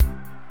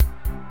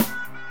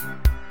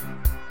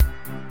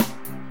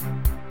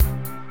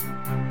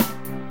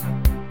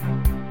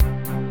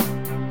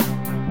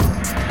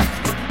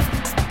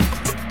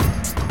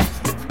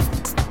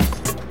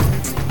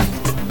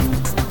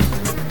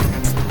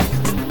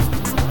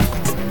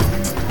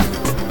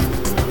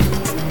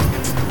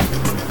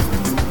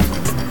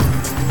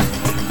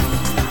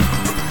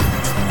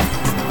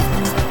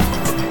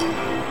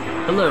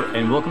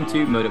welcome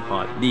to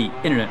MotoPod, the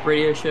internet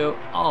radio show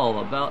all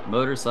about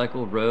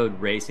motorcycle road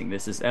racing.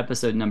 This is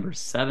episode number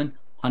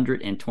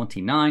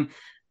 729.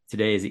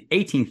 Today is the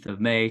 18th of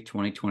May,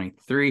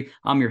 2023.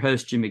 I'm your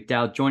host, Jim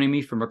McDowell. Joining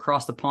me from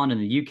across the pond in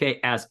the UK,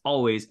 as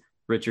always,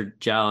 Richard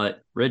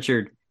Jowett.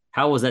 Richard,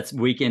 how was that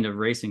weekend of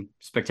racing?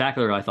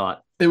 Spectacular, I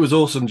thought. It was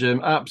awesome,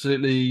 Jim.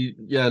 Absolutely,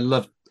 yeah,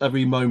 loved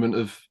every moment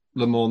of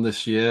Le Mans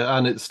this year,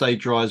 and it stayed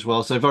dry as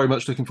well. So very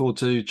much looking forward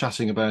to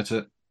chatting about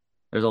it.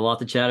 There's a lot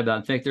to chat about.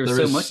 In fact, there was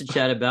so much to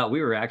chat about.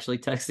 We were actually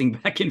texting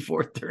back and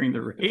forth during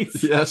the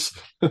race. Yes.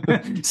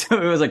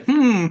 So it was like,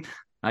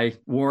 I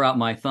wore out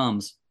my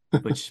thumbs,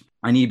 which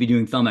I need to be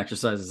doing thumb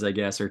exercises, I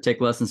guess, or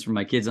take lessons from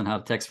my kids on how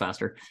to text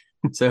faster.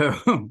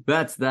 So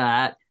that's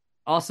that.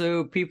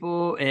 Also,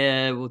 people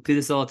will do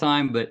this all the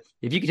time, but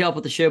if you could help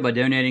with the show by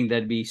donating,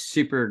 that'd be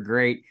super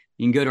great.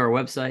 You can go to our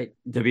website,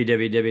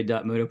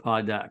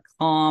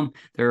 www.motopod.com.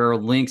 There are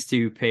links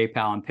to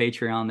PayPal and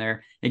Patreon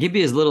there. It can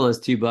be as little as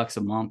 $2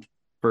 a month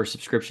per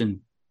subscription.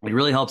 It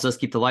really helps us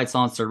keep the lights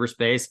on, server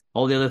space,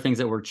 all the other things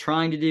that we're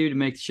trying to do to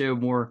make the show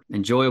more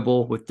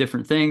enjoyable with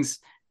different things.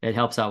 It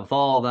helps out with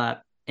all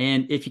that.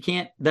 And if you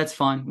can't, that's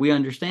fine. We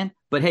understand.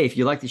 But hey, if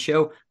you like the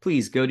show,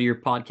 please go to your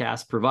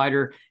podcast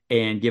provider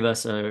and give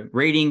us a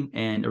rating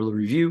and a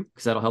review,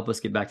 because that'll help us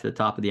get back to the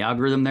top of the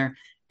algorithm there.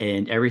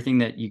 And everything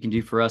that you can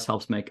do for us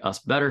helps make us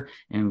better.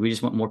 And we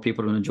just want more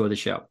people to enjoy the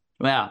show.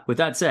 Well, with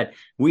that said,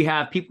 we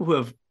have people who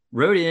have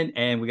wrote in,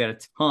 and we got a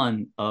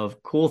ton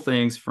of cool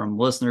things from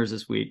listeners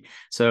this week.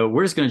 So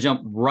we're just going to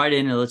jump right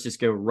in, and let's just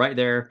go right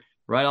there,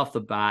 right off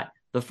the bat.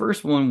 The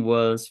first one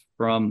was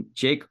from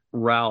Jake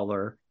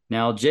Rowler.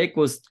 Now, Jake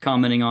was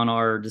commenting on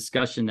our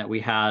discussion that we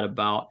had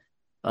about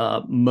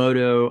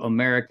Moto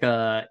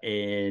America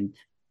and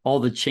all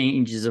the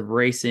changes of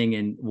racing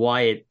and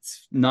why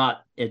it's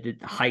not at the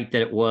height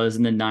that it was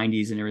in the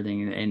 90s and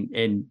everything.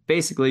 And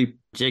basically,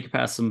 Jacob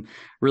has some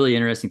really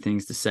interesting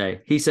things to say.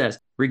 He says,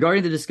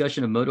 regarding the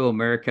discussion of Moto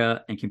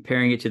America and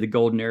comparing it to the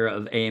golden era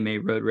of AMA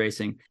road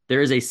racing,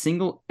 there is a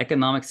single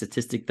economic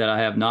statistic that I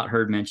have not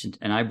heard mentioned,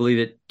 and I believe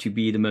it to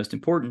be the most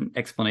important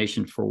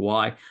explanation for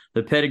why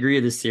the pedigree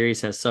of this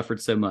series has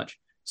suffered so much: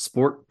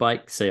 sport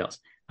bike sales.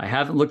 I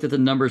haven't looked at the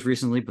numbers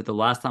recently, but the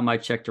last time I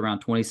checked, around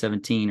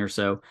 2017 or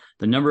so,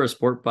 the number of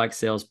sport bike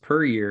sales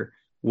per year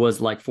was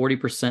like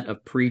 40%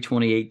 of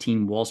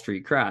pre-2018 Wall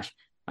Street crash.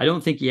 I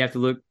don't think you have to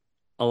look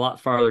a lot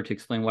farther to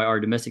explain why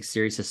our domestic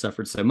series has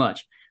suffered so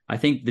much. I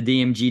think the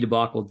DMG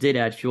debacle did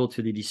add fuel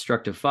to the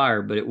destructive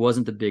fire, but it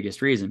wasn't the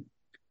biggest reason.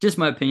 Just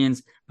my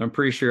opinions, but I'm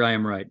pretty sure I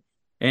am right.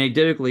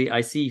 Anecdotally,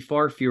 I see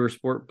far fewer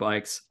sport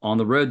bikes on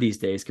the road these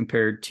days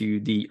compared to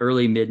the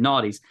early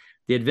mid-noughties.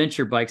 The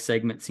adventure bike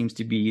segment seems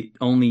to be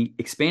only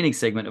expanding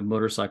segment of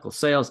motorcycle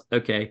sales.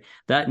 Okay,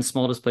 that and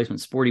small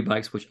displacement sporty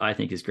bikes, which I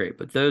think is great,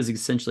 but those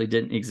essentially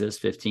didn't exist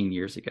 15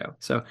 years ago.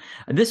 So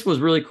this was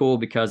really cool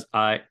because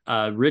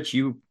Rich,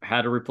 you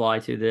had a reply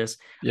to this.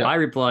 Yep. I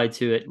replied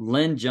to it.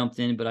 Len jumped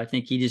in, but I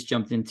think he just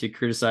jumped in to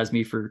criticize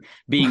me for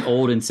being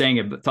old and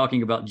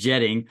talking about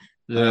jetting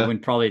when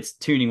probably it's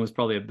tuning was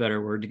probably a better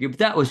word to give. But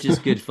that was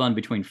just good fun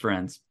between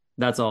friends.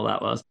 That's all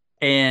that was.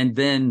 And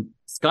then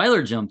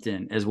Skylar jumped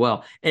in as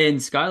well. And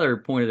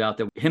Skylar pointed out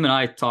that him and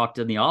I talked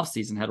in the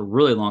offseason, had a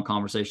really long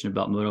conversation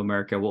about Moto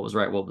America, what was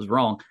right, what was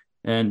wrong.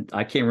 And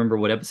I can't remember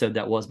what episode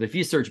that was, but if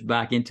you search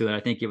back into it, I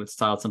think it was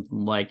titled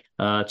something like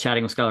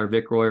Chatting with Skylar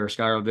Vickroy or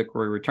Skylar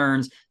Vickroy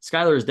Returns.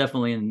 Skylar is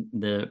definitely in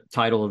the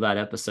title of that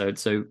episode.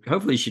 So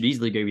hopefully you should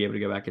easily be able to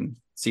go back and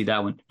see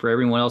that one for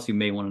everyone else who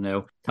may want to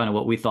know kind of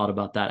what we thought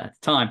about that at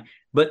the time.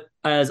 But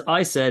as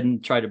I said,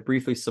 and try to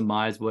briefly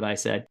surmise what I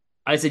said,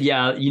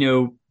 yeah,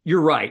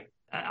 you're right.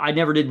 I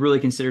never did really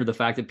consider the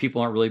fact that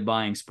people aren't really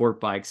buying sport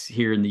bikes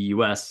here in the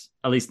US,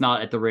 at least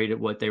not at the rate at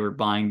what they were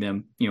buying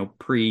them,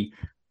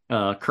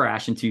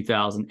 pre-crash in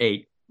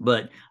 2008.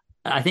 But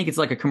I think it's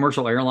like a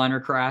commercial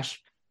airliner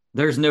crash.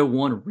 There's no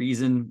one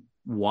reason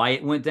why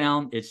it went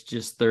down. It's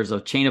just there's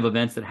a chain of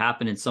events that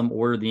happened in some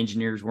order the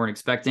engineers weren't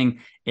expecting,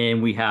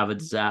 and we have a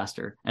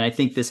disaster. And I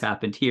think this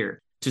happened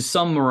here. To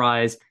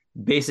summarize,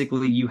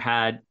 basically you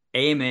had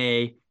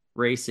AMA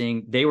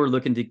racing. They were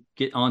looking to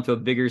get onto a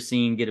bigger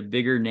scene, get a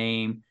bigger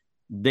name.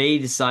 They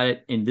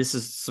decided, and this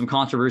is some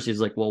controversy, is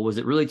like, well, was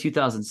it really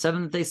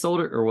 2007 that they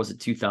sold it, or was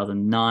it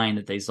 2009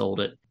 that they sold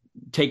it?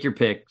 Take your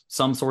pick.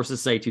 Some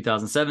sources say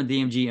 2007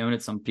 DMG owned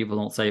it. Some people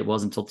don't say it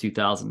was until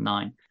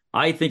 2009.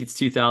 I think it's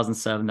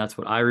 2007. That's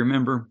what I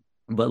remember.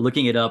 But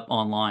looking it up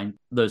online,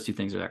 those two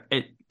things are there.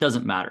 It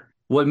doesn't matter.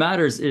 What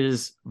matters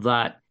is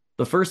that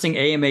the first thing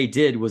AMA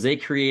did was they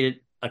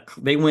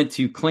went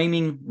to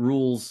claiming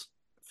rules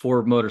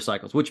for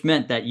motorcycles, which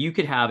meant that you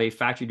could have a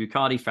factory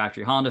Ducati,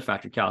 factory Honda,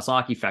 factory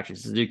Kawasaki, factory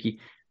Suzuki.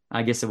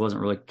 I guess it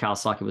wasn't really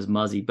Kawasaki, it was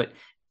Muzzy. But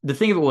the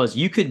thing of it was,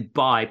 you could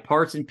buy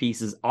parts and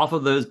pieces off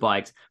of those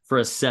bikes for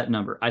a set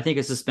number. I think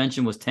a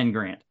suspension was 10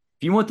 grand.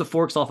 If you want the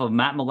forks off of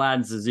Matt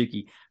Mladen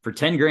Suzuki for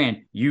 10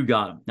 grand, you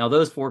got them. Now,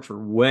 those forks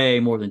were way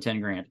more than 10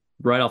 grand.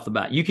 right off the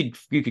bat. You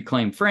could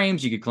claim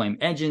frames, you could claim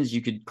engines,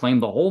 you could claim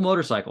the whole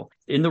motorcycle.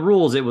 In the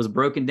rules, it was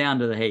broken down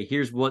to the, hey,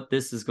 here's what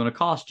this is going to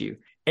cost you.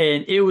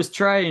 And it was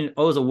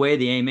a way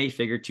the AMA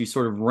figured to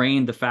sort of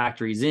rein the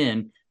factories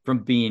in from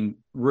being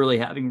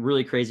having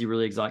really crazy,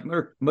 really exotic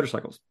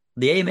motorcycles.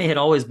 The AMA had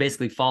always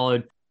basically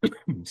followed,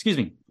 excuse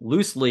me,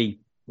 loosely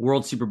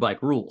World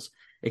Superbike rules,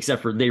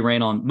 except for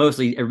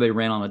mostly everybody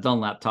ran on a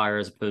Dunlop tire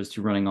as opposed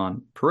to running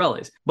on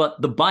Pirellis.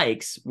 But the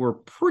bikes were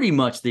pretty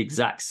much the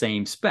exact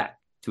same spec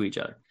to each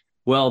other.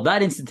 Well,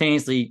 that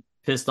instantaneously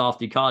pissed off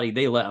Ducati.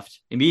 They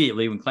left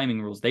immediately when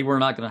claiming rules. They were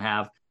not going to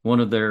have one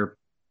of their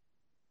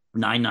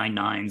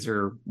 999s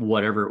or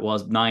whatever it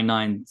was,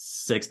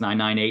 996,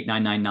 998,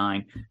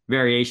 999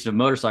 variation of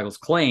motorcycles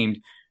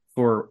claimed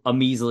for a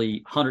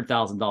measly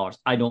 $100,000.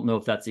 I don't know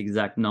if that's the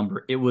exact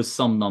number. It was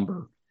some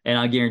number. And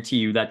I guarantee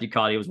you that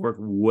Ducati was worth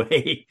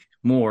way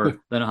more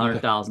than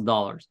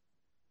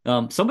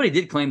 $100,000. Somebody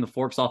did claim the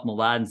forks off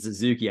Mladen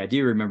Suzuki. I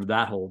do remember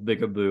that whole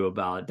bigaboo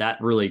about it.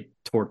 That really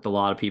torqued a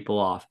lot of people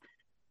off.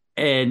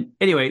 And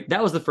anyway,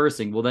 that was the first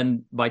thing. Well,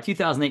 then by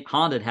 2008,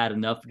 Honda had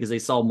enough because they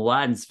saw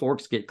Mladen's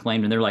forks get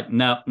claimed and they're like,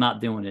 no, not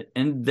doing it.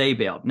 And they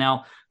bailed.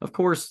 Now, of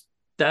course,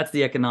 that's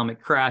the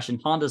economic crash. And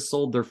Honda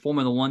sold their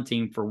Formula One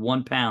team for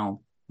 £1,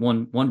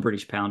 one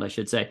British pound, I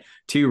should say,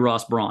 to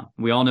Ross Brawn.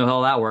 We all know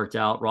how that worked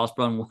out. Ross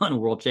Brawn won a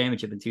world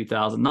championship in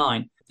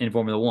 2009 in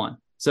Formula One.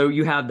 So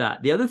you have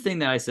that. The other thing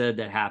that I said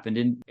that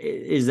happened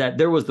is that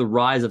there was the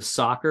rise of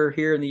soccer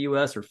here in the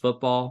U.S. or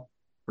football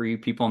for you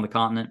people on the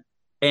continent.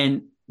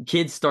 And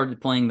kids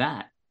started playing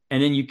that.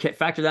 And then you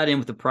factor that in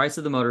with the price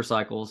of the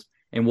motorcycles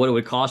and what it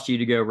would cost you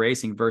to go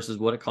racing versus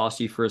what it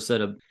costs you for a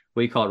set of,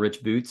 what do you call it,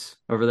 Rich, boots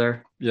over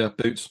there? Yeah,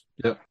 boots.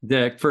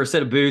 Yeah. For a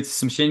set of boots,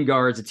 some shin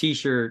guards, a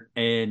t-shirt,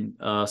 and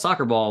a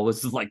soccer ball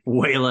was like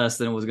way less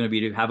than it was going to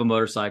be to have a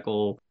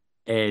motorcycle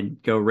and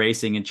go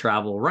racing and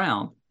travel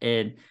around.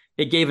 And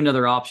it gave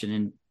another option.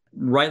 And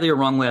rightly or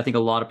wrongly, I think a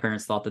lot of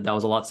parents thought that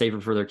was a lot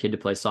safer for their kid to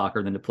play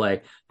soccer than to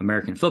play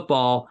American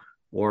football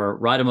or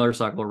ride a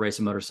motorcycle or race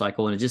a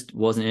motorcycle. And it just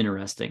wasn't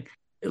interesting.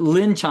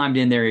 Lynn chimed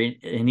in there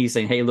and he's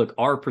saying, hey, look,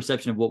 our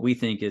perception of what we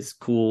think is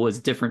cool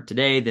is different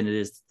today than it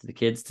is to the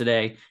kids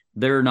today.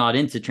 They're not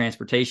into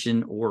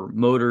transportation or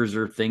motors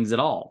or things at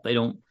all. They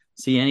don't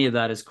see any of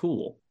that as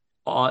cool.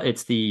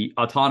 It's the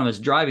autonomous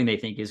driving they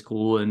think is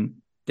cool and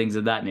things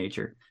of that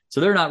nature.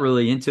 So they're not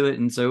really into it.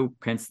 And so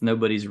hence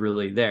nobody's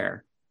really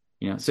there.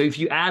 So if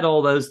you add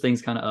all those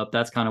things kind of up,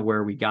 that's kind of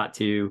where we got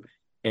to.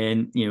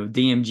 And,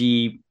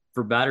 DMG,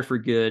 for bad or for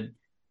good,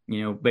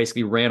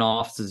 basically ran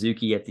off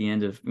Suzuki at the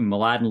end of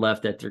Mladen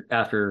left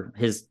after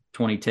his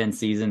 2010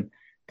 season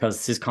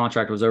because his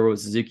contract was over with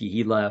Suzuki.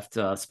 He left.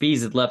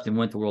 Spies had left and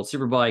went to World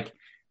Superbike.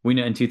 We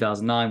know in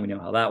 2009, we know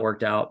how that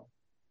worked out.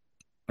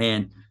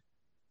 And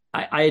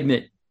I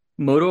admit,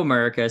 Moto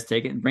America has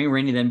Bring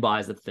Rainey then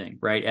buys the thing,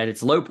 right? At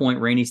its low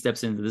point, Rainey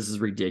steps into this is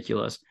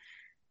ridiculous.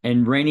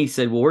 And Rainey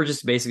said, well, we're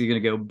just basically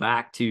going to go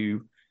back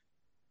to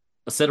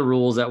a set of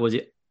rules that was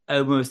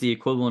almost the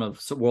equivalent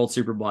of World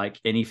Superbike,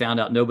 and he found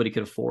out nobody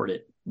could afford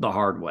it the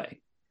hard way.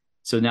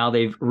 So now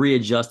they've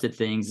readjusted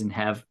things and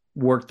have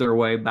worked their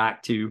way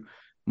back to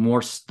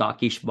more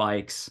stockish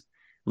bikes,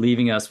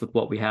 leaving us with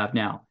what we have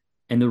now.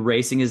 And the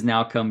racing has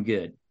now come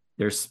good.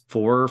 There's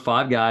 4 or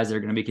 5 guys that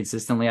are going to be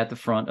consistently at the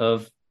front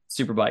of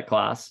Superbike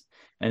class,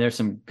 and there's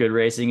some good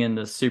racing in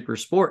the Super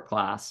Sport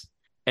class,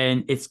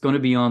 and it's going to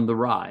be on the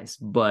rise.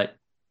 But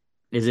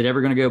is it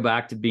ever going to go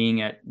back to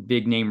being at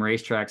big name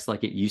racetracks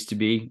like it used to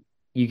be?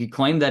 You could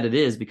claim that it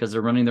is because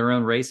they're running their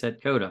own race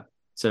at COTA.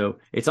 So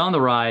it's on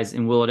the rise.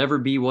 And will it ever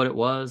be what it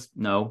was?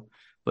 No.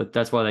 But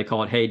that's why they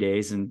call it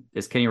heydays. And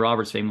as Kenny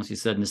Roberts famously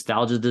said,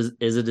 nostalgia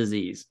is a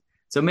disease.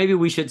 So maybe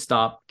we should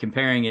stop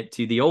comparing it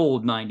to the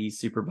old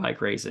 90s Superbike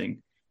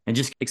racing and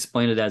just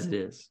explain it as it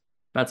is.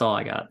 That's all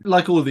I got.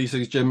 Like all of these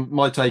things, Jim,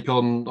 my take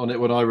on it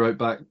when I wrote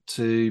back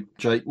to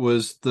Jake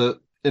was that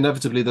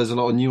inevitably there's a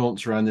lot of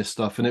nuance around this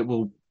stuff and it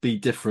will be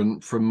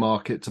different from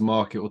market to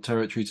market or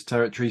territory to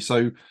territory.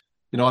 So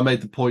I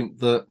made the point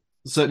that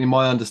certainly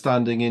my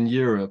understanding in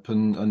Europe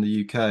and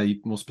the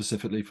UK, more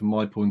specifically from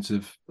my point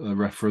of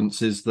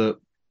reference, is that,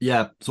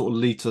 sort of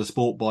litre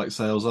sport bike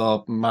sales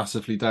are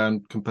massively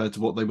down compared to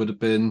what they would have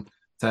been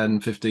 10,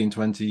 15,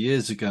 20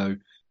 years ago.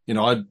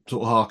 I'd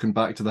sort of harken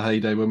back to the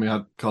heyday when we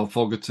had Carl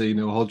Fogarty,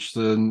 Neil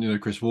Hodgson,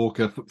 Chris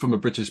Walker. From a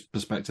British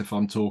perspective,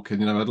 I'm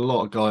talking, I had a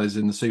lot of guys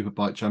in the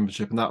Superbike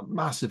Championship and that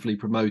massively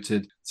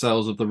promoted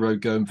sales of the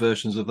road-going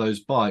versions of those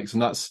bikes.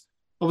 And that's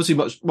obviously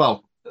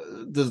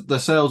the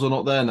sales are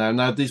not there now.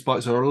 Now these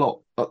bikes are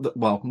not a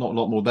lot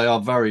more. They are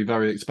very,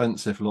 very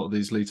expensive. A lot of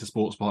these litre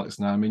sports bikes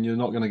now. I mean, you're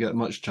not going to get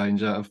much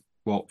change out of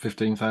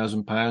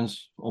 £15,000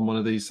 on one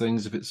of these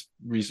things if it's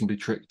reasonably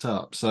tricked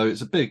up. So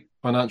it's a big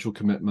financial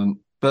commitment.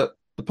 But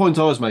the point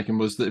I was making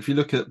was that if you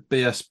look at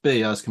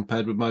BSB as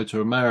compared with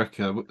Moto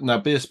America, now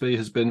BSB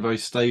has been very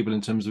stable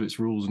in terms of its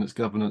rules and its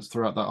governance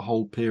throughout that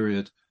whole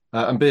period.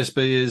 And BSB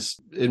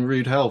is in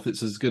rude health.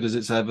 It's as good as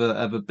it's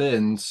ever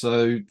been.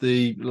 So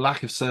the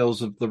lack of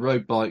sales of the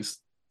road bikes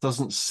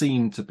doesn't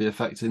seem to be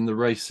affecting the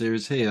race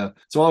series here.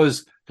 So I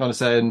was kind of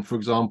saying, for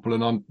example,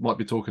 and I might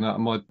be talking out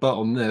of my butt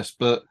on this,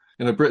 but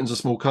Britain's a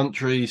small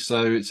country,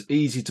 so it's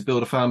easy to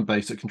build a fan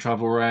base that can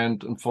travel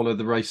around and follow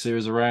the race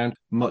series around.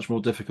 Much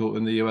more difficult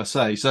in the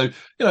USA. So,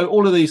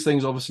 all of these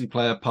things obviously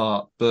play a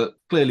part, but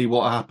clearly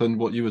what happened,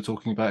 what you were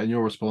talking about in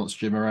your response,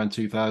 Jim, around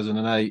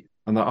 2008,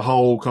 and that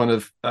whole kind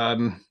of,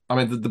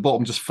 the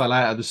bottom just fell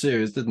out of the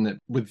series, didn't it?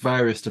 With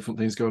various different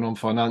things going on,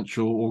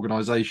 financial,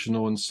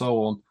 organisational, and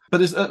so on.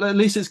 But at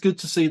least it's good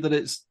to see that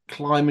it's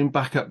climbing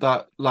back up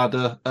that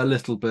ladder a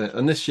little bit.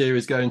 And this year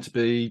is going to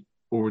be,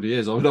 already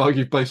is, I would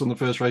argue, based on the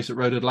first race at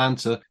Road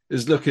Atlanta,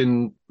 is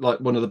looking like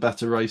one of the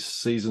better race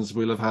seasons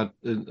we'll have had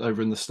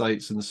over in the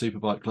States in the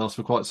Superbike class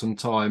for quite some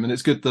time. And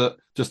it's good that,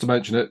 just to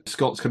mention it,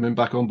 Scott's coming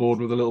back on board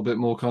with a little bit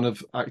more kind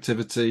of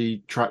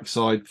activity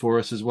trackside for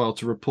us as well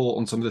to report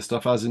on some of this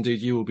stuff, as indeed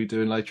you will be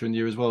doing later in the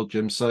year as well,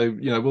 Jim. So,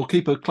 we'll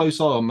keep a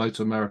close eye on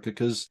Moto America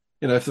because,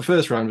 if the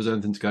first round was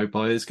anything to go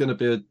by, it's going to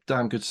be a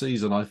damn good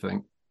season, I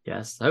think.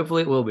 Yes,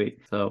 hopefully it will be.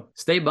 So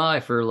stay by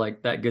for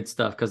like that good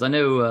stuff because I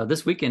know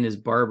this weekend is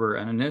Barber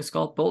and I know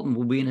Scott Bolton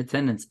will be in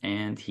attendance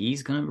and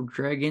he's going to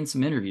drag in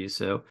some interviews.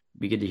 So it'll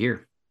be good to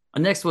hear.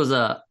 Next was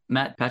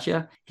Matt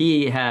Paccia.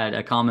 He had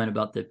a comment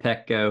about the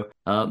Pecco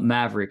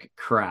Maverick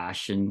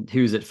crash and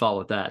who's at fault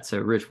with that. So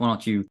Rich, why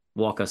don't you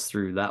walk us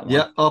through that one?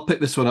 Yeah, I'll pick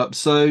this one up.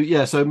 So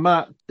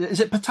Matt, is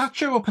it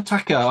Pataccia or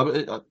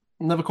Patacca?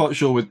 Never quite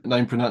sure with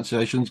name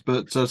pronunciations,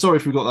 but sorry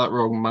if we got that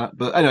wrong, Matt.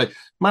 But anyway,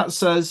 Matt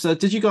says,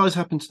 did you guys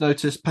happen to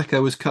notice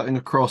Pecco was cutting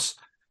across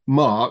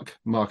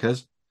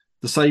Marquez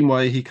the same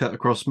way he cut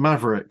across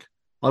Maverick?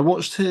 I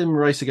watched him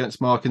race against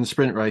Mark in the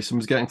sprint race and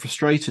was getting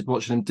frustrated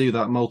watching him do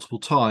that multiple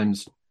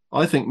times.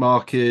 I think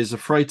Mark is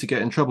afraid to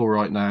get in trouble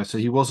right now, so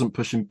he wasn't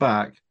pushing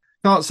back.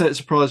 Can't say it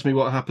surprised me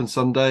what happened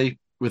Sunday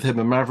with him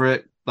and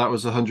Maverick. That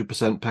was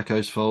 100%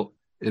 Pecco's fault,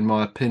 in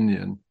my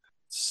opinion.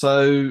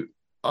 So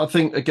I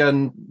think,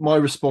 again, my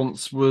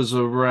response was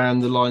around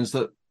the lines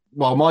that,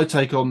 my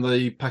take on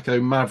the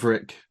Pecco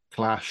Maverick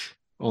clash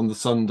on the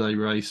Sunday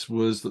race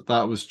was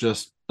that was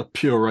just a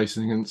pure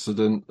racing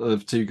incident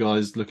of two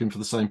guys looking for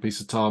the same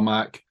piece of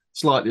tarmac,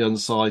 slightly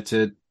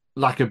unsighted,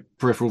 lack of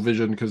peripheral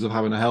vision because of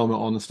having a helmet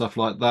on and stuff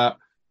like that.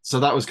 So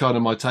that was kind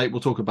of my take.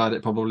 We'll talk about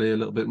it probably a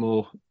little bit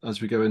more as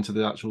we go into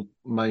the actual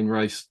main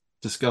race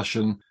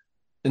discussion.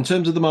 In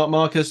terms of the Marc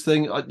Marquez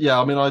thing,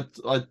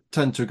 I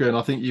tend to agree, and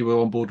I think you were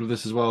on board with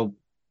this as well,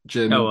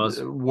 Jim,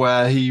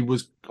 where he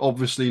was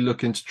obviously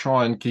looking to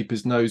try and keep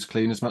his nose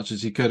clean as much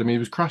as he could. I mean, he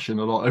was crashing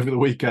a lot over the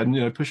weekend,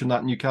 pushing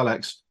that new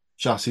Kalex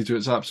chassis to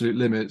its absolute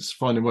limits,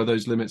 finding where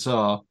those limits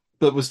are,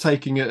 but was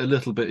taking it a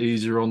little bit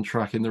easier on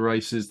track in the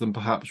races than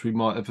perhaps we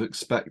might have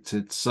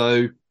expected.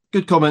 So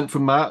good comment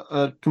from Matt.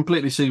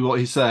 Completely see what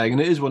he's saying.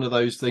 And it is one of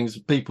those things,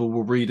 people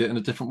will read it in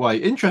a different way.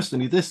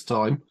 Interestingly, this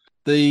time,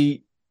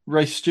 the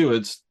race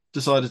stewards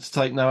decided to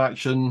take no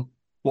action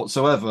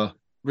whatsoever.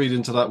 Read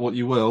into that what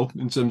you will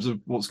in terms of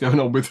what's going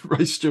on with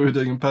race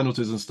stewarding and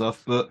penalties and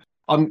stuff. But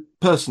I'm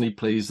personally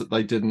pleased that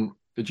they didn't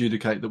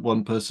adjudicate that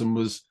one person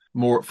was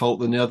more at fault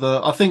than the other.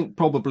 I think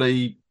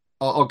probably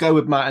I'll go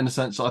with Matt in the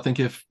sense that I think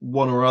if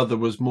one or other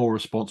was more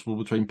responsible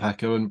between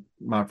Pecco and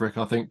Maverick,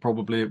 I think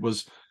probably it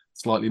was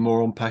slightly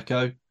more on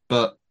Pecco,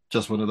 but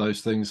just one of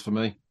those things for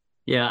me.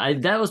 Yeah,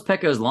 that was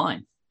Pecco's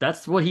line.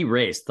 That's what he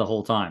raced the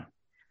whole time.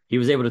 He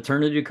was able to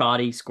turn the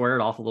Ducati, square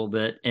it off a little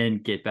bit,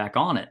 and get back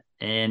on it.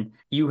 And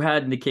you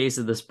had in the case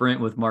of the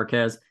sprint with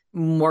Marquez,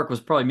 Mark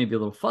was probably maybe a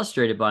little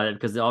frustrated by that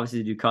because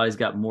obviously the Ducati's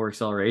got more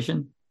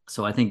acceleration.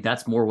 So I think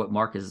that's more what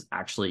Mark is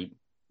actually,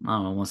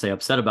 I don't want to say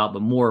upset about,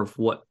 but more of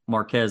what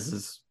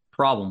Marquez's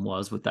problem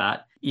was with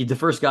that. The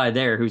first guy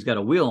there who's got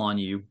a wheel on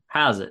you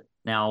has it.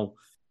 Now,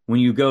 when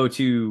you go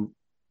to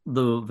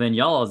the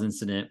Vinales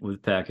incident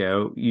with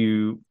Pecco,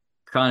 you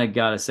kind of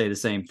got to say the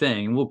same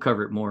thing. And we'll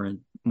cover it more in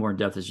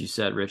depth, as you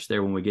said, Rich,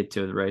 there when we get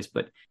to the race.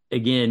 But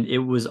again, it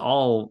was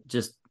all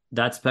just,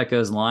 that's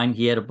Pecco's line.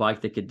 He had a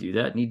bike that could do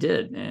that, and he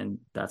did. And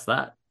that's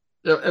that.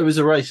 It was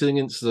a racing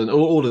incident.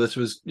 All of this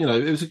was,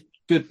 it was a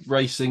good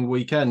racing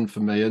weekend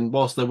for me. And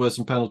whilst there were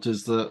some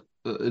penalties that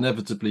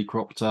inevitably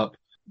cropped up,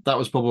 that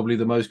was probably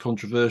the most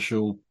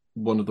controversial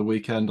one of the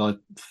weekend, I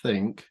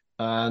think.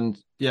 And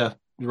the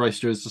race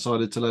stewards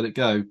decided to let it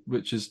go,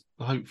 which is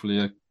hopefully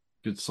a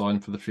good sign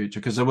for the future,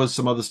 because there was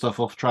some other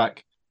stuff off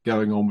track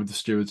going on with the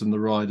stewards and the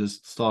riders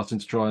starting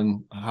to try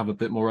and have a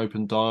bit more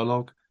open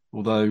dialogue.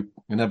 Although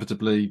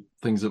inevitably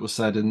things that were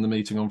said in the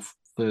meeting on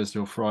Thursday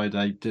or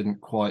Friday didn't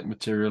quite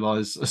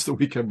materialise as the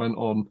weekend went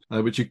on,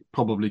 which you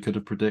probably could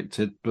have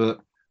predicted.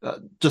 But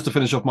just to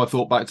finish off my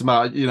thought back to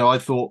Matt, I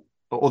thought,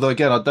 although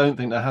again, I don't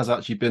think there has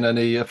actually been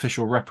any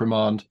official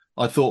reprimand.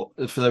 I thought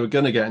if they were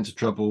going to get into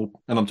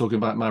trouble, and I'm talking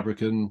about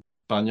Maverick and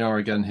Bagnaia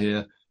again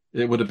here,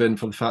 it would have been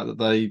for the fact that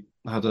they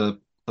had a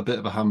bit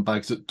of a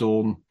handbags at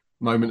dawn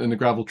moment in the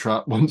gravel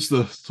trap once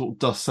the sort of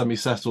dust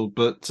semi-settled,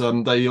 but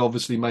they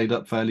obviously made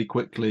up fairly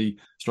quickly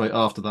straight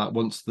after that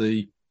once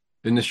the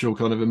initial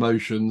kind of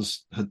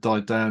emotions had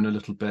died down a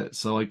little bit.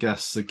 So I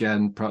guess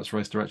again, perhaps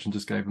race direction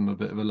just gave them a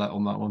bit of a let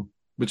on that one,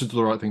 which is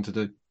the right thing to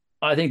do.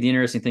 I think the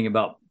interesting thing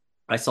about,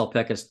 I saw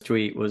Pecca's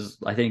tweet was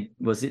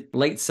it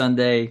late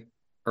Sunday,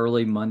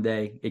 early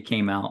Monday it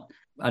came out.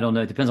 I don't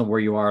know. It depends on where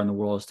you are in the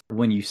world as to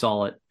when you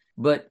saw it.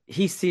 But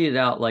he seeded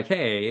out like,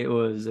 hey, it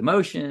was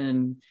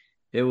emotion.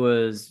 It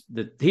was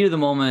the heat of the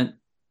moment.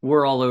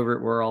 We're all over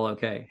it. We're all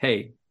okay.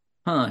 Hey,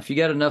 if you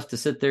got enough to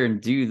sit there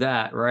and do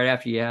that right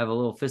after you have a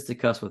little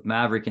fisticuffs with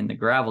Maverick in the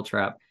gravel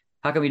trap,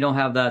 how come you don't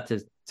have that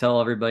to tell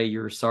everybody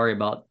you're sorry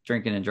about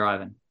drinking and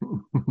driving?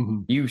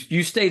 You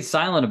stayed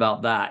silent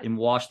about that and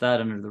washed that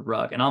under the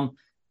rug. And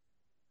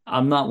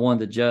I'm not one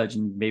to judge,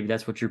 and maybe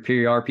that's what your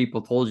PR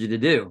people told you to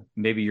do.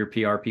 Maybe your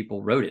PR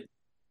people wrote it.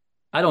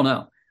 I don't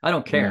know. I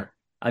don't care.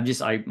 Yeah.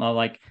 I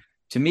like,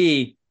 to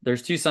me,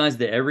 there's two sides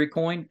to every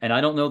coin, and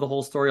I don't know the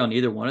whole story on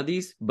either one of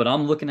these, but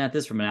I'm looking at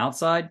this from an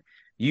outside.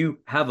 You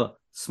have a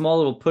small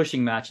little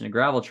pushing match in a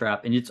gravel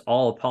trap, and it's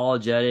all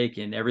apologetic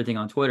and everything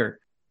on Twitter.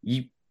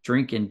 You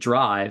drink and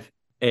drive,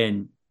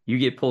 and you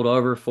get pulled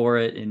over for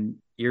it, and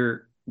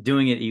you're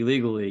doing it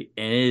illegally,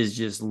 and it is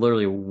just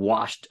literally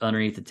washed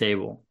underneath the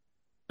table.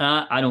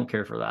 I don't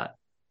care for that.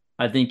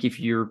 I think if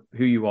you're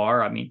who you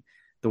are, I mean,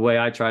 the way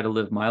I try to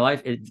live my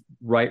life, it's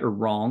right or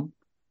wrong.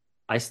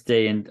 I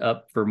stand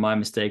up for my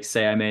mistakes,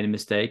 say I made a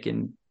mistake,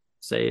 and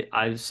say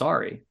I'm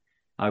sorry.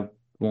 I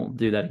won't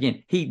do that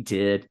again. He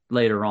did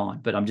later on,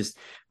 but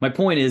my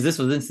point is this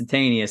was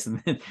instantaneous,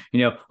 and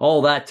then,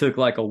 all that took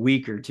like a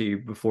week or two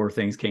before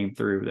things came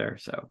through there.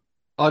 So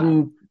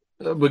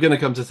we're going to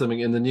come to something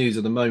in the news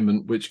in a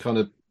moment, which kind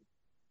of,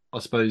 I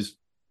suppose,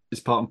 is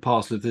part and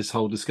parcel of this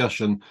whole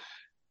discussion.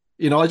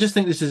 I just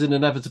think this is an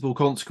inevitable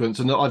consequence,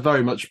 and I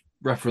very much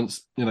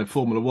reference,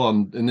 Formula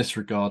One in this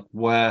regard,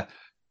 where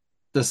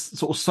there's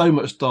sort of so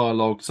much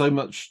dialogue, so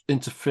much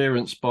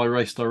interference by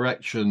race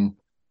direction,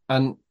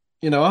 and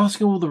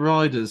asking all the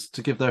riders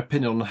to give their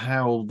opinion on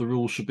how the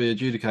rules should be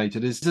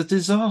adjudicated is a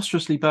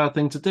disastrously bad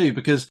thing to do,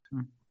 because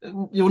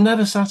you'll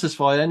never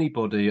satisfy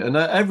anybody, and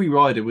every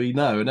rider we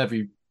know and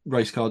every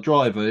race car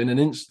driver in an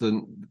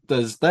instant,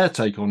 there's their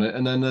take on it,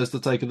 and then there's the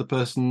take of the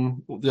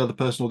other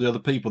person or the other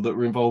people that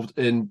were involved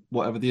in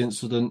whatever the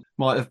incident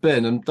might have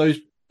been, and those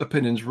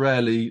opinions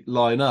rarely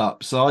line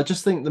up. So I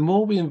just think the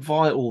more we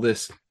invite all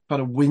this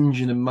kind of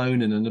whinging and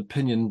moaning and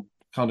opinion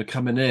kind of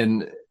coming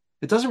in,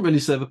 it doesn't really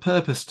serve a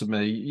purpose to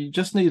me. You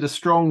just need a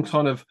strong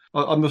kind of,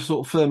 I'm a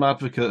sort of firm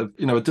advocate of,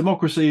 a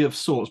democracy of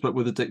sorts, but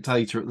with a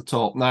dictator at the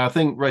top. Now, I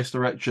think race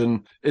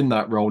direction in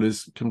that role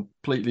is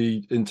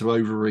completely into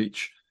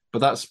overreach. But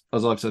that's,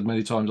 as I've said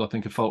many times, I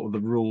think a fault of the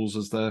rules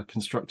as they're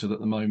constructed at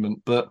the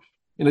moment. But,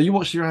 you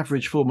watch your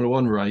average Formula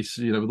One race,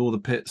 with all the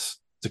pits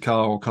to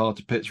car or car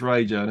to pits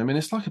radio. And I mean,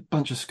 it's like a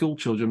bunch of school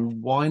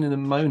children whining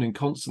and moaning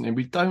constantly. And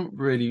we don't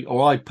really,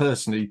 or I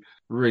personally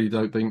really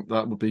don't think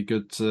that would be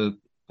good to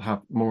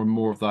have more and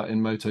more of that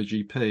in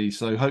MotoGP.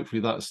 So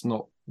hopefully that's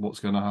not what's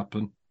going to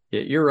happen.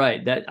 Yeah, you're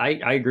right. That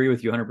I agree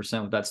with you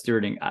 100% with that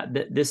stewarding.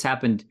 This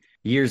happened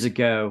years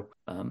ago.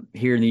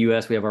 Here in the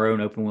U.S., we have our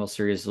own open wheel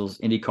series,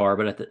 IndyCar.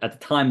 But at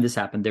the time this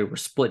happened, they were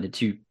split into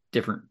two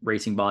different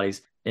racing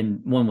bodies, and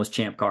one was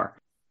Champ Car.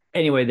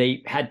 Anyway,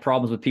 they had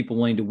problems with people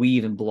wanting to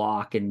weave and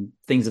block and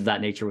things of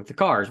that nature with the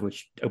cars,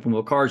 which open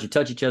wheel cars, you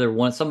touch each other,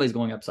 somebody's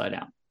going upside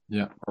down.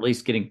 Yeah. Or at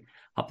least getting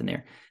up in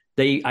there.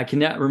 I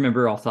cannot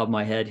remember off the top of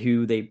my head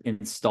who they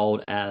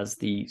installed as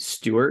the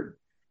steward,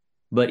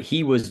 but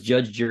he was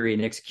judge, jury,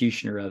 and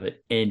executioner of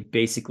it. And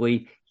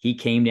basically, he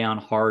came down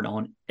hard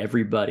on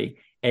everybody.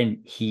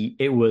 And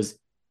it was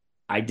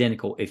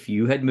identical. If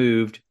you had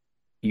moved,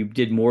 you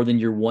did more than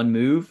your one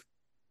move,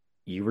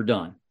 you were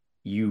done.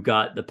 You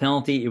got the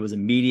penalty. It was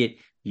immediate.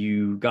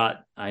 You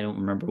got, I don't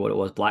remember what it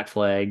was, black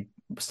flag,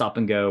 stop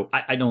and go.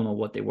 I don't know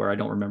what they were. I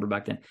don't remember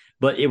back then,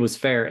 but it was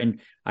fair.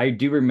 And I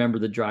do remember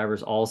the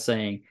drivers all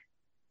saying,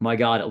 my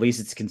God, at least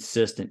it's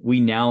consistent. We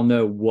now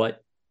know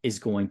what is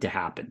going to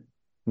happen.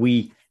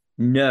 We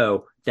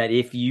know that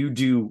if you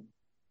do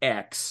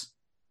X,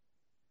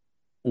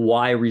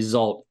 Y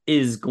result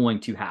is going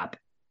to happen.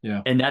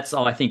 Yeah. And that's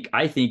all I think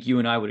you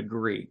and I would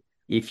agree.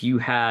 If you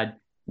had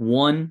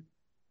one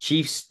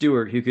chief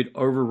steward who could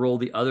overrule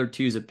the other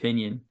two's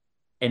opinion,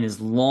 and as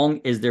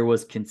long as there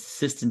was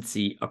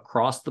consistency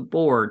across the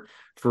board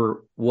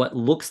for what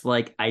looks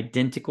like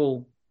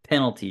identical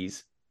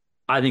penalties,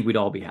 I think we'd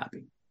all be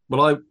happy.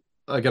 Well,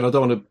 I don't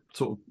want to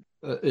sort of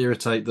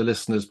irritate the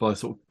listeners by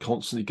sort of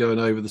constantly going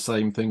over the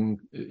same thing,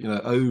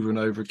 over and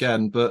over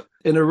again. But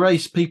in a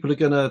race, people are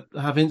going to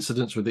have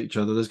incidents with each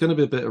other. There's going to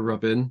be a bit of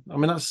rubbing. I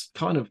mean, that's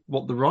kind of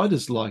what the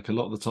riders like a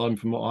lot of the time,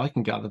 from what I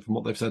can gather from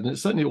what they've said. And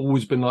it's certainly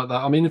always been like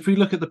that. I mean, if we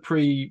look at the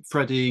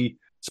pre-Freddie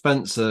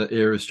Spencer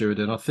era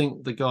stewarding, I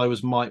think the guy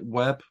was Mike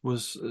Webb,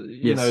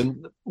 yes.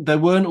 And there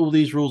weren't all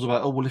these rules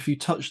about, well, if you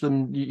touch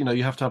them,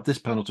 you have to have this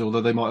penalty,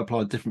 although they might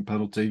apply a different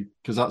penalty,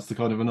 because that's the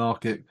kind of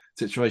anarchic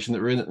situation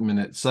that we're in at the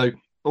minute. So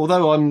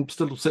although I'm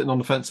still sitting on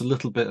the fence a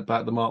little bit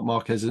about the Marc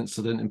Marquez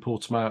incident in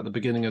Portimao at the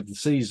beginning of the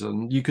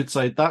season, you could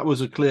say that was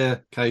a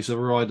clear case of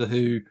a rider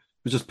who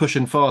was just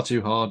pushing far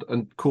too hard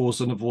and caused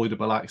an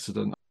avoidable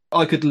accident.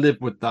 I could live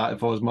with that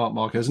if I was Marc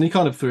Marquez. And he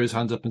kind of threw his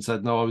hands up and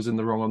said, no, I was in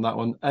the wrong on that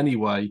one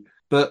anyway.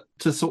 But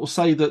to sort of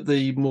say that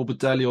the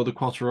Morbidelli or the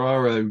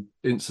Quartararo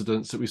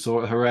incidents that we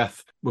saw at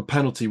Jerez were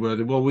penalty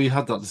worthy, well, we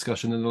had that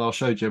discussion in the last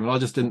show, Jim, and I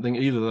just didn't think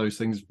either of those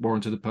things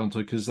warranted a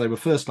penalty because they were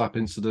first lap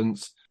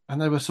incidents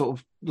and they were sort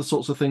of the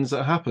sorts of things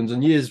that happened.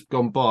 And years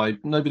gone by,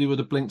 nobody would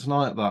have blinked an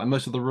eye at that, and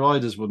most of the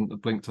riders wouldn't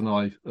have blinked an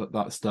eye at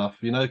that stuff,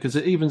 because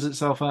it evens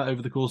itself out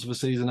over the course of a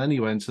season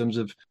anyway in terms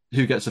of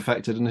who gets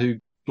affected and who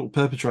sort of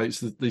perpetrates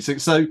these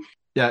things. So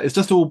yeah, it's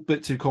just all a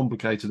bit too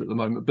complicated at the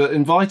moment. But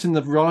inviting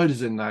the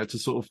riders in now to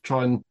sort of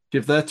try and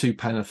give their two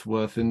penneth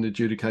worth in the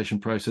adjudication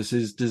process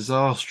is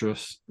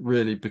disastrous,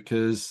 really,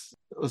 because,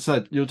 as I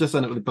said, you'll just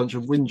end up with a bunch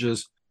of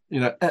whingers,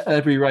 at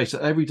every race,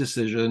 at every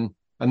decision.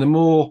 And the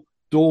more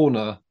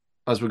Dorna,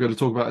 as we're going to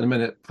talk about in a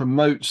minute,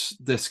 promotes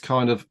this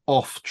kind of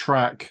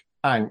off-track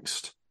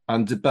angst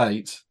and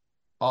debate,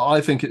 I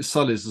think it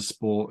sullies the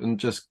sport and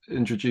just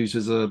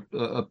introduces a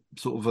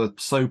sort of a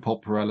soap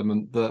opera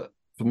element that,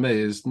 for me,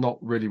 is not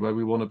really where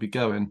we want to be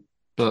going.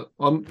 But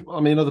I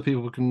mean, other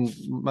people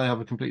may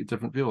have a completely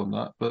different view on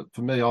that. But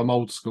for me, I'm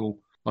old school.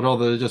 I'd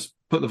rather just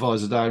put the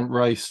visor down,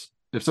 race.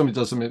 If somebody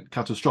does something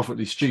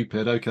catastrophically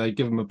stupid, okay,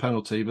 give them a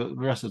penalty. But the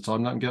rest of the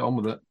time, let them get on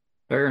with it.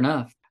 Fair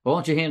enough. Well,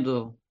 why don't you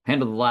handle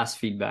the last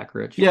feedback,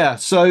 Rich? Yeah.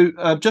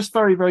 So just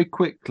very, very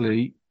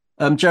quickly,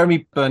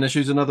 Jeremy Burnish,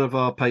 who's another of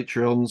our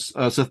Patreons.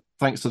 So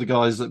thanks to the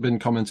guys that have been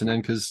commenting in,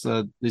 because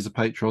these are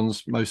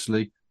patrons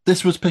mostly.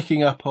 This was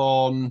picking up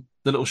on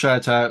the little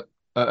shout out.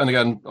 And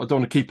again, I don't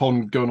want to keep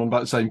on going on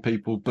about the same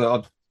people, but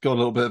I've got a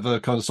little bit of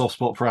a kind of soft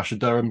spot for Asher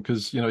Durham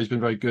because, he's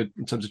been very good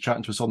in terms of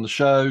chatting to us on the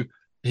show.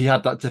 He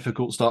had that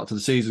difficult start to the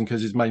season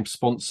because his main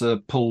sponsor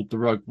pulled the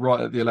rug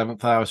right at the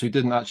 11th hour. So he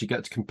didn't actually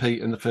get to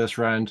compete in the first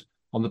round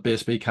on the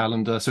BSB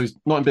calendar. So he's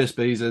not in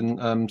BSB, he's in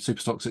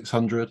Superstock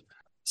 600.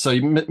 So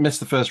he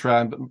missed the first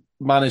round, but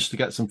managed to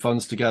get some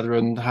funds together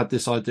and had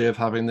this idea of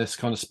having this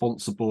kind of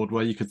sponsor board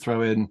where you could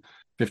throw in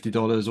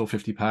 $50 or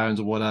 £50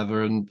 or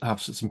whatever and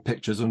have some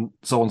pictures and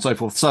so on and so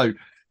forth. So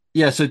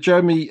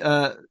Jeremy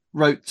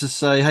wrote to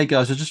say, hey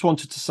guys, I just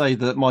wanted to say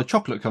that my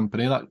chocolate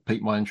company, and that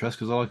piqued my interest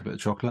because I like a bit of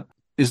chocolate,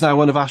 is now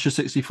one of Asher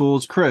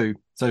 64's crew.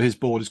 So his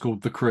board is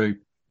called The Crew.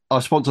 I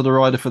sponsored a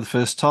rider for the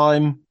first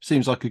time.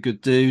 Seems like a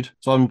good dude.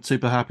 So I'm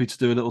super happy to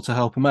do a little to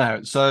help him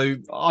out. So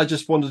I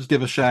just wanted to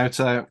give a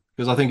shout out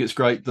because I think it's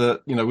great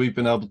that, we've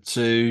been able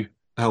to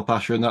help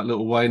Asher in that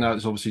little way. Now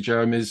it's obviously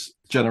Jeremy's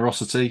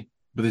generosity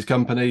with his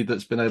company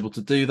that's been able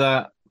to do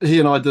that. He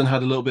and I then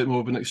had a little bit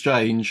more of an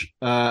exchange,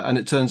 and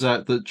it turns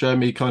out that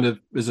Jeremy kind of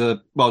is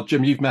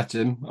Jim, you've met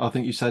him. I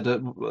think you said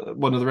at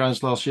one of the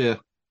rounds last year.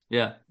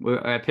 Yeah,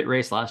 at Pit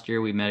Race last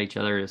year, we met each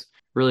other. It's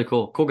really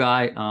cool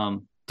guy. I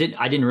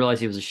didn't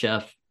realize he was a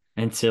chef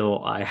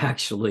until I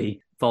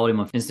actually followed him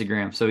on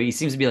Instagram. So he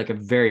seems to be like a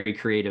very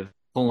creative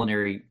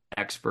culinary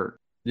expert.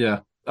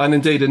 Yeah, and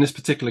indeed, in this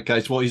particular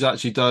case, what he's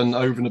actually done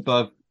over and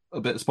above a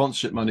bit of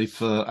sponsorship money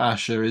for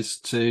Asher is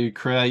to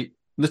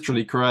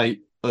literally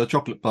create a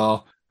chocolate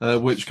bar,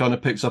 which kind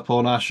of picks up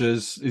on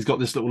Asher's. He's got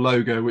this little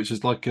logo, which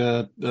is like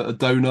a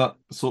donut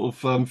sort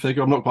of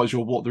figure. I'm not quite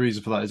sure what the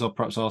reason for that is. I'll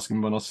perhaps ask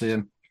him when I see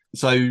him.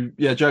 So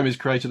yeah, Jeremy's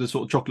created a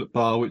sort of chocolate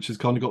bar, which has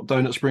kind of got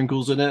donut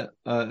sprinkles in it.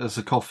 There's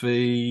a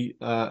coffee,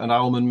 an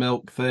almond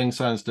milk thing.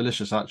 Sounds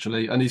delicious,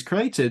 actually. And he's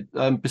created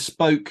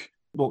bespoke,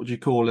 what would you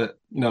call it?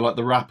 Like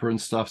the wrapper and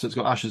stuff. So it's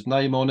got Asher's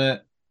name on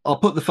it. I'll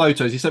put the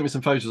photos. He sent me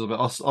some photos of it.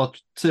 I'll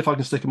see if I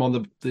can stick them on the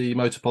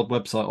Motorpod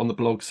website on the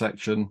blog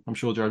section. I'm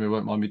sure Jeremy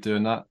won't mind me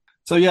doing that.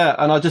 So yeah,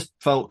 and I just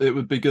felt it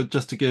would be good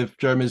just to give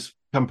Jeremy's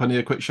company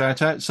a quick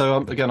shout out. So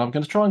again, I'm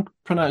going to try and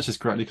pronounce this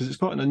correctly because it's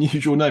quite an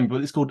unusual name,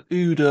 but it's called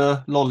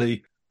Uda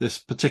Lolly, this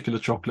particular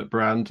chocolate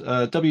brand.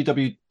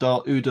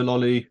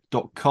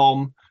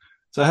 www.udalolly.com.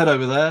 So head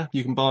over there.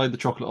 You can buy the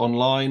chocolate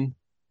online.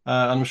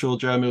 And I'm sure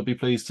Jeremy will be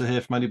pleased to hear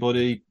from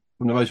anybody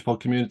from the Motorpod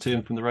community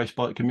and from the race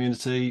bike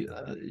community.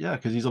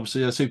 Because he's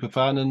obviously a super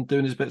fan and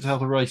doing his bit to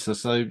help a racer.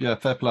 So yeah,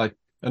 fair play.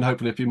 And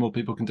hopefully a few more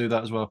people can do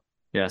that as well.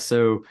 Yeah,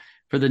 so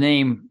for the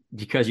name,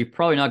 because you're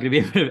probably not going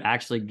to be able to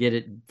actually get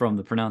it from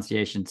the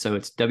pronunciation. So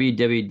it's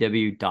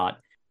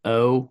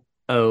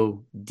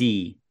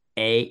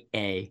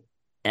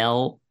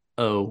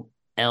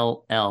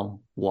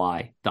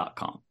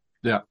www.oodaalolly.com.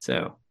 Yeah.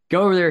 So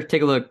go over there,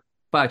 take a look,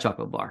 buy a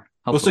chocolate bar.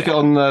 We'll stick it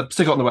on the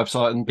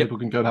website and people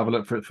can go and have a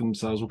look for it for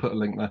themselves. We'll put a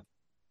link there.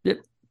 Yep.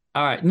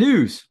 All right.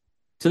 News.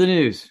 To the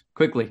news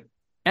quickly.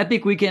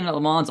 Epic weekend at Le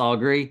Mans. I'll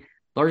agree.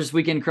 Largest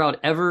weekend crowd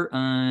ever.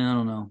 I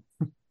don't know.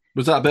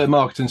 Was that a bit of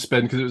marketing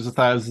spin because it was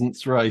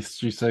 1,000th race,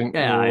 do you think?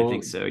 Yeah, I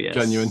think so, yes.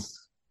 Genuine?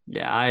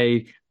 Yeah,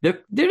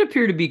 there'd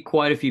appear to be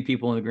quite a few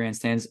people in the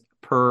grandstands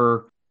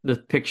per the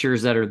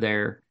pictures that are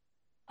there.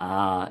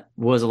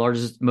 Was the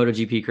largest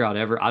MotoGP crowd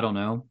ever? I don't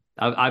know.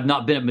 I've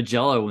not been at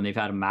Mugello when they've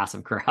had a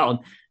massive crowd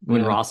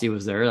when Rossi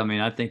was there. I mean,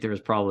 I think there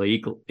was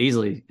probably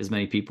easily as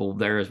many people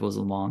there as was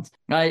Le Mans.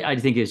 I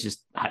think it's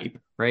just hype,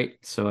 right?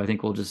 So I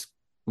think we'll just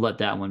let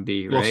that one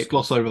be, right?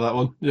 Gloss over that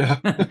one. Yeah.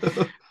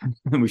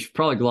 We should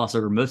probably gloss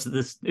over most of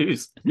this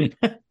news,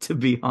 to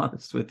be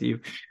honest with you.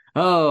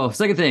 Oh,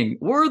 second thing.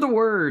 Were the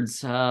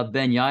words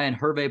Ben Yai and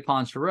Hervé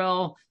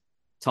Poncherel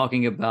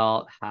talking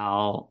about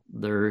how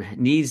there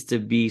needs to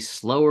be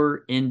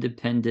slower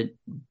independent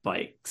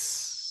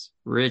bikes.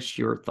 Rich,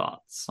 your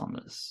thoughts on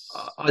this?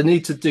 I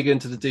need to dig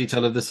into the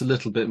detail of this a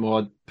little bit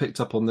more. I picked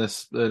up on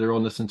this earlier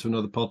on, listening to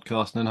another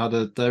podcast,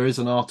 and there is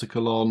an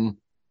article on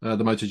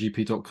the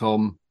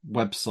MotoGP.com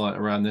website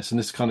around this, and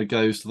this kind of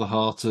goes to the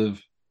heart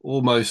of,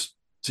 almost,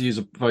 to use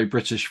a very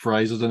British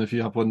phrase, I don't know if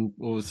you have one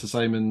or it's the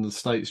same in the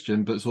States,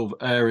 Jim, but sort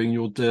of airing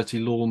your dirty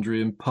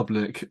laundry in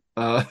public.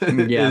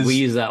 Yeah, we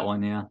use that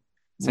one. Yeah.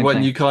 Same when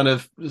thing. you kind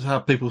of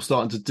have people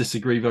starting to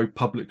disagree very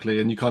publicly,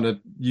 and you kind of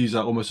use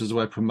that almost as a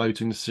way of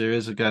promoting the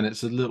series. Again,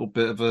 it's a little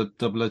bit of a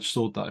double-edged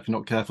sword, that, if you're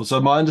not careful. So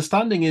my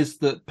understanding is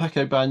that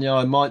Pecco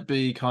Bagnaia might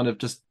be kind of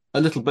just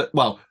a little bit,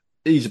 well,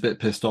 he's a bit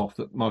pissed off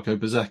that Marco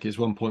Bezzecchi is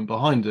 1 point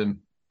behind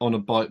him on a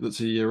bike that's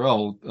a year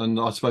old. And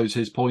I suppose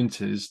his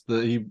point is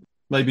that he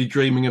may be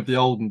dreaming of the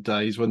olden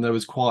days when there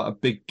was quite a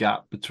big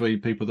gap between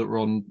people that were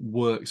on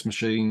works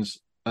machines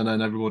and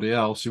then everybody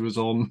else who was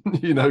on,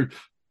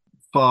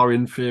 far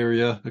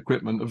inferior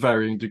equipment of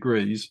varying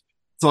degrees.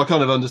 So I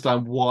kind of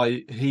understand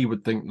why he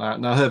would think that.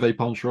 Now, Hervé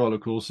Poncharal,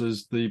 of course,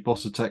 is the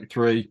boss of Tech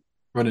 3,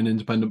 running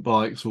independent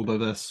bikes, although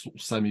they're sort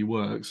of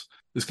semi-works,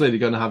 is clearly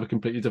going to have a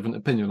completely different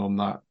opinion on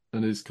that,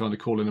 and is kind of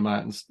calling him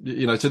out. And,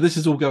 so this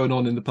is all going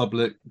on in the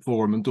public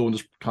forum, and Dawn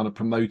is kind of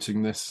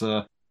promoting this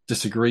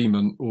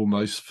disagreement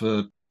almost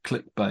for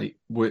clickbait,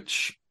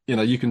 which,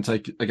 you can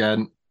take,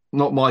 again,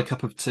 not my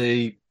cup of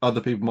tea.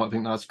 Other people might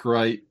think that's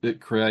great.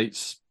 It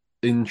creates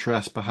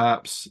interest,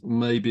 perhaps.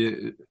 Maybe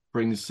it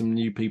brings some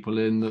new people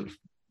in that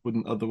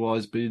wouldn't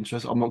otherwise be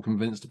interested. I'm not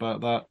convinced about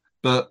that,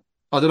 but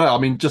I don't know. I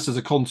mean, just as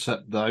a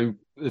concept, though,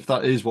 if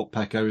that is what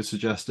Pecco is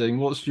suggesting,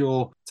 what's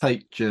your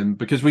take, Jim?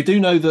 Because we do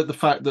know that the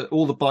fact that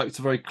all the bikes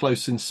are very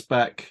close in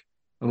spec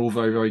and all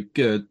very, very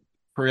good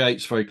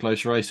creates very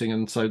close racing,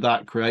 and so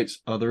that creates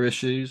other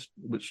issues,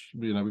 which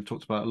we've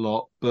talked about a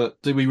lot. But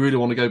do we really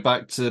want to go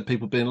back to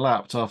people being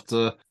lapped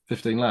after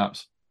 15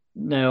 laps?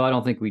 No, I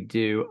don't think we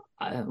do.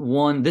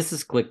 One, this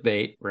is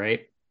clickbait,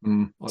 right?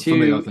 Two, for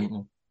me, I think.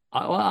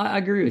 I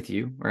agree with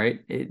you,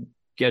 right?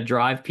 You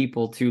drive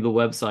people to the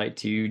website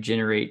to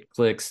generate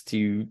clicks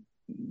to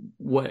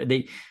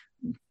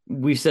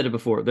we've said it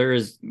before. There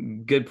is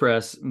good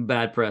press,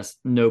 bad press,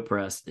 no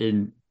press.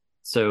 And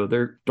so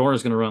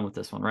Dorna's going to run with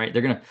this one, right?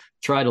 They're going to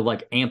try to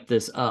amp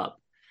this up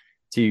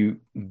to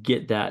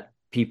get that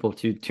people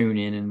to tune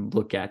in and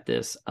look at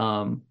this.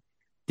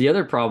 The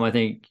other problem, I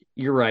think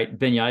you're right.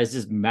 Bagnaia is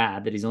just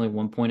mad that he's only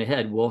 1 point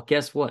ahead. Well,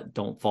 guess what?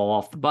 Don't fall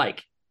off the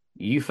bike.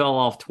 You fell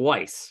off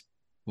twice.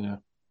 Yeah.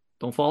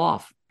 Don't fall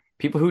off.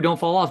 People who don't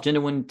fall off tend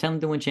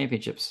to win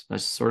championships.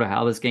 That's sort of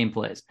how this game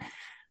plays.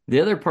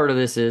 The other part of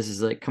this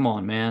is come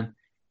on, man.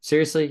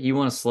 Seriously, you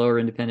want a slower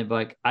independent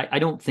bike? I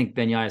don't think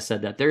Bagnaia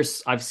said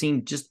that. I've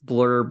seen just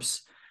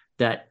blurbs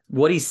that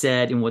what he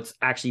said and what's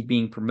actually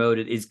being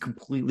promoted is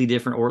completely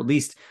different, or at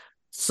least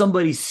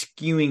somebody's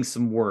skewing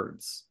some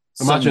words.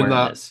 Imagine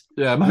that.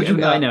 Yeah,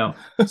 imagine that. I know.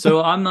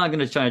 So I'm not going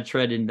to try to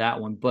tread in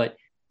that one. But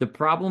the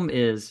problem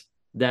is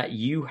that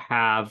you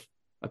have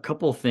a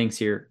couple of things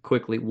here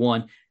quickly.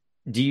 One,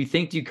 do you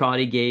think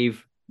Ducati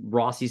gave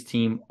Rossi's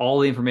team all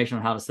the information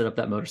on how to set up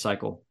that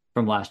motorcycle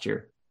from last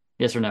year?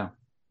 Yes or no?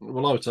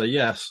 Well, I would say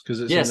yes,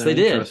 because it's yes, they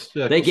did.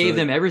 Yeah, they gave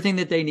them everything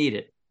that they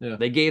needed. Yeah.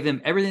 They gave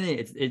them everything.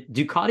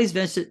 Ducati's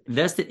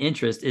vested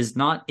interest is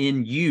not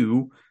in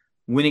you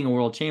winning a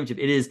world championship.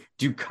 It is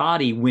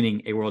Ducati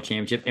winning a world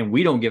championship, and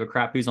we don't give a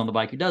crap who's on the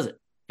bike who does it.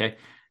 Okay.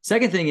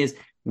 Second thing is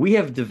we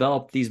have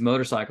developed these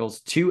motorcycles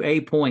to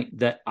a point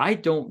that I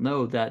don't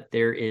know that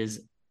there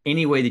is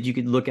any way that you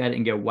could look at it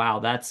and go, wow,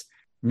 that's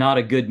not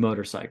a good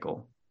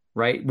motorcycle,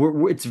 right?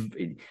 It's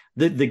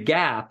the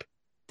gap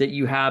that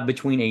you have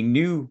between a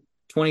new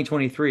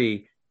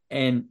 2023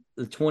 and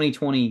the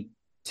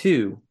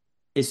 2022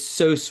 is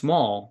so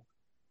small.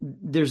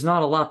 There's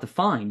not a lot to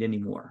find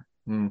anymore.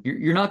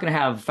 You're not going to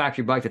have a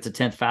factory bike that's a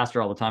tenth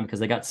faster all the time because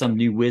they got some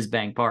new whiz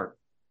bang part.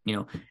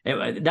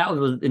 That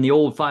was in the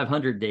old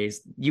 500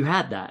 days. You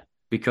had that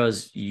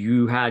because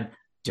you had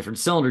different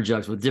cylinder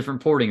jugs with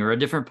different porting or a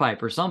different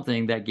pipe or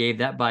something that gave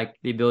that bike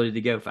the ability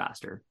to go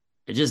faster.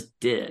 It just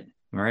did,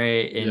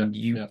 right? And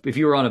if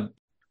you were on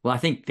I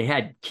think they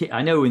had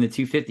I know in the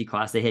 250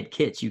 class they had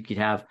kits. You could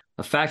have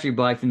a factory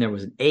bike, then there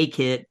was an A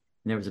kit,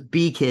 and there was a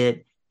B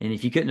kit. And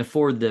if you couldn't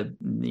afford to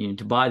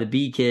buy the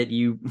B kit,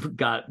 you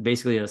got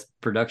basically a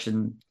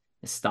production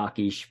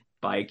stockish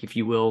bike, if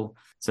you will.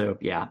 So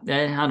yeah,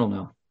 I don't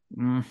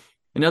know.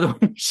 Another one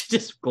we should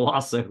just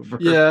gloss over.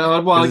 Yeah,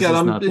 well, again,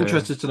 I'm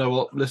interested to know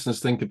what listeners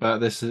think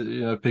about this.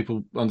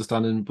 People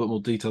understand in a bit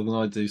more detail than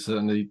I do,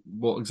 certainly,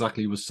 what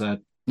exactly was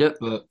said. Yep.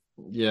 But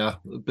yeah,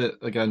 a bit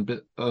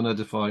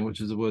unedifying, which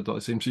is a word that I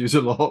seem to use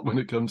a lot when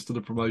it comes to the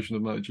promotion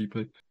of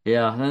MotoGP.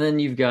 Yeah, and then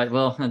you've got,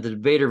 the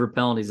debate over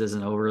penalties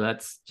isn't over.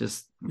 That's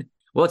just,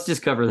 let's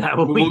just cover that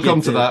when we'll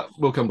come to that.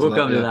 We'll come to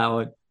that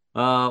one.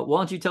 Why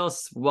don't you tell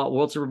us about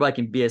World Superbike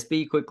and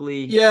BSB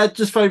quickly? Yeah,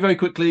 just very, very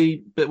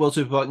quickly, bit World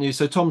Superbike news.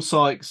 So Tom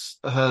Sykes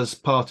has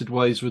parted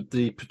ways with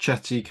the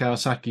Puccetti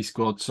Kawasaki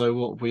squad. So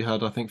what we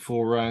had, I think,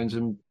 4 rounds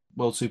in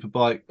World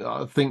Superbike.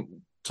 I think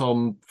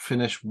Tom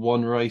finished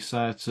one race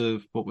out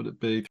of, what would it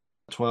be,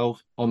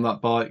 12 on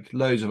that bike,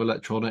 loads of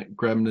electronic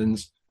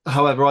gremlins.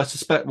 However, I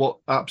suspect what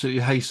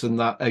absolutely hastened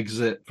that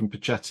exit from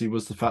Puccetti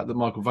was the fact that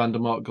Michael van der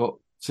Mark got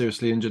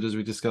seriously injured, as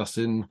we discussed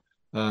in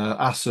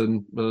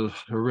Assen, a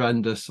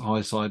horrendous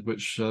high side,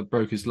 which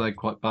broke his leg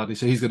quite badly.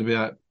 So he's going to be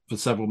out for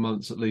several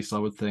months at least, I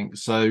would think.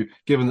 So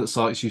given that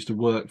Sykes used to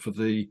work for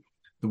the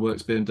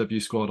Works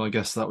BMW squad, I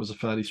guess that was a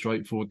fairly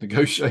straightforward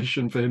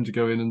negotiation for him to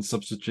go in and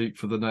substitute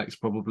for the next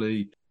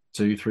probably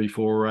 2, 3,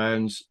 4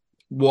 rounds.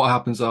 What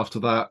happens after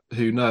that,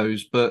 who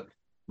knows? But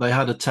they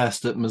had a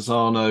test at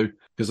Misano,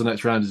 because the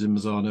next round is in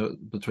Misano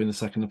between the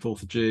 2nd and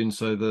 4th of June.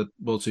 So the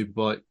World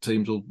Superbike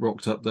teams all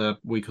rocked up there a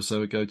week or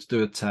so ago to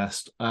do a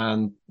test.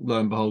 And lo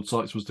and behold,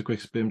 Sykes was the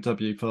quickest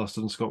BMW,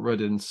 faster than Scott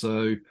Redding.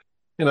 So,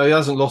 he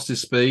hasn't lost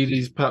his speed.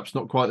 He's perhaps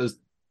not quite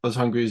as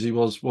hungry as he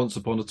was once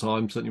upon a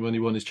time, certainly when he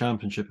won his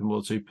championship in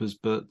World Supers.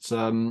 But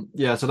so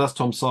that's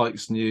Tom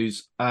Sykes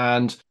news.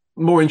 And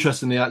more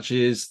interestingly,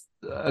 actually, is,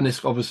 and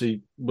this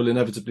obviously will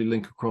inevitably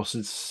link across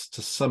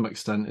to some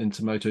extent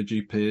into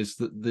MotoGP, is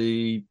that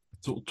the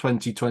sort of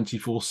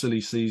 2024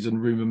 silly season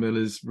rumour mill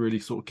is really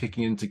sort of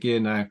kicking into gear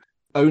now.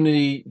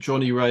 Only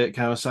Johnny Ray at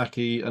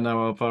Kawasaki and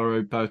now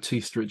Alvaro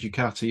Bautista at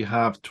Ducati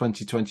have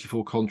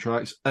 2024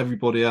 contracts.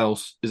 Everybody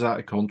else is out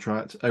of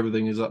contract.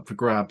 Everything is up for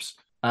grabs.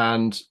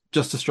 And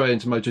just to stray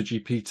into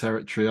MotoGP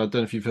territory, I don't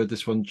know if you've heard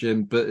this one,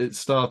 Jim, but it's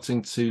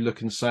starting to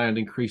look and sound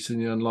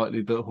increasingly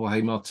unlikely that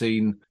Jorge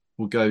Martin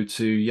will go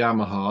to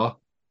Yamaha,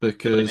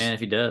 because man, if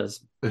he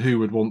does, who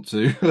would want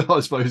to? I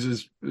suppose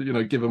is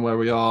given where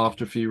we are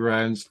after a few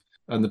rounds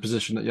and the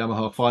position that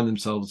Yamaha find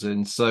themselves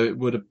in. So it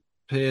would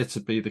appear to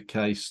be the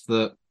case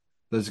that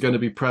there's going to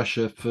be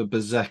pressure for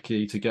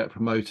Bezzecchi to get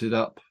promoted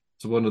up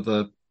to one of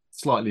the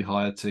slightly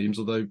higher teams,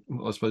 although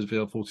I suppose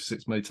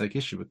VR46 may take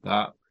issue with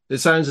that. It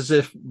sounds as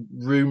if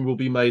room will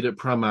be made at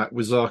Pramac,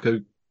 with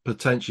Zarco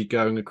potentially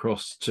going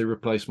across to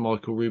replace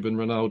Michael Ruben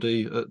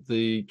Rinaldi at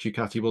the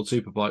Ducati World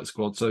Superbike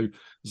squad. So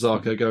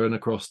Zarco going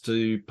across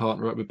to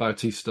partner up with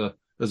Bautista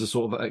as a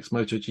sort of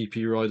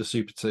ex-MotoGP rider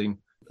super team,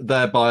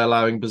 thereby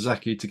allowing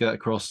Bezzecchi to get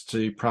across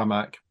to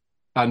Pramac,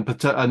 and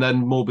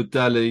then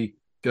Morbidelli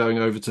going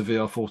over to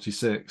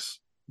VR46,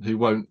 who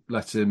won't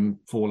let him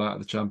fall out of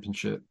the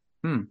championship.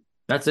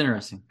 That's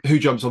interesting. Who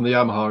jumps on the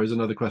Yamaha is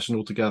another question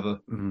altogether.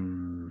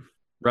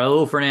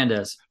 Raul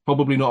Fernandez.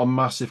 Probably not a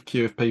massive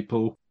queue of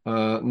people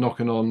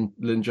knocking on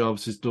Lynn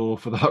Jarvis's door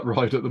for that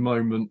ride at the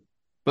moment,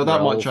 but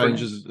that might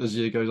change as the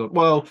year goes on.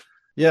 Well,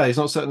 yeah, he's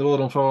not setting the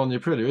world on fire on the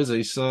Aprilia, is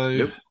he? So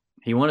nope.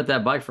 He wanted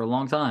that bike for a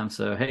long time.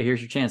 So hey,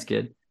 here's your chance,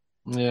 kid.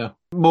 Yeah,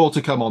 more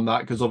to come on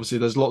that, because obviously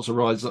there's lots of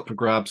rides up for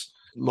grabs,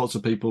 lots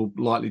of people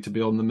likely to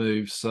be on the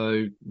move.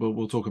 So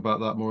we'll talk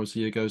about that more as the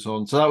year goes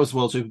on. So that was the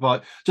World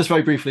Superbike. Just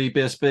very briefly,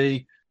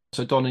 BSB.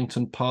 So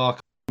Donington Park.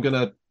 I'm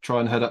going to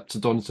try and head up to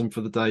Donington for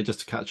the day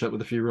just to catch up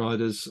with a few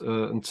riders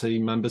and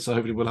team members. So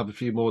hopefully we'll have a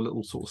few more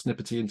little sort of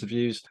snippety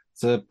interviews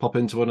to pop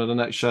into one of the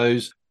next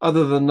shows.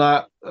 Other than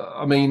that,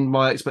 I mean,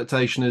 my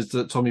expectation is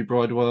that Tommy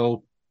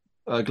Bridewell,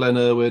 Glenn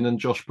Irwin and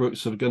Josh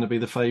Brooks are going to be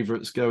the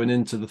favourites going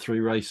into the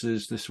 3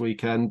 races this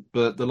weekend.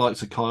 But the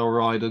likes of Kyle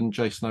Ryde and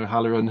Jason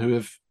O'Halloran, who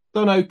have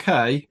done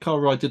okay. Kyle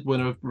Ryde did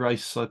win a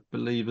race, I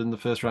believe, in the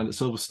first round at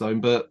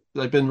Silverstone, but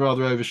they've been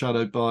rather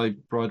overshadowed by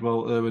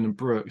Bridewell, Irwin and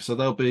Brooks. So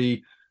they'll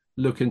be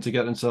looking to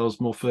get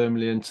themselves more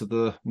firmly into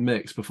the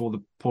mix before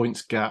the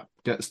points gap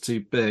gets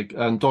too big.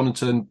 And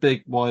Donington,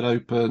 big, wide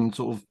open,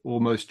 sort of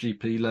almost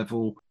GP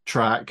level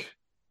track.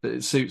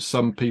 It suits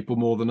some people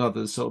more than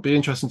others. So it'll be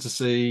interesting to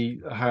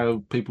see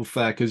how people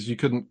fare, because you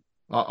couldn't,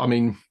 I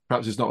mean,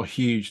 perhaps it's not a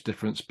huge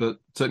difference, but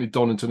certainly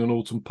Donington and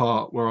Alton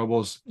Park, where I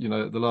was,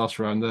 the last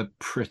round, they're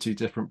pretty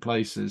different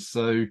places.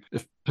 So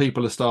if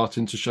people are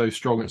starting to show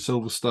strong at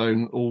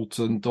Silverstone,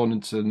 Alton,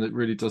 Donington, it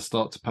really does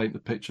start to paint the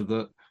picture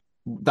that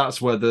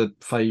that's where the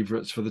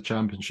favourites for the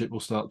championship will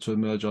start to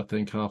emerge, I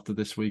think, after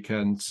this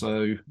weekend.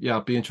 So, yeah,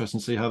 it'll be interesting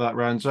to see how that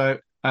rounds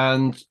out.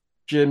 And,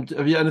 Jim,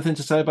 have you anything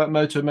to say about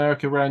Moto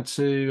America Round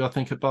 2, I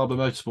think, at Barber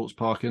Motorsports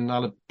Park in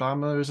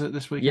Alabama, is it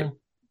this weekend?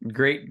 Yep.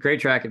 Great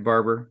track at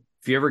Barber.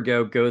 If you ever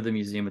go to the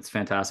museum, it's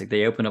fantastic.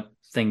 They open up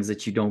things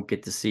that you don't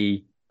get to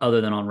see other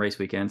than on race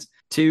weekends.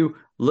 2,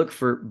 look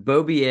for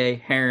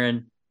Beaubier,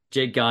 Heron,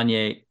 Jake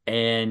Gagne,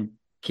 and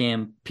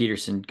Cam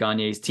Peterson,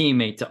 Gagne's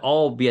teammate, to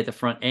all be at the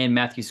front, and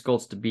Matthew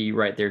Skoltz to be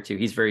right there too.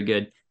 He's very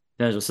good.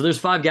 So there's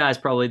 5 guys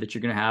probably that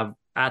you're going to have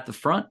at the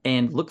front,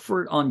 and look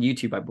for it on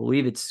YouTube. I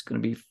believe it's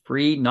going to be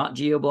free, not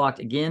geo-blocked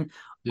again,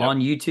 on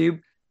YouTube.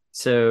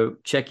 So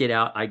check it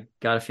out. I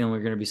got a feeling we're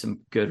going to be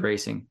some good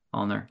racing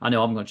on there. I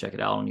know I'm going to check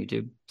it out on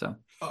YouTube. So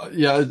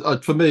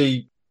for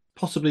me,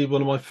 possibly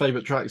one of my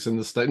favourite tracks in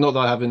the state. Not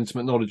that I have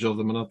intimate knowledge of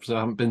them, and obviously I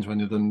haven't been to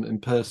any of them in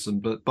person,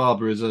 but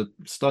Barber is a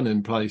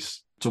stunning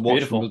place to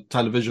watch from a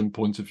television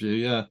point of view.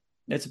 Yeah,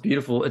 it's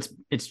beautiful. It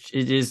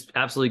is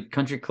absolutely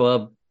country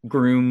club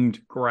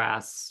groomed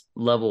grass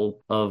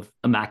level of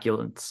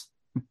immaculance.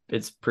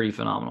 It's pretty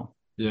phenomenal.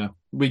 Yeah,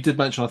 we did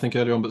mention, I think,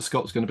 earlier on, but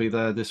Scott's going to be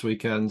there this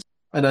weekend.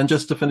 And then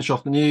just to finish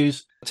off the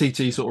news,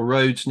 TT sort of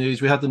roads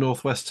news, we had the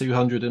Northwest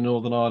 200 in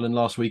Northern Ireland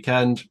last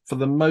weekend. For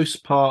the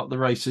most part, the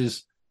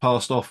races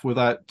passed off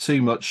without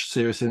too much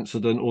serious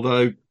incident,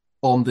 although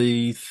on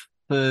the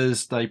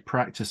Thursday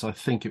practice, I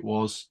think it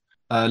was,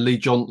 Lee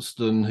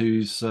Johnston,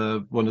 who's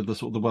one of the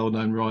sort of the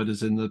well-known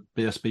riders in the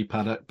BSB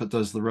paddock, but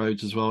does the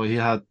roads as well. He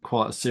had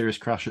quite a serious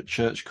crash at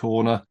Church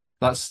Corner.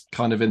 That's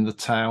kind of in the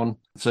town.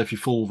 So if you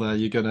fall there,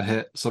 you're going to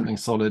hit something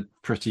solid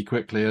pretty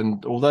quickly.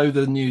 And although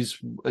the news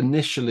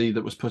initially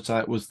that was put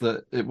out was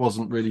that it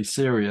wasn't really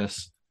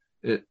serious,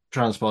 it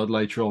transpired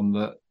later on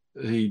that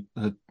he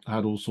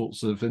had all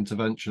sorts of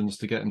interventions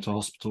to get him to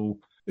hospital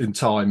in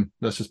time.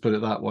 Let's just put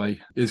it that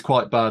way. Is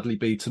quite badly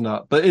beaten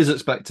up, but is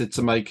expected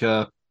to make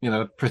a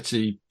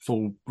pretty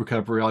full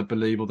recovery, I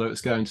believe, although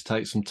it's going to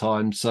take some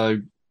time. So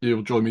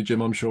you'll join me,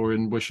 Jim, I'm sure,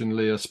 in wishing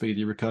Lee a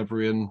speedy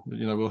recovery, and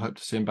we'll hope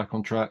to see him back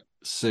on track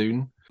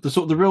soon.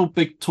 The real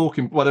big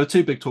there were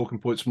two big talking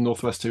points from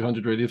Northwest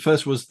 200 really. The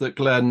first was that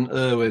Glenn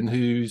Irwin,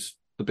 who's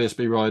the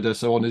BSB rider,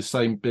 so on his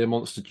same Beer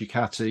Monster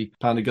Ducati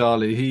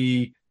Panigale,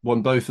 he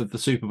won both of the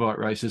Superbike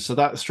races, so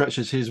that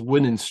stretches his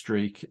winning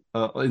streak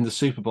in the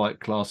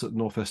Superbike class at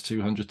Northwest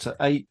 200 to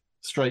 8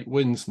 straight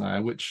wins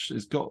now, which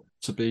has got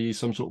to be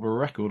some sort of a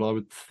record, I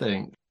would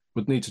think.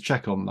 Would need to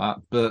check on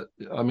that, but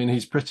I mean,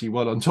 he's pretty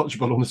well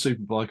untouchable on the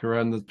Superbike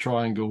around the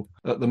triangle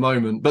at the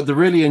moment. But the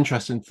really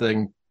interesting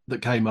thing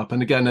that came up,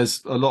 and again,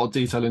 there's a lot of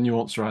detail and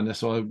nuance around this,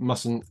 so I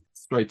mustn't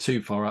stray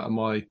too far out of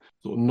my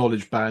sort of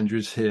knowledge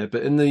boundaries here,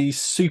 but in the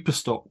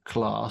Superstock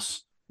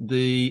class,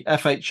 the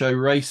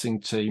FHO Racing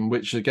team,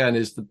 which again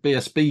is the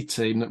BSB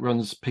team that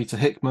runs Peter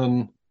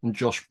Hickman and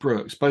Josh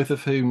Brooks, both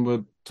of whom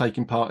were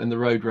taking part in the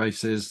road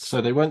races.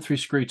 So they went through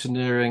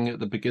scrutineering at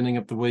the beginning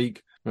of the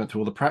week, went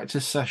through all the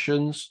practice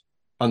sessions,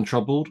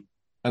 untroubled.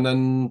 And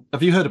then,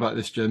 have you heard about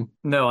this, Jim?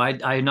 No, I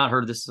had not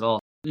heard of this at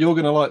all. You're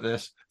going to like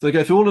this. So they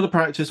go through all of the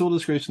practice, all the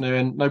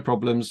scrutineering, no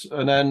problems.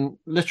 And then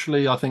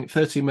literally, I think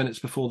 30 minutes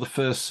before the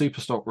first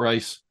Superstock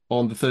race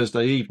on the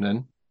Thursday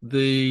evening,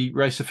 the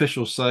race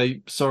officials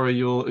say, sorry,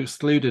 you're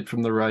excluded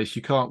from the race.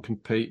 You can't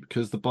compete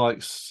because the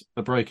bikes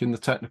are breaking the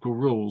technical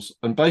rules.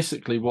 And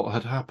basically what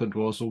had happened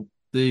was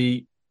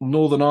the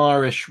Northern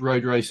Irish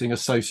Road Racing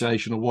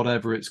Association, or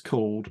whatever it's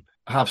called,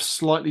 have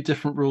slightly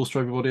different rules to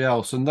everybody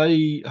else. And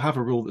they have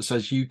a rule that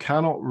says you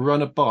cannot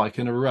run a bike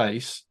in a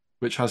race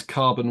which has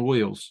carbon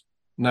wheels.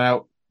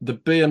 Now, the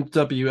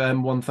BMW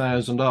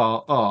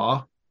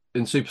M1000R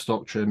in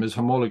Superstock trim is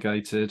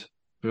homologated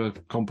for a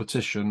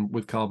competition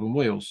with carbon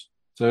wheels.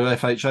 So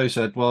FHO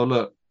said, well,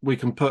 look, we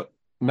can put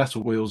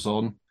metal wheels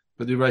on,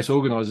 but the race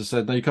organizer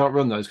said, no, you can't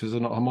run those because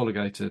they're not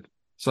homologated.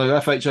 So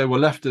FHO were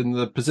left in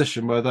the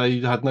position where they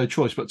had no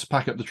choice but to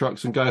pack up the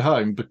trucks and go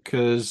home,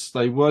 because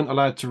they weren't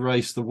allowed to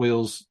race the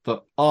wheels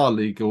that are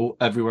legal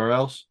everywhere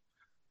else,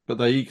 but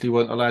they equally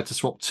weren't allowed to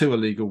swap to a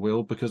legal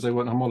wheel because they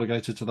weren't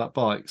homologated to that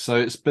bike. So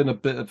it's been a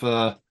bit of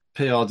a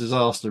PR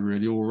disaster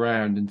really all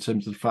round, in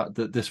terms of the fact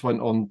that this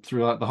went on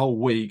throughout the whole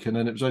week, and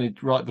then it was only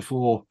right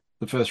before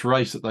the first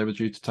race that they were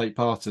due to take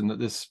part in that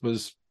this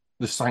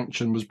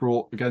sanction was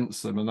brought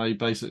against them, and they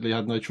basically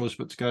had no choice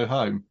but to go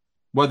home.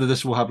 Whether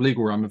this will have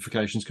legal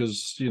ramifications,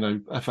 because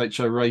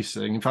FHO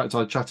Racing. In fact,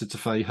 I chatted to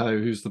Fei Ho,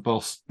 who's the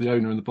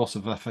owner and the boss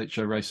of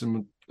FHO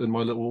Racing, in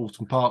my little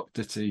Alton Park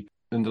ditty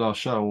in the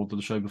last show, or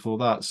the show before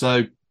that.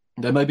 So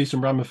there may be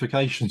some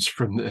ramifications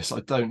from this.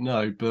 I don't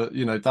know, but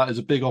that is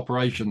a big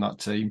operation, that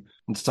team,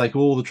 and to take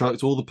all the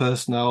trucks, all the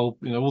personnel,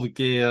 all the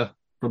gear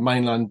from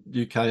mainland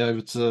UK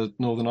over to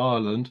Northern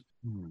Ireland.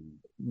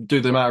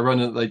 Do the amount of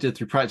running that they did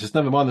through practice,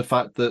 never mind the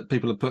fact that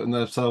people are putting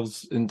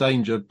themselves in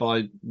danger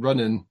by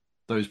running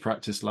those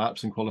practice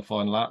laps and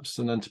qualifying laps,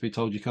 and then to be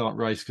told you can't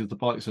race because the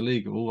bike's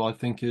illegal, I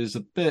think is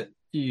a bit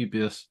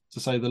dubious, to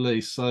say the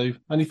least. So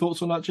any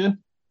thoughts on that, Jim?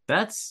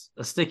 That's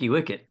a sticky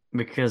wicket,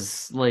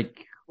 because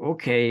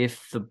okay,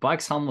 if the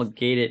bike's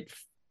homologated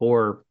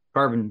for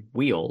carbon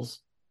wheels,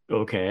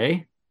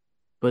 okay,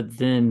 but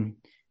then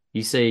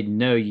you say,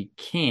 no, you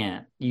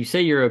can't. You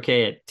say you're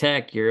okay at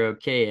tech, you're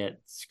okay at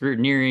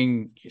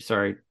scrutineering.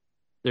 Sorry,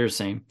 they're the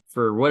same.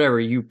 For whatever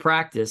you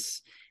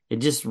practice,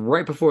 and just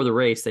right before the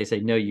race, they say,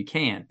 no, you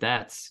can't.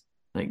 That's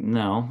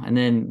no. And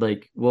then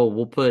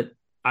we'll put,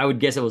 I would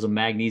guess it was a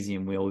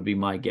magnesium wheel would be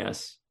my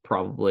guess,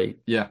 probably.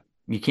 Yeah.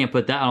 You can't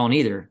put that on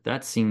either.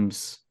 That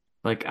seems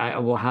like, I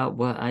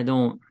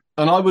don't.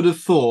 And I would have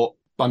thought,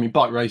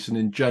 bike racing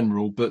in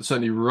general, but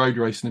certainly road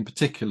racing in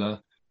particular,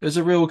 there's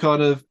a real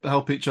kind of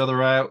help each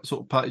other out,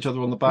 sort of pat each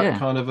other on the back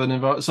kind of an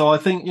environment. So I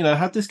think,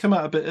 had this come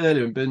out a bit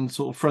earlier and been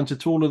sort of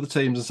fronted to all of the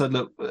teams and said,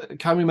 look,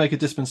 can we make a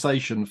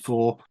dispensation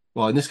for,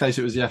 well, in this case,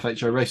 it was the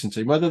FHO Racing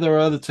team. Whether there are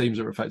other teams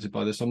that are affected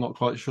by this, I'm not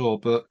quite sure.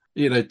 But,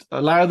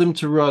 allow them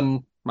to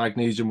run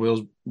magnesium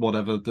wheels,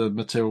 whatever the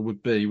material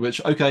would be,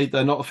 which, okay,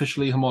 they're not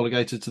officially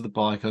homologated to the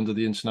bike under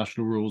the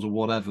international rules or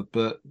whatever,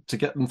 but to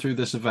get them through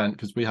this event,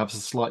 because we have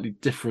slightly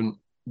different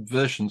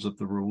versions of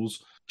the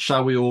rules,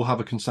 shall we all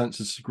have a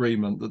consensus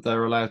agreement that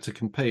they're allowed to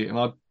compete? And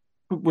I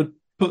would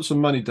put some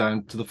money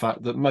down to the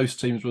fact that most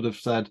teams would have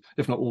said,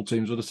 if not all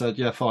teams would have said,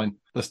 yeah, fine,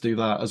 let's do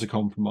that as a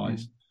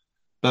compromise.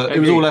 But it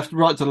was all left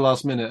right to the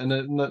last minute,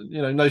 and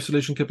no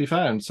solution could be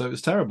found. So it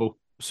was terrible.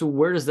 So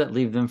where does that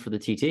leave them for the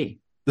TT?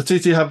 The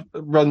TT have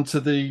run to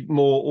the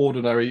more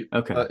ordinary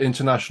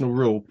international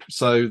rule,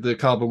 so the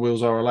carbon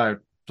wheels are allowed.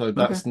 So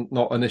that's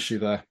not an issue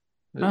there.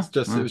 It was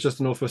just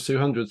a Northwest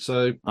 200.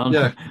 So yeah. I don't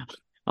know.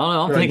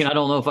 I'm thinking, I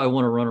don't know if I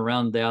want to run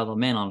around the Isle of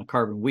Man on a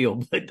carbon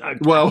wheel, but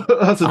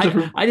that's a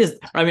different. I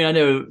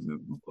know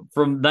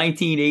from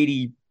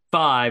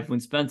 1985 when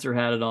Spencer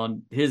had it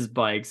on his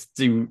bikes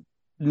to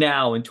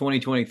now in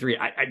 2023,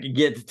 I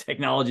get the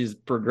technology has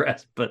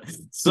progressed, but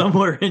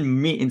somewhere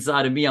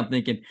inside of me, I'm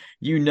thinking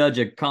you nudge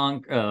a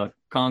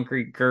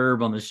concrete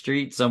curb on the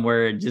street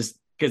somewhere, and just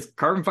because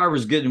carbon fiber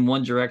is good in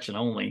one direction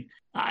only.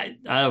 Okay.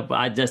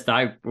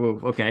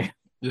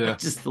 Yeah.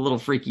 It's just a little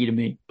freaky to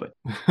me, but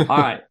all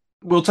right.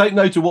 We'll take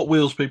note of what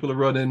wheels people are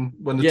running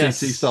when the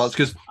TT starts,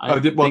 because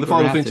the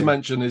final thing to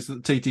mention is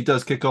that the TT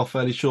does kick off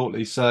fairly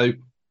shortly. So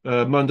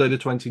Monday the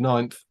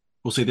 29th,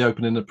 we'll see the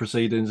opening of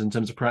proceedings in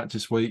terms of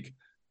practice week.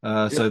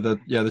 So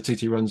the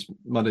TT runs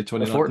Monday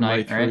 29th of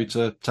May through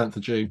to 10th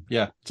of June.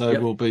 Yeah, so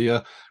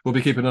we'll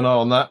be keeping an eye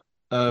on that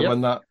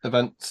when that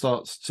event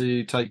starts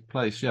to take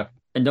place. Yeah.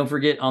 And don't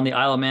forget, on the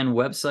Isle of Man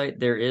website,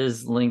 there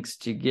is links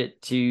to get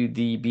to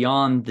the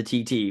Beyond the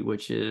TT,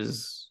 which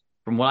is,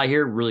 from what I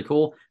hear, really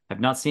cool.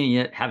 I've not seen it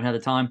yet. Haven't had the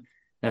time.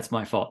 That's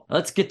my fault.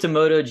 Let's get to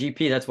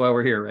MotoGP. That's why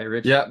we're here, right,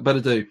 Rich? Yeah, better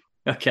do.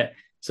 Okay.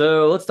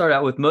 So let's start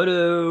out with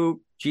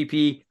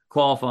MotoGP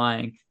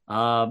qualifying.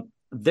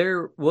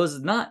 There was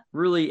not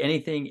really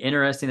anything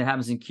interesting that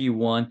happens in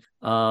Q1.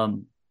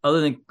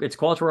 Other than it's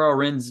Quartararo,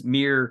 Rins,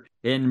 Mir,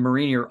 and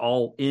Marini are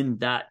all in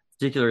that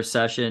particular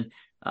session.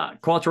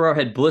 Quartararo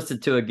had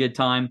blitzed to a good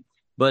time,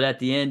 but at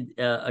the end,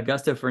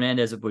 Augusto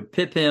Fernandez would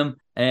pip him,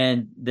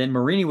 and then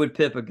Marini would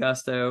pip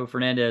Augusto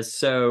Fernandez.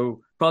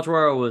 So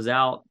Quartararo was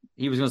out.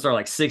 He was going to start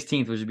like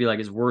 16th, which would be like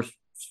his worst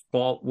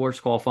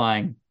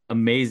qualifying,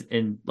 amazing,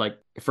 and like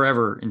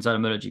forever inside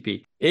of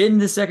MotoGP. In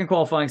the second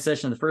qualifying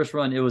session of the first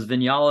run, it was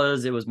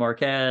Vinales, it was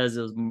Marquez,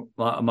 it was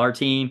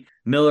Martin,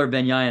 Miller,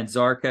 Bagnaia, and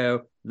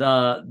Zarco.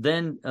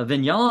 Then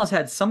Vinales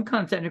had some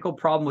kind of technical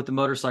problem with the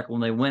motorcycle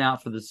when they went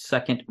out for the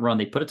second run.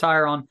 They put a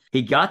tire on.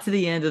 He got to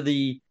the end of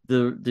the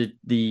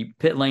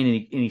pit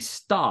lane and he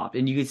stopped.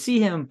 And you could see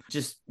him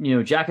just,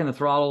 jacking the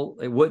throttle.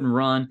 It wouldn't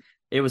run.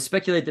 It was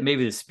speculated that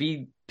maybe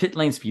the pit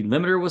lane speed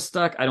limiter was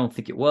stuck. I don't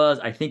think it was.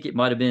 I think it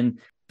might have been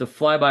the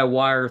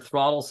fly-by-wire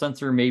throttle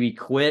sensor maybe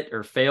quit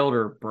or failed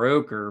or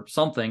broke or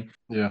something.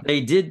 Yeah.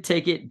 They did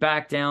take it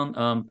back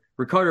down.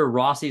 Ricardo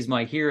Rossi is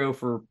my hero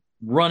for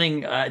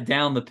running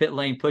down the pit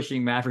lane,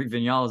 pushing Maverick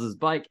Vinales'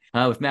 bike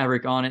with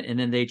Maverick on it. And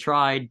then they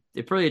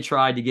probably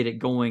tried to get it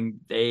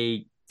going.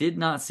 They did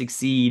not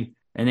succeed,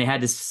 and they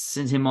had to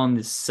send him on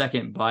the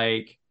second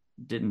bike,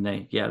 didn't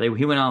they? Yeah,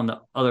 he went on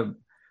the other.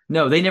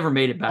 No, they never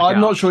made it back out.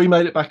 I'm not sure he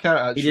made it back out,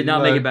 actually. He did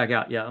not make it back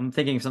out. Yeah, I'm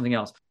thinking of something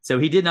else. So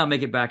he did not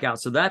make it back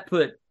out. So that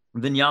put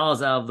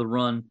Vinales out of the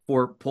run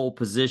for pole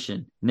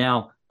position.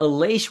 Now,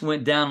 Aleix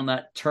went down on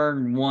that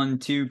turn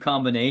 1-2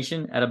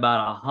 combination at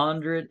about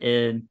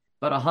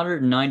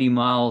 190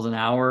 miles an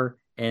hour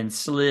and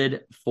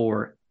slid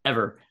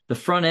forever. The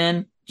front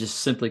end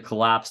just simply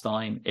collapsed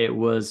on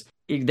him.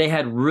 They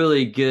had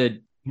really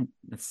good,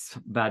 it's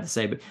bad to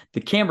say, but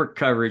the camera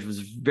coverage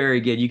was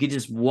very good. You could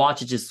just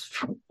watch it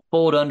just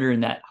fold under in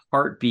that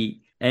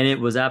heartbeat, and it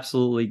was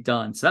absolutely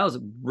done. So that was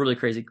a really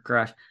crazy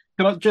crash.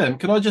 Jim,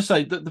 can I just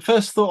say that the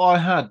first thought I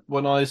had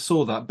when I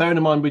saw that, bearing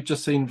in mind we'd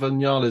just seen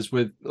Vinales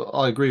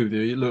I agree with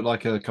you, it looked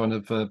like a kind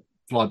of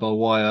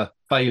fly-by-wire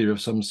failure of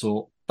some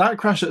sort. That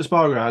crash at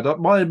Espargaro had,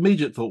 my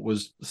immediate thought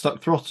was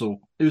stuck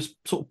throttle. It was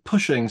sort of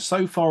pushing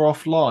so far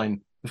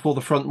offline before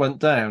the front went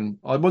down.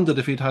 I wondered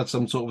if he'd had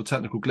some sort of a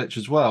technical glitch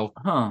as well.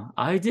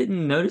 I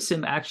didn't notice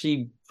him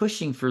actually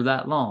pushing for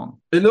that long.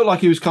 It looked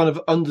like he was kind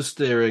of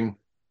understeering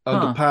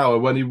under power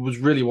when he was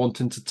really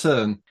wanting to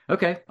turn.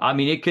 Okay. I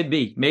mean, it could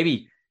be.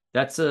 Maybe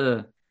that's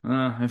if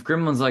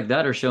gremlins like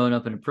that are showing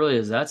up in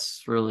Aprilias,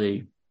 that's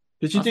really...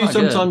 Did you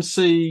sometimes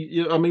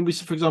see... I mean,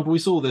 for example, we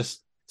saw this...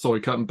 Sorry,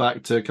 cutting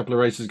back to a couple of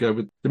races ago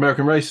with the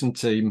American Racing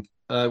Team,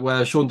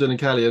 where Sean Dillon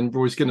Kelly and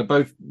Roy Skinner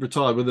both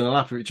retired within a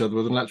lap of each other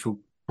with an actual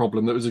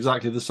problem that was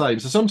exactly the same.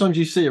 So sometimes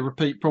you see a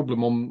repeat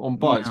problem on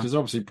bikes because they're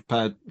obviously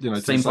prepared, to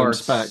the same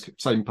spec,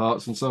 same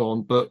parts and so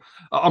on. But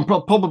I'm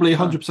probably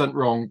 100%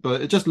 wrong,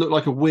 but it just looked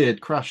like a weird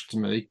crash to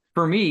me.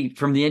 For me,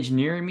 from the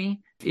engineer in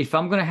me, if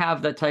I'm going to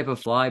have that type of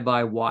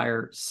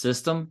fly-by-wire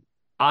system,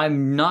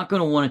 I'm not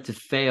going to want it to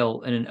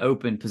fail in an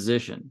open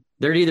position.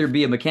 There'd either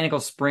be a mechanical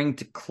spring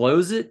to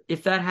close it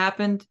if that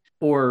happened,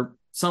 or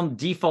some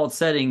default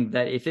setting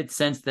that if it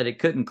sensed that it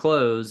couldn't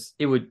close,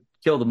 it would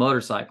kill the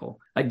motorcycle,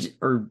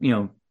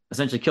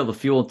 essentially kill the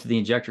fuel to the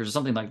injectors or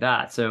something like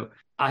that. So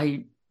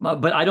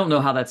but I don't know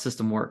how that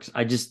system works.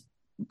 I just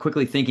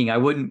quickly thinking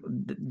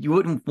you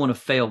wouldn't want to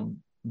fail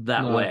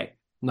that way.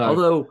 No.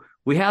 Although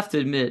we have to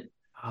admit,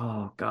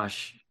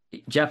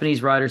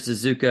 Japanese rider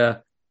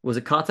Suzuka, was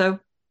it Kato?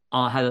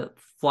 Had a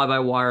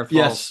fly-by-wire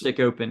throttle stick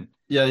open.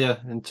 Yeah,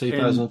 in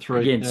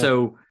 2003.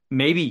 So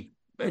maybe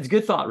It's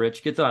good thought,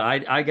 Rich. Good thought.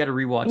 I got to I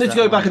rewatch need to that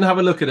go back one. and have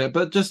a look at it,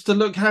 but just to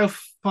look how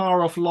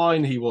far off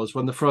line he was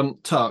when the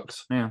front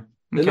tucked, Yeah.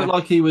 it looked Okay.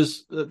 like he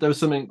was there was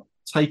something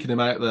taking him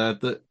out there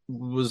that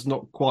was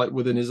not quite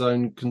within his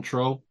own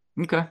control.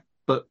 Okay.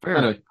 But Fair.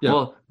 anyway, yeah,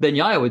 Well, Ben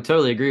Yaya would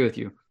totally agree with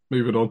you.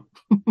 moving on.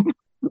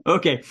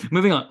 Okay,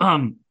 moving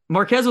on.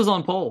 Marquez was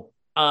on pole.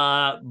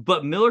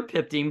 But Miller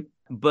pipped him.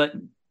 But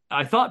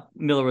I thought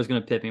Miller was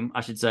going to pip him,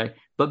 I should say.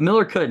 But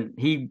Miller couldn't.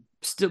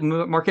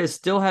 Marquez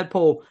still had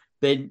pole.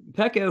 Then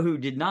Pecco, who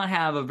did not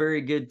have a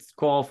very good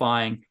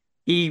qualifying,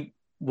 he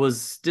was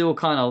still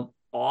kind of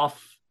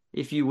off,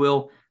 if you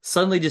will.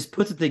 Suddenly, just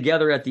puts it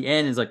together at the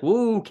end. And is like,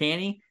 "Whoa, can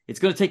he? It's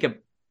going to take a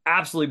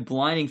absolutely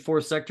blinding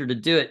fourth sector to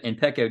do it," and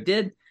Pecco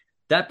did.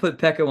 That put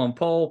Pecco on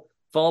pole,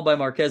 followed by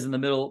Marquez in the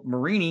middle.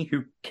 Marini,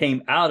 who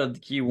came out of the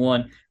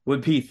Q1,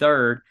 would be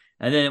third.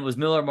 And then it was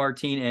Miller,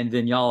 Martin, and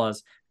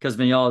Vinales because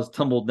Vinales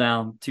tumbled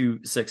down to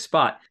sixth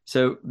spot.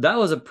 So that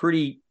was a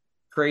pretty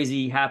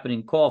crazy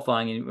happening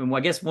qualifying. And I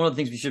guess one of the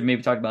things we should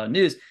maybe talk about in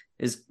news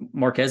is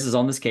Marquez is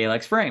on this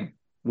KLX frame,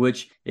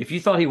 which if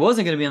you thought he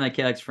wasn't going to be on that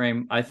KLX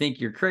frame, I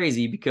think you're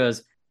crazy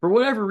because for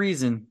whatever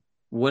reason,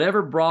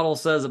 whatever Brodel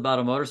says about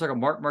a motorcycle,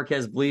 Marc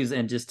Marquez believes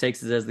and just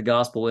takes it as the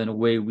gospel and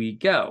away we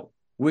go.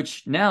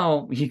 Which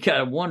now you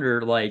gotta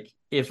wonder, like,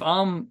 if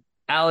I'm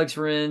Alex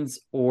Rins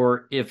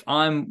or if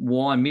I'm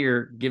Juan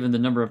Mir, given the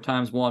number of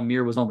times Juan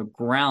Mir was on the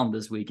ground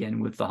this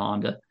weekend with the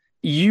Honda,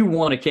 you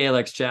want a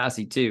KLX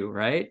chassis too,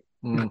 right?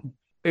 Mm.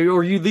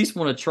 Or you at least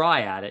want to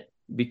try at it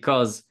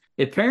because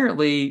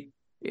apparently,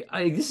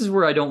 this is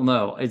where I don't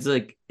know. It's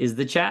like, is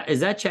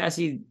that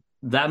chassis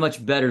that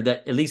much better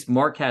that at least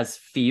Mark has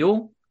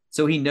feel,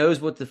 so he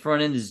knows what the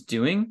front end is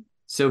doing,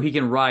 so he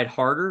can ride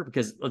harder?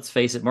 Because let's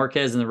face it,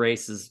 Marquez in the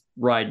race is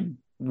riding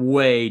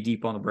way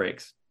deep on the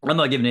brakes. I'm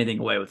not giving anything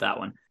away with that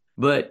one,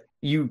 but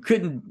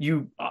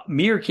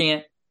Mir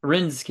can't,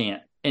 Rins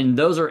can't, and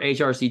those are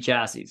HRC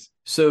chassis.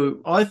 So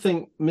I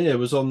think Mia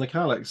was on the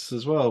Calyx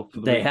as well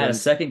for the they had a weekend.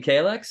 second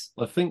KLX.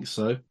 I think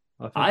so.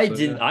 I think I so.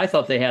 didn't. Yeah. I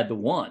thought they had the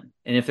one,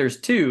 and if there's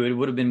two, it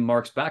would have been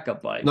Mark's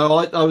backup bike. No,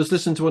 I was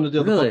listening to one of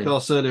the other Really?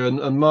 podcasts earlier,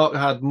 and Mark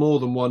had more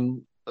than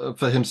one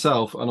for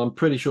himself, and I'm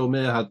pretty sure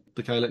Mia had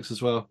the Calyx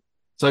as well.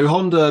 So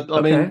Honda, I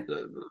Okay, mean,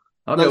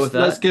 I'll go with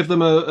let's that. give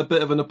them a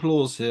bit of an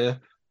applause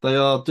here. They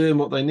are doing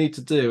what they need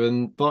to do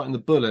and biting the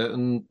bullet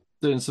and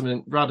doing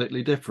something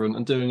radically different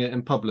and doing it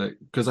in public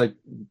because they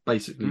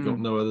basically got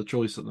Mm. no other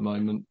choice at the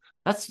moment.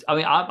 That's. I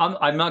mean,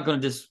 I'm not going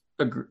to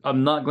disagree.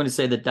 I'm not going to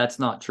say that that's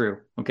not true.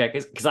 Okay,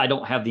 because I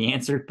don't have the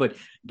answer. But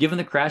given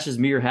the crashes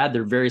Mir had,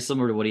 they're very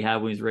similar to what he had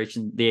when he was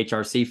racing the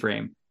HRC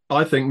frame.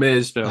 I think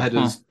Mir's So, head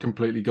is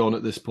completely gone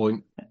at this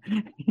point.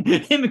 Him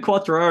and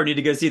Quattraro need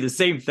to go see the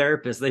same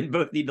therapist. They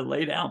both need to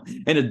lay down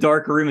in a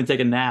dark room and take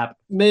a nap.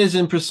 Mir's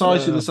in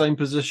precisely the Uh, same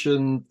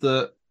position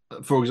that,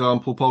 for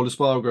example, Paul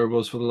Espargaro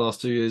was for the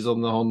last 2 years on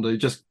the Honda. He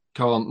just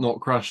can't not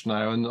crash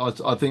now. And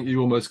I think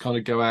you almost kind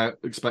of go out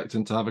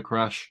expecting to have a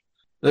crash.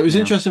 It was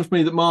yeah. interesting for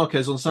me that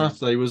Marquez on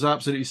Saturday was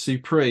absolutely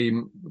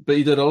supreme, but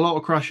he did a lot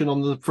of crashing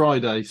on the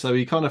Friday. So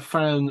he kind of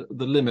found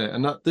the limit.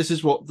 And this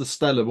is what the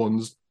stellar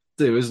ones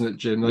do, isn't it,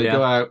 Jim? They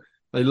go out,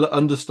 they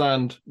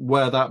understand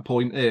where that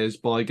point is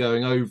by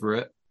going over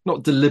it.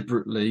 Not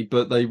deliberately,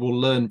 but they will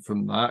learn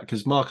from that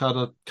because Mark had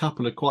a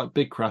couple of quite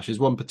big crashes,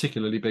 one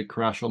particularly big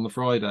crash on the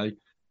Friday.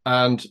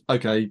 And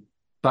okay,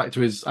 back to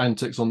his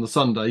antics on the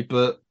Sunday,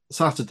 but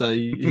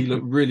Saturday he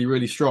looked really,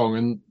 really strong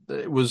and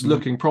it was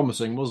looking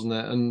promising, wasn't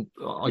it? And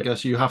I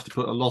guess you have to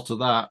put a lot of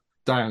that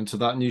down to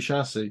that new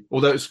chassis,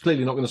 although it's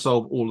clearly not going to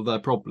solve all of their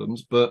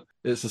problems, but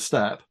it's a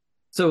step.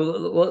 So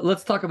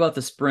let's talk about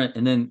the sprint,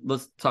 and then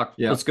let's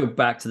go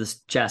back to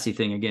this chassis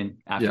thing again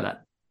after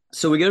that.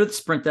 So we go to the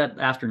sprint that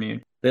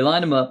afternoon. They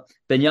line them up.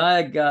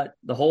 Bagnaia got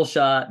the whole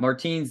shot.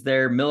 Martin's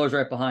there. Miller's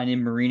right behind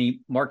him. Marini.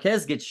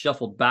 Marquez gets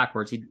shuffled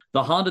backwards.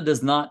 The Honda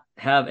does not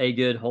have a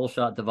good whole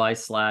shot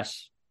device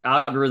 /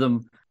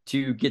 algorithm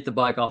to get the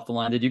bike off the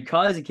line. The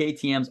Ducatis and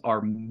KTMs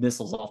are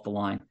missiles off the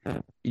line.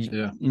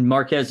 Yeah.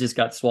 Marquez just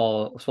got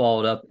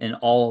swallowed up in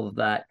all of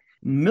that.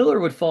 Miller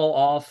would fall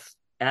off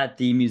at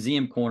the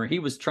museum corner. He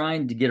was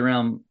trying to get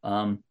around.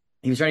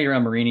 He was trying to get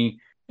around Marini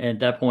at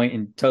that point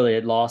and totally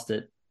had lost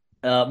it.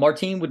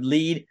 Martin would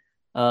lead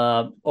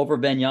over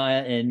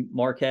Bagnaia and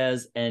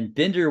Marquez, and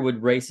Binder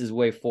would race his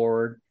way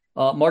forward.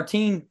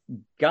 Martin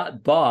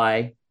got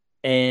by,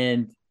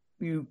 and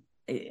how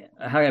can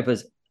I put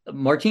this?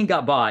 Martin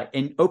got by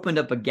and opened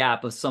up a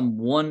gap of some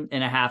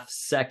 1.5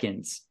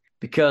 seconds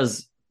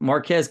because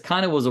Marquez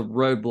kind of was a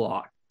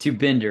roadblock to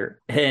Binder.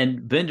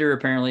 And Binder,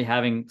 apparently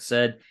having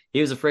said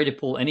he was afraid to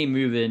pull any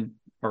move in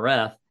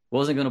Jerez,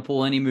 wasn't going to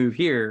pull any move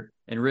here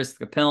and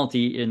risk a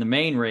penalty in the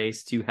main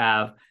race to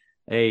have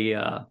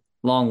a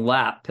long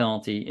lap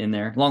penalty in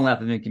there, long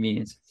lap of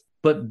inconvenience.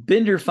 But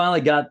Binder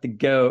finally got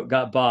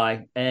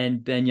by,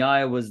 and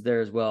Bagnaia was there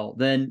as well.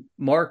 Then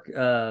Mark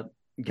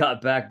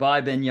got back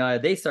by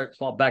Bagnaia. They start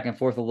swap back and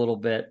forth a little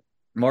bit.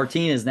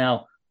 Martin is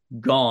now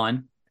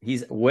gone.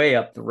 He's way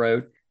up the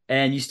road.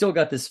 And you still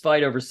got this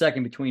fight over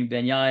second between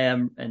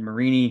Bagnaia and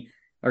Marini,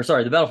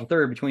 the battle for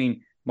third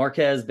between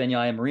Marquez,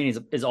 Benyai, and Marini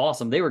is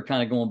awesome. They were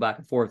kind of going back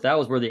and forth. That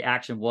was where the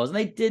action was. And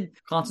they did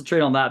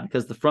concentrate on that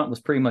because the front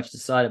was pretty much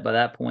decided by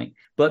that point.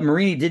 But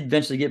Marini did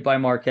eventually get by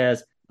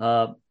Marquez.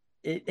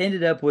 It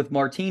ended up with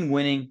Martin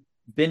winning,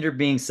 Binder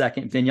being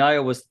second,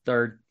 Benyai was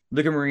third,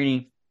 Luca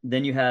Marini.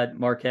 Then you had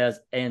Marquez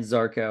and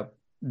Zarco.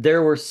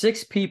 There were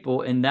 6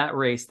 people in that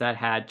race that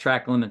had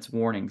track limits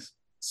warnings.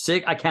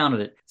 I counted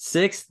it.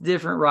 6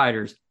 different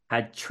riders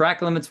had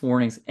track limits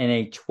warnings in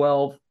a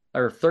 12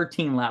 or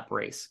 13 lap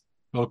race.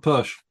 Well,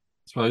 push. I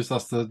suppose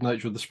that's the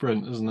nature of the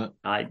sprint, isn't it?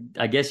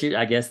 I guess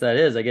that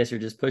is. I guess you're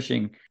just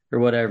pushing or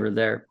whatever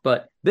there.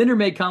 But Binder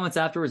made comments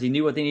afterwards. He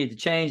knew what they needed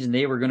to change, and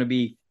they were going to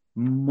be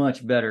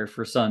much better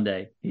for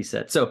Sunday, he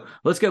said. So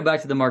let's go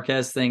back to the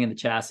Marquez thing and the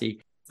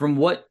chassis. From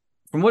what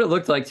it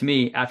looked like to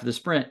me after the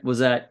sprint was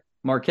that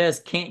Marquez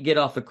can't get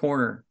off the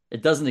corner.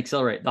 It doesn't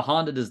accelerate. The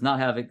Honda does not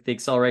have the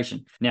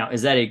acceleration. Now,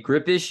 is that a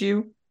grip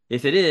issue?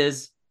 If it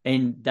is,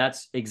 and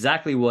that's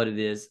exactly what it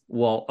is,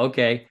 well,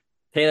 okay.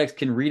 Kalex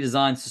can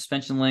redesign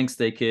suspension links.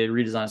 They could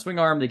redesign a swing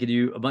arm. They could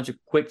do a bunch of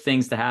quick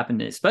things to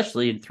happen,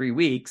 especially in 3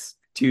 weeks,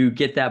 to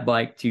get that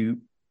bike to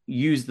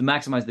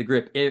maximize the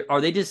grip.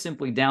 Are they just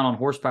simply down on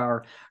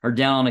horsepower or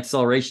down on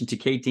acceleration to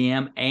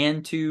KTM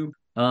and to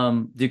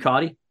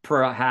Ducati?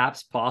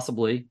 Perhaps,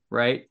 possibly,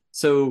 right?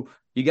 So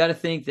you got to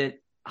think that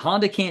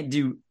Honda can't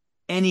do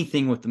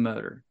anything with the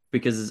motor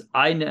because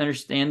I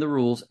understand the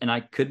rules, and I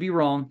could be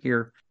wrong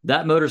here.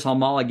 That motor's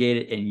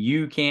homologated, and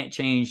you can't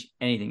change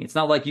anything. It's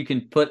not like you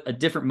can put a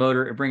different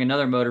motor and bring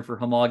another motor for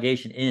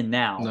homologation in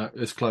now. No,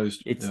 it's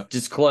closed. It's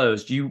just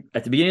closed.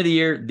 At the beginning of the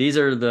year, these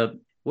are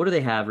what do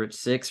they have, Rich?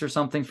 6 or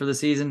something for the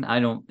season?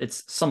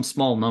 It's some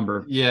small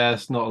number. Yeah,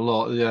 it's not a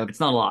lot. Yeah, it's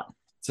not a lot.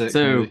 6,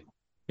 so maybe.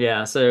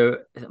 Yeah, so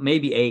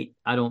maybe 8.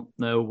 I don't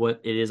know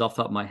what it is off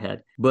the top of my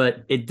head,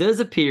 but it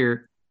does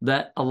appear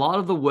that a lot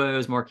of the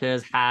woes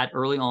Marquez had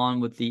early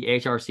on with the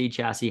HRC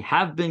chassis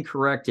have been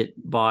corrected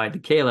by the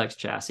KLX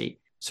chassis.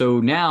 So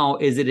now,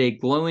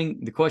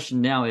 the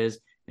question now is,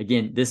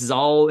 again, this is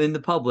all in the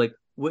public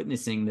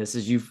witnessing this,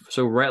 as you've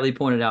so rightly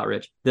pointed out,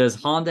 Rich. Does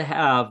Honda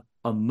have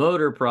a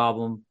motor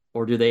problem,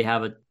 or do they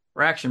have a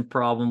traction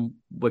problem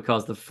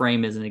because the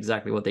frame isn't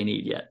exactly what they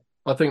need yet?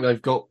 I think they've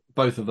got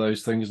both of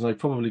those things, and they've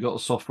probably got a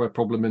software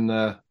problem in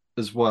there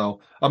as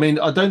well. I mean,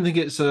 I don't think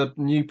it's a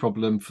new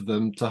problem for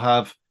them to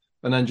have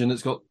an engine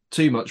that's got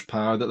too much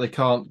power that they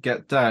can't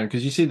get down,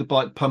 because you see the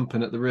bike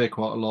pumping at the rear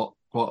quite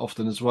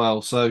often as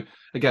well. So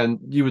again,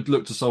 you would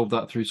look to solve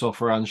that through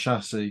software and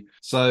chassis.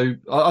 So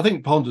I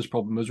think Honda's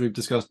problem, as we've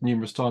discussed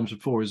numerous times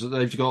before, is that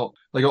they got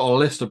a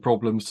list of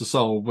problems to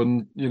solve,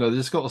 and they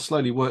just got to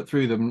slowly work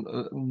through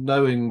them,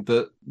 knowing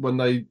that when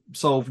they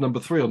solve number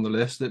 3 on the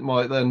list, it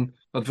might then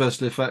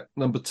adversely affect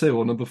number 2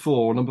 or number 4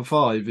 or number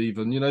 5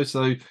 even.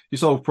 So you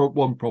solve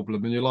one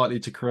problem and you're likely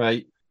to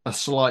create a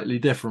slightly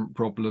different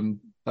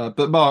problem.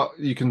 But Mark,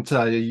 you can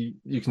tell,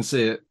 you can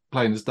see it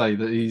plain as day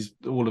that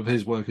all of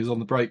his work is on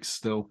the brakes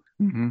still.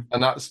 Mm-hmm.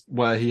 And that's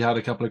where he had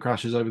a couple of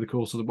crashes over the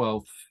course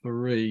of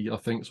 3, I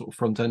think, sort of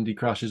front-endy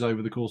crashes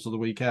over the course of the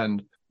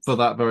weekend for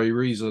that very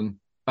reason.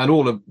 And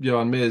all of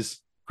Johan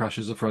Mir's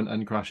crashes are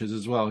front-end crashes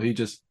as well. He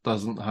just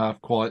doesn't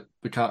have quite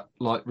the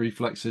cat-like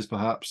reflexes,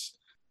 perhaps,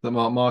 that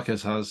Marc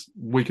Marquez has.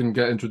 We can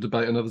get into a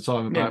debate another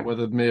time about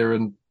whether Mir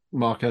and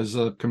Marquez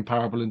are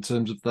comparable in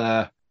terms of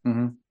their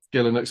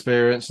skill and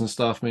experience and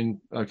stuff. I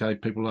mean, okay,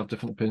 people have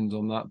different opinions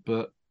on that,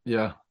 but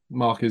yeah,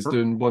 Mark is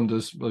doing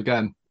wonders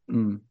again.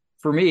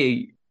 For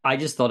me, I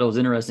just thought it was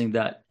interesting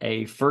that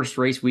a first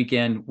race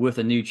weekend with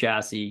a new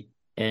chassis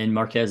and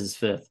Marquez is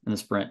 5th in the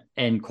sprint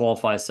and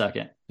qualifies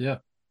 2nd. Yeah.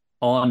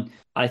 On,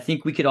 I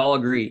think we could all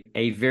agree,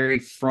 a very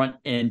front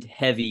end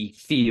heavy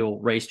feel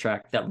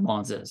racetrack that Le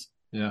Mans is.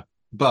 Yeah.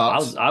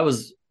 But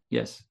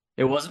yes,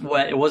 it wasn't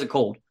wet. It wasn't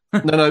cold.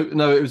 No.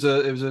 It was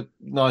a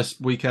nice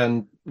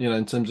weekend,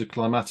 in terms of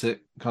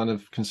climatic kind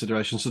of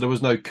consideration. So there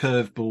was no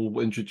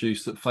curveball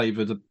introduced that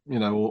favoured,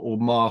 or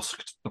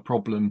masked a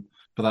problem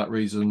for that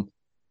reason.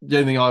 The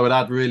only thing I would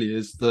add really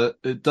is that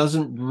it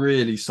doesn't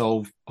really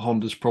solve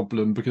Honda's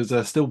problem, because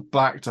they're still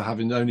back to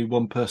having only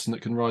one person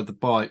that can ride the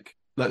bike,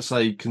 let's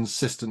say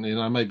consistently. And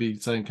I may be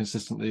saying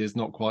consistently is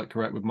not quite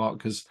correct with Mark,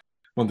 because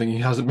one thing he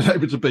hasn't been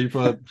able to be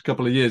for a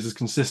couple of years is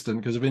consistent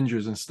because of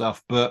injuries and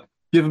stuff. But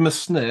give him a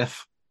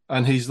sniff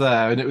and he's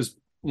there. And it was,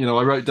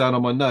 I wrote down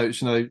on my notes,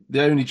 the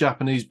only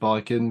Japanese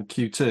bike in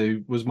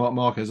Q2 was Marc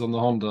Marquez on the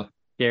Honda.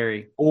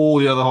 Scary. All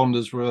the other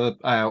Hondas were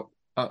out,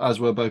 as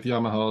were both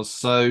Yamahas.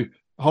 So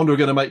Honda are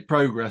going to make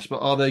progress,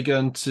 but are they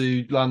going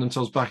to land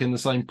themselves back in the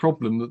same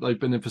problem that they've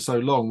been in for so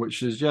long,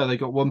 which is, they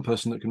got one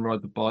person that can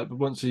ride the bike, but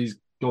once he's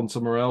gone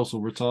somewhere else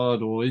or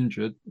retired or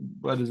injured,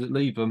 where does it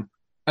leave them?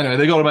 Anyway,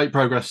 they got to make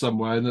progress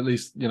somewhere, and at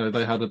least,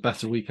 they had a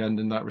better weekend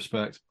in that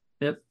respect.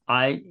 Yep.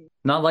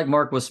 Not like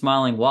Mark was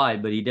smiling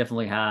wide, but he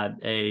definitely had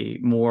a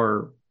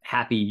more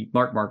happy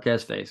Marc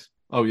Marquez face.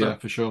 Oh, yeah,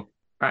 for sure. All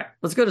right,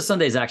 let's go to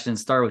Sunday's action and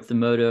start with the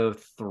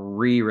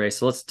Moto3 race.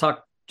 So let's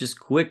talk just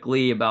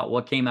quickly about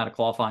what came out of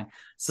qualifying.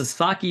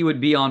 Sasaki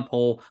would be on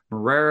pole.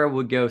 Morera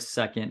would go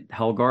 2nd.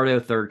 Helgardo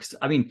 3rd.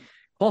 I mean,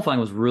 qualifying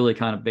was really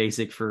kind of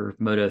basic for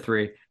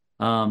Moto3.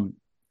 And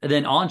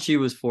then Anchu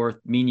was fourth,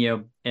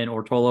 Mino and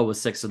Ortola was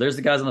sixth. So there's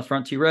the guys on the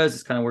front two rows.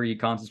 It's kind of where you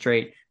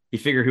concentrate. You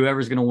figure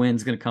whoever's going to win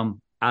is going to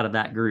come out of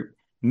that group.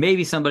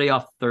 Maybe somebody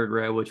off the third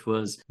row, which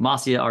was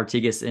Masia,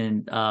 Artigas,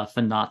 and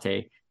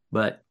Fanate.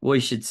 But we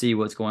should see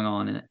what's going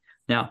on in it.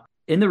 Now,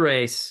 in the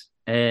race,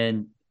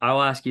 and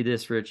I'll ask you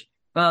this, Rich.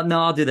 No,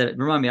 I'll do that.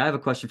 Remind me, I have a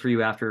question for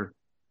you after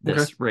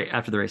this, right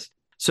after the race.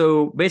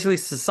 So basically,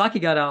 Sasaki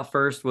got out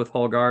first with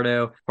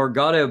Holgado.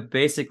 Holgado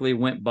basically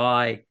went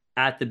by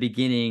at the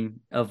beginning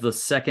of the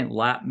second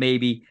lap,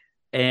 maybe,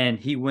 and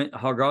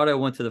Holgado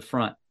went to the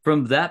front.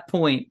 From that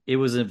point, it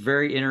was a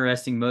very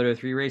interesting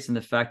Moto3 race, and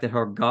the fact that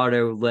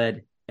Holgado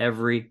led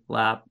every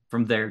lap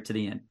from there to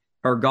the end.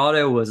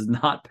 Holgado was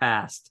not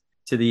passed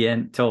to the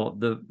end till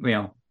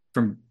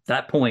from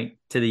that point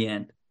to the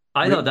end.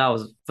 I thought that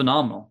was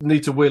phenomenal.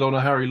 Need to wheel on a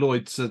Harry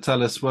Lloyd to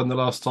tell us when the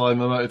last time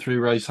a Moto3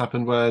 race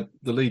happened where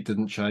the lead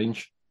didn't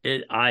change.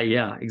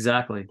 Yeah,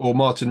 exactly. Or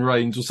Martin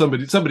Raines, or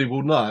somebody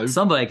will know.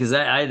 Somebody, because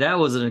that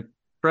was an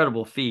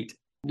incredible feat.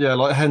 Yeah,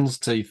 like hen's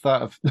teeth.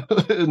 That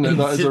isn't it?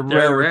 That is a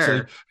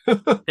rarity.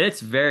 Rare.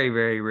 It's very,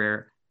 very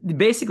rare.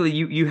 Basically,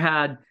 you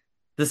had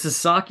the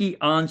Sasaki,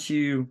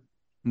 Anchu,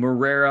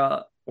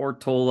 Moreira,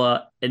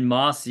 Ortola, and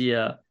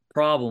Masia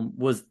problem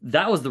was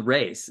the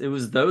race. It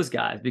was those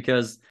guys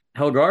because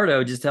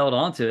Holgado just held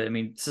on to it. I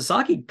mean,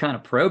 Sasaki kind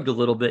of probed a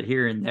little bit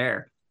here and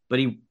there, but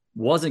he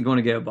wasn't going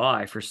to go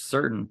by for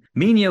certain.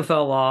 Mino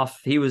fell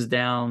off. He was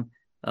down.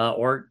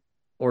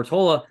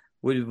 Ortola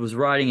was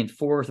riding in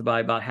fourth by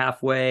about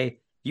halfway.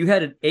 You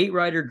had an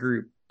 8-rider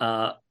group,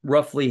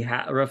 roughly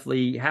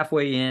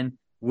halfway in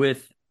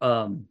with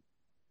Artigas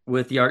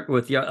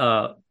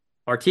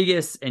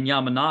and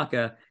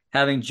Yamanaka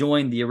having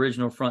joined the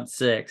original front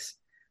six.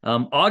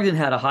 Ogden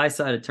had a high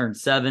side of turn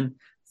 7,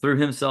 threw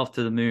himself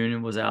to the moon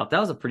and was out. That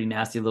was a pretty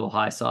nasty little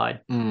high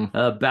side.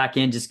 Back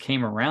end just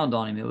came around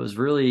on him. It was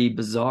really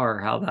bizarre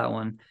how that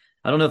one.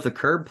 I don't know if the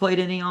curb played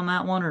any on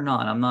that one or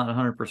not. I'm not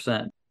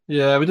 100%.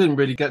 Yeah, we didn't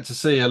really get to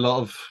see a lot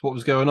of what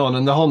was going on.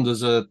 And the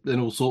Hondas are in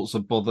all sorts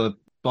of bother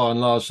by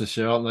and large this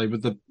year, aren't they?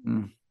 With the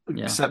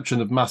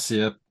exception of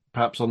Masia,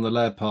 perhaps on the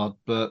Leopard,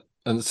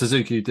 and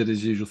Suzuki did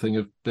his usual thing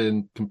of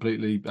being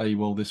completely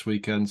AWOL this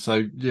weekend.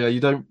 So, yeah, you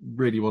don't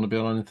really want to be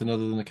on anything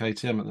other than a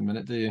KTM at the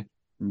minute, do you?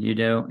 You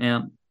don't,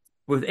 yeah.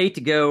 With 8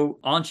 to go,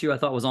 Anchu I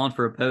thought was on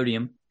for a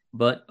podium,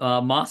 but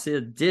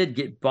Masia did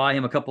get by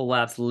him a couple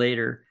laps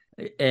later.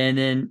 And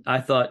then I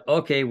thought,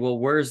 okay, well,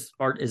 is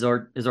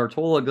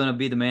Ortola going to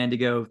be the man to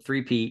go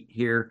three-peat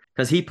here?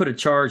 Because he put a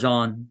charge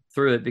on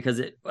through it because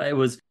it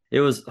was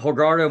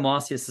Holgado,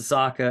 Masia,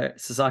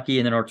 Sasaki,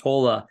 and then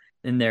Ortola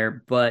in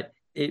there. But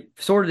it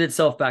sorted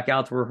itself back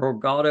out to where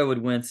Holgado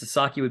would win,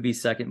 Sasaki would be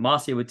second,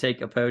 Masia would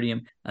take a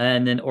podium,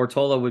 and then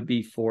Ortola would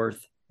be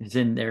fourth. It's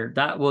in there.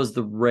 That was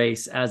the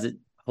race as it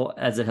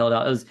held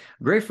out. It was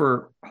great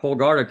for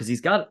Holgado because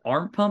he's got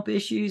arm pump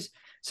issues.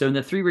 So in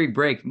the 3-week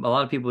break, a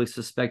lot of people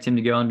suspect him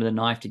to go under the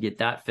knife to get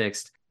that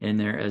fixed in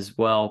there as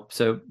well.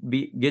 So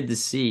be good to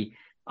see.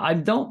 I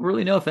don't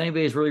really know if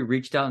anybody's really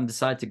reached out and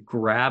decided to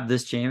grab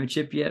this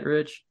championship yet,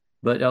 Rich.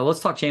 But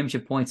let's talk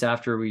championship points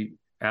after we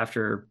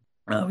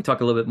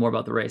talk a little bit more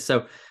about the race.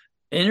 So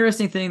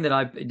interesting thing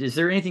is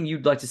there anything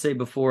you'd like to say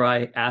before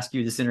I ask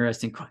you this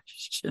interesting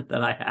question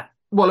that I have?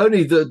 Well,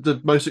 only the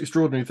most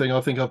extraordinary thing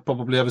I think I've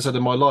probably ever said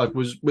in my life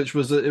was it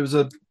was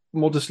a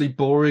modestly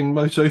boring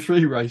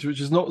Moto3 race, which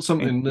is not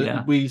something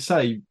that we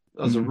say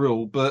as a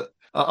rule. But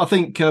I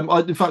think,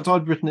 in fact,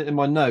 I'd written it in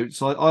my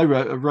notes. I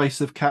wrote a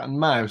race of cat and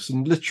mouse,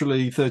 and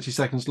literally 30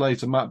 seconds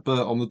later, Matt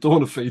Burt on the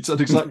Dorna feed said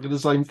exactly the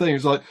same thing.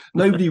 It's like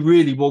nobody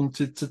really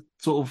wanted to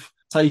sort of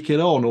take it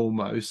on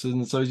almost.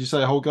 And so, as you say,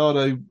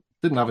 Holgado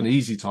didn't have an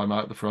easy time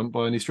out the front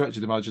by any stretch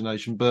of the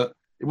imagination, but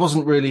it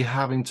wasn't really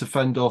having to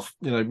fend off,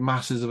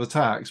 masses of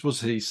attacks,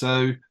 was he?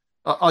 So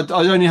I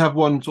only have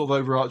one sort of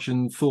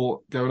overarching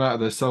thought going out of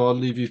this, so I'll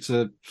leave you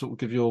to sort of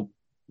give your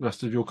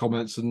rest of your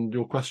comments and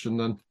your question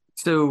then.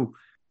 So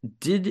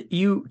did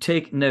you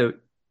take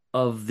note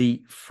of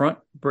the front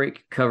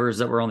brake covers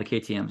that were on the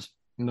KTMs?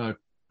 No,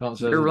 can't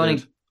say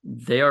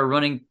they are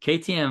running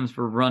KTMs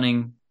for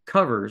running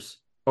covers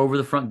over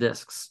the front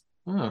discs.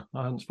 Oh,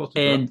 I hadn't spotted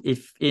and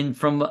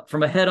that.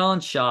 From a head-on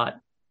shot,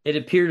 it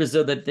appeared as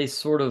though that they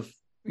sort of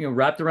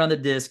wrapped around the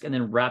disc and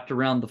then wrapped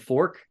around the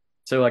fork.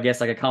 So I guess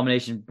like a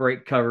combination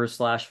brake cover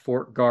 /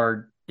 fork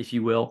guard, if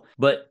you will.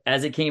 But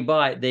as it came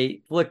by,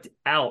 they flicked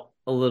out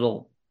a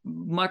little,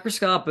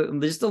 microscopic,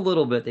 just a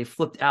little bit. They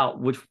flipped out,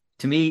 which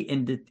to me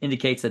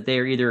indicates that they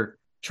are either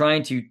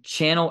trying to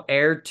channel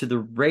air to the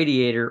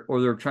radiator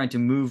or they're trying to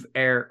move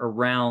air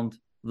around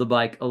the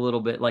bike a little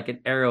bit, like an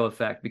aero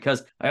effect.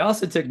 Because I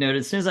also took note,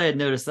 as soon as I had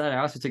noticed that, I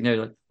also took note,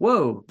 like,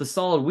 whoa, the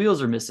solid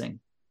wheels are missing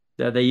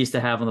that they used to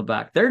have on the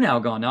back. They're now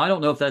gone. Now, I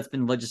don't know if that's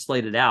been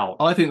legislated out.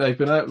 I think they've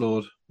been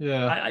outlawed.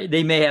 Yeah.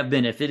 They may have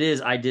been. If it is,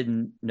 I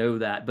didn't know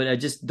that. But it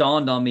just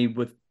dawned on me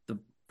with the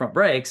front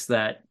brakes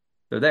that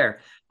they're there.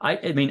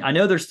 I mean, I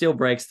know they're steel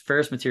brakes.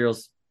 Ferrous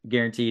materials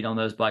guaranteed on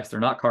those bikes.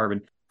 They're not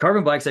carbon.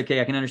 Carbon bikes,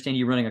 okay, I can understand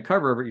you running a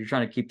cover over it. You're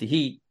trying to keep the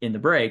heat in the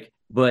brake.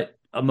 But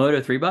a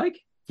Moto3 bike?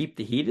 keep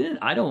the heat in.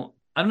 I don't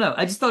know.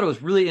 I just thought it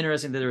was really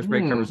interesting that there was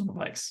brake Hmm. covers on the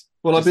bikes.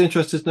 Well, I'd Just be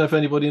interested to know if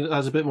anybody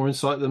has a bit more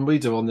insight than we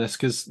do on this,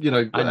 because me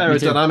too.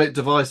 aerodynamic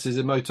devices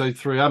in Moto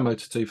 3 and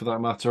Moto 2, for that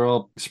matter,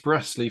 are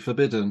expressly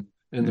forbidden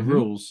in the Hmm.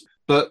 rules.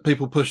 But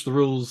people push the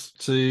rules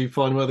to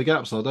find where the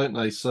gaps are, don't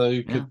they? So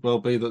it Yeah. could well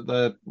be that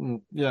they're,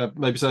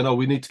 maybe saying, "Oh,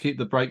 we need to keep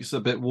the brakes a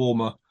bit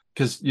warmer,"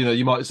 because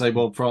you might say,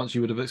 "Well, France,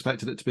 you would have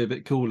expected it to be a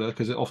bit cooler,"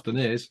 because it often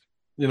is.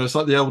 It's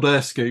like the old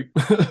air scoop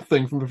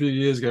thing from a few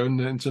years ago, in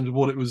terms of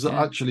what it was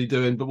Yeah. actually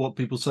doing, but what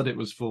people said it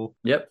was for.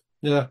 Yep.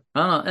 Yeah, I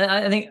don't know.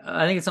 I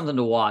think it's something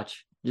to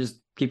watch. Just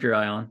keep your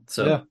eye on. yeah.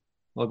 So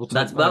I will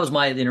that take was note.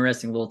 my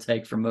interesting little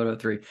take from Moto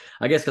 3.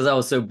 I guess because I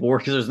was so bored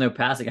because there's no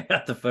passing, I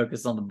got to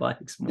focus on the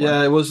bikes more.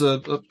 Yeah, it was a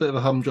bit of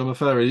a humdrum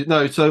affair.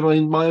 No, so I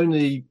mean, my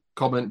only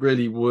comment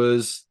really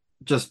was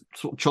just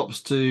sort of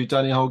chops to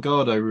Danny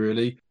Holgado,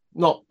 really.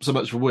 Not so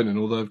much for winning,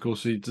 although of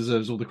course he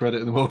deserves all the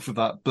credit in the world for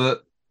that,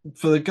 but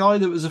for the guy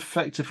that was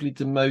effectively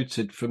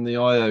demoted from the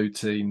IO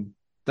team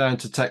down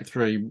to Tech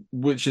 3,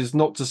 which is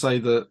not to say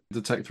that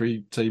the Tech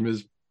 3 team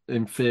is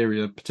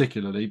inferior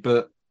particularly,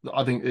 but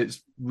I think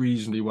it's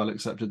reasonably well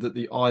accepted that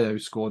the IO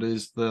squad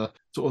is the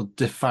sort of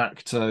de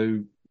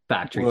facto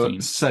Factory work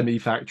team.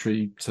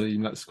 semi-factory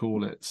team, let's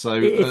call it. So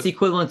It's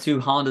equivalent to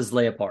Honda's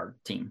Leopard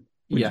team.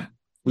 Would yeah, you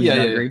would you not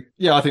yeah. agree?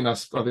 Yeah, I think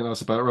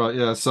that's about right.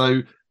 Yeah.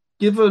 So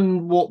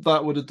given what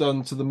that would have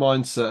done to the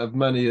mindset of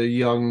many a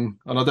young,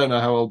 and I don't know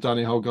how old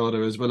Danny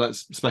Holgado is, but let's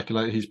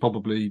speculate he's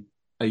probably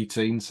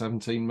 18,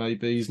 17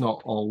 maybe. He's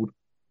not old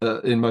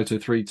in Moto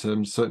 3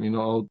 terms, certainly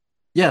not old.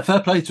 Yeah, fair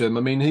play to him.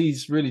 I mean,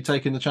 he's really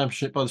taken the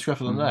championship by the scruff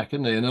of the Mhm. neck,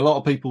 isn't he? And a lot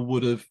of people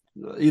would have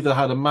either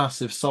had a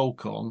massive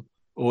sulk on,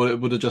 or it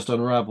would have just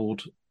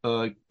unravelled,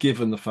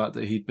 given the fact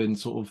that he'd been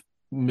sort of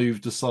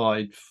moved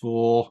aside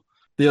for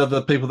the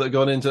other people that have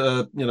gone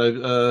into,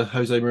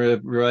 Jose Maria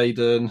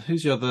Rueda.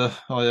 Who's the other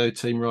IO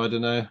team rider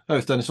now? Oh,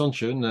 it's Dennis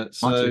Onchu, isn't it?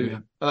 Aren't you?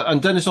 So, Yeah.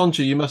 and Dennis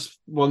Onchu, you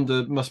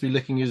must be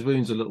licking his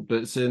wounds a little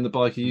bit, seeing the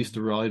bike he used to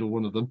Mhm. ride, or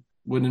one of them,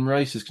 winning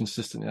races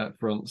consistently out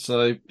front.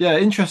 So, yeah,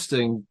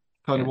 interesting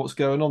kind of Yeah. what's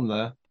going on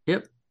there.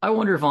 Yep. I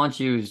wonder if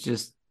Anchu is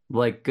just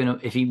like gonna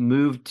if he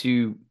moved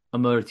to a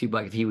Moto 2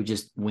 bike, if he would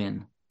just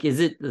win. Is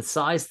it the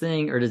size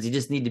thing, or does he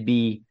just need to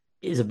be?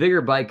 Is a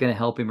bigger bike going to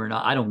help him or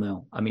not? I don't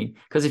know. I mean,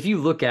 because if you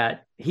look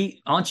at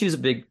Anchu's a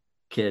big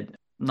kid.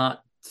 I'm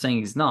not saying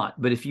he's not,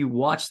 but if you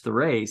watch the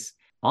race,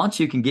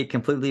 Anchu can get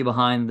completely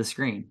behind the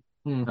screen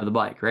Hmm. of the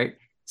bike, right?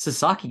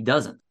 Sasaki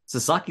doesn't.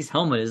 Sasaki's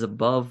helmet is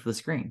above the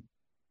screen.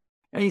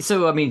 And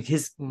so, I mean,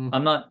 Hmm.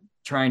 I'm not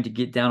trying to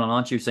get down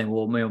on Anchu saying,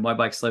 well, my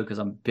bike's slow because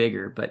I'm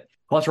bigger, but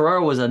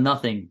Quartararo was a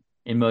nothing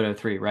in Moto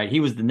 3, right? He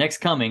was the next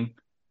coming,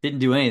 didn't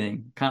do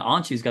anything. Kind of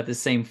Anchu's got this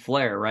same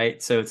flair,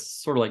 right? So it's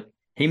sort of like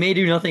he may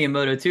do nothing in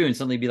Moto 2 and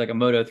suddenly be like a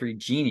Moto 3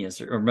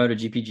 genius or Moto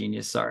GP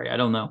genius. Sorry. I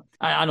don't know.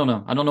 I don't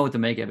know. I don't know what to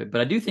make of it,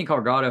 but I do think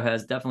Hargado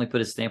has definitely put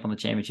his stamp on the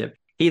championship.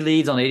 He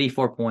leads on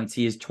 84 points.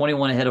 He is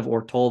 21 ahead of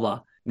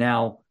Ortola.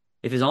 Now,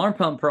 if his arm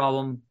pump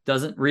problem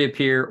doesn't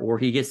reappear or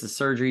he gets the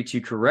surgery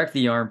to correct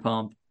the arm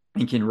pump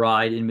and can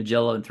ride in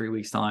Mugello in 3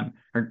 weeks' time,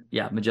 or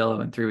yeah, Mugello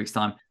in 3 weeks'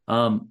 time,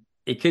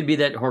 it could be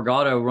that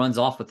Horgado runs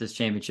off with this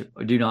championship.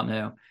 I do not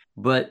know.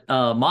 But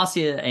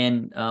Masia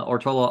and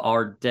Ortola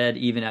are dead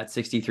even at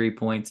 63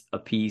 points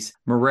apiece.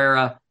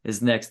 Morera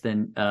is next,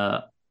 then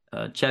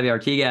Chevy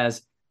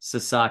Artigas,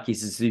 Sasaki,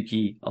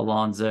 Suzuki,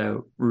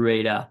 Alonso,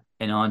 Rueda,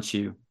 and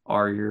Anshu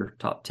are your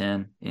top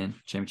 10 in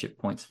championship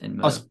points in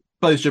I Moto.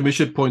 suppose, Jim, we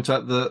should point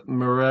out that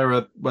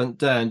Moreira went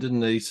down,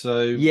 didn't he?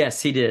 So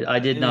Yes, he did. I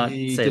did not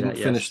he say didn't that.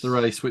 finish the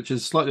Yes. race, which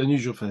is slightly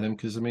unusual for him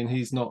because, I mean,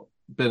 he's not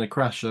been a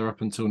crasher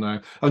up until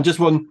now. And just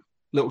one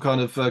little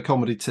kind of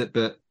comedy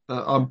tidbit.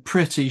 I'm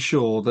pretty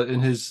sure that in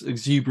his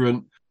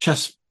exuberant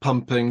chest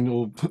pumping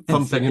or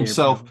thumping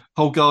himself,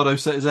 Holgado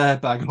set his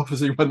airbag off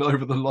as he went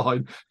over the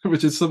line,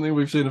 which is something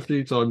we've seen a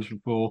few times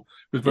before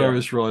with Yeah.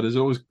 various riders. It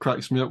always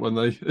cracks me up when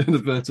they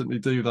inadvertently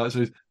do that.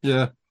 So,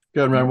 yeah,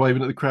 going around Yeah.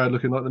 waving at the crowd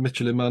looking like the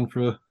Michelin man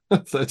for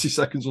 30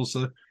 seconds or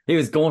so. He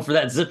was going for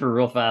that zipper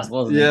real fast,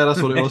 wasn't Yeah, he?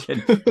 that's what it was.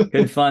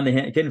 Couldn't find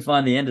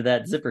the end of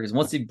that zipper because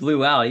once he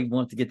blew out, he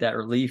wanted to get that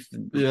relief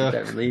and get Yeah.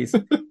 that release. Yeah,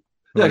 because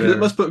it Whatever.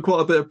 must put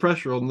quite a bit of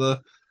pressure on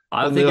the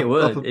I think it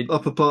would.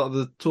 upper part of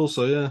the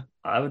torso. Yeah.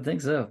 I would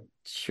think so.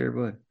 Sure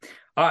would.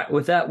 All right.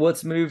 With that,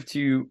 let's move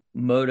to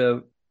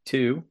Moto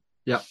 2.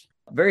 Yeah.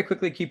 Very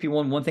quickly,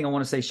 QP1. One thing I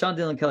want to say: Sean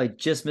Dillon Kelly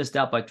just missed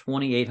out by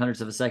 28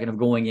 hundredths of a second of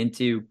going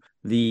into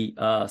the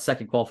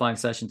second qualifying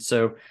session.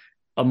 So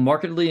a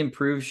markedly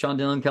improved Sean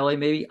Dillon Kelly,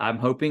 maybe. I'm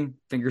hoping,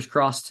 fingers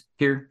crossed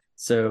here,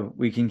 so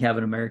we can have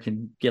an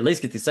American at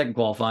least get the second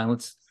qualifying.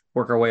 Let's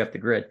work our way up the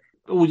grid.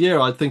 Oh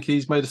yeah, I think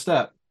he's made a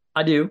step.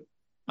 I do.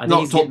 I think Not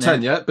he's top getting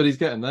 10 there. yet, but he's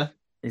getting there.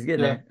 He's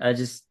getting Yeah. there.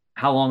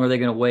 How long are they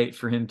going to wait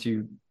for him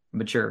to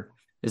mature?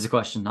 Is a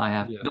question I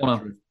have. Yeah. Don't know.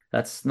 True.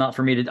 That's not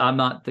for me to. I'm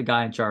not the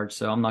guy in charge,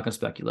 so I'm not going to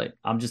speculate.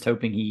 I'm just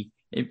hoping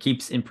it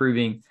keeps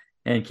improving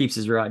and keeps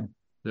his ride.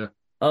 Yeah.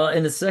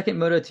 In the second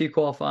Moto 2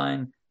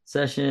 qualifying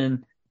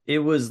session, it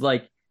was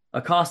like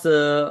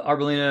Acosta,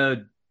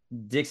 Arbolino,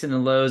 Dixon,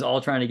 and Lowe's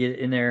all trying to get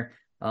in there.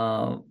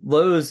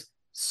 Lowe's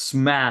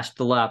smashed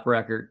the lap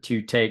record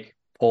to take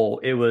pole.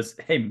 It was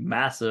a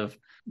massive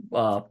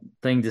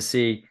thing to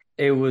see.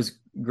 It was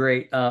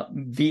great.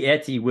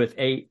 Vietti with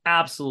a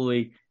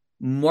absolutely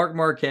Marc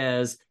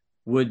Marquez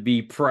would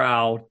be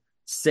proud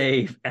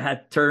save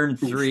at turn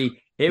 3.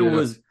 It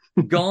was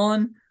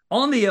gone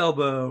on the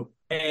elbow,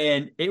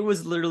 and it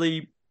was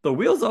literally the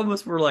wheels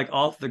almost were like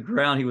off the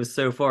ground. He was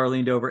so far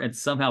leaned over and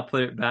somehow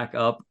put it back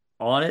up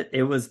on it.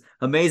 It was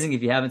amazing.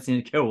 If you haven't seen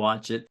it, go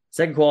watch it.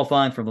 Second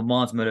qualifying from Le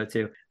Mans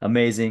Moto2.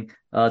 Amazing.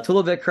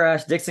 Tulovic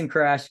crashed, Dixon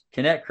crashed,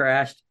 Canet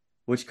crashed,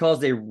 which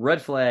caused a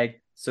red flag.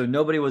 So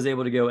nobody was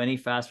able to go any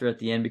faster at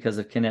the end because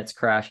of Canet's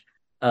crash.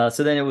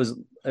 So then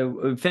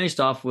it finished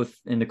off with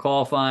in the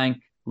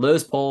qualifying,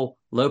 Lowes pole,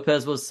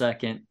 Lopez was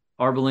second,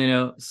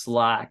 Arbolino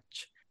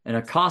slacked, and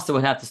Acosta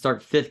would have to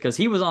start 5th because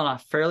he was on a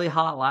fairly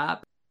hot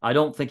lap. I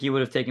don't think he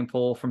would have taken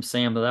pole from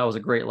Sam, but that was a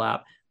great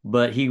lap.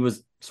 But he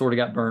was sort of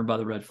got burned by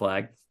the red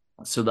flag.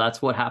 So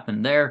that's what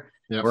happened there.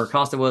 Yep. Where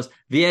Acosta was.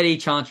 Vietti,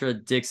 Chantra,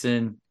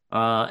 Dixon,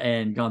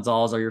 and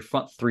Gonzalez are your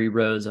front 3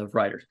 rows of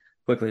riders.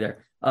 Quickly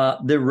there.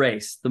 The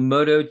race, the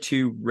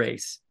Moto2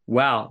 race.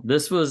 Wow,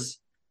 this was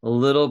a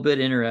little bit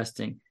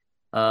interesting.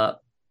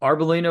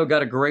 Arbolino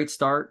got a great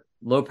start.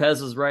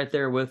 Lopez was right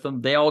there with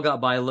them. They all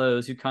got by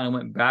Lowes, who kind of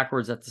went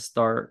backwards at the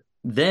start.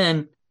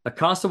 Then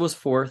Acosta was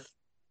 4th.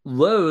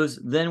 Lowes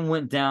then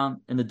went down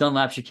in the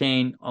Dunlap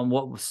chicane on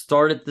what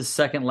started the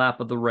second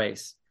lap of the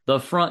race. The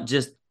front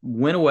just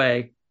went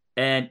away,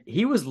 and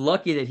he was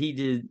lucky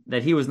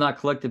that he was not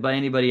collected by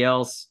anybody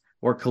else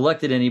or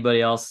collected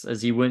anybody else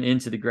as he went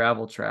into the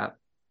gravel trap.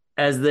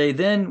 As they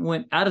then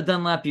went out of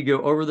Dunlap, you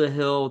go over the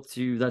hill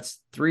to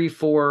that's 3,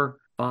 4,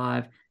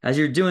 5. As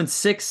you're doing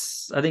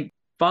 6, I think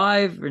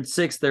 5 and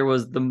 6, there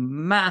was the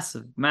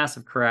massive,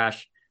 massive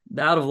crash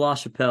out of La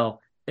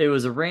Chapelle. It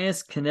was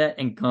Arenas, Canet,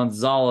 and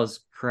Gonzalez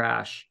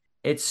crash.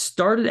 It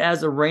started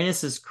as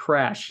Arenas'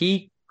 crash.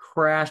 He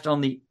crashed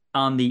on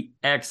the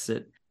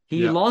exit.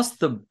 He lost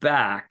the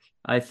back,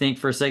 I think,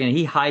 for a second.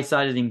 He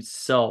high-sided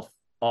himself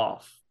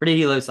off. Or did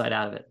he low-side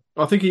out of it?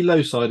 I think he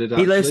low-sided.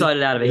 He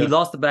low-sided out of it. Yeah. He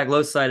lost the back,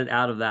 low-sided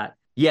out of that.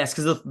 Yes,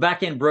 because the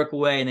back end broke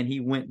away, and then he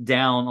went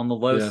down on the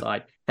low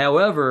side.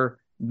 However,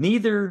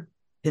 neither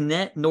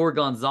Canet nor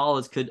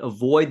Gonzalez could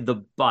avoid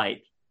the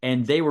bike,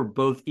 and they were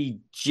both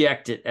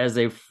ejected as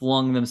they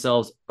flung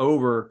themselves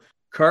over,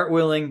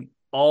 cartwheeling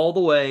all the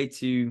way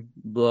to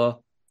the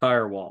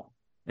tire wall.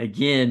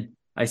 Again,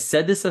 I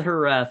said this at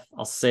Jerez.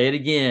 I'll say it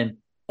again.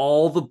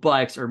 All the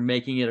bikes are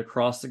making it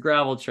across the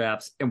gravel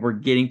traps, and we're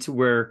getting to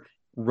where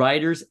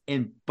riders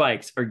and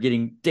bikes are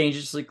getting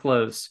dangerously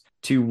close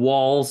to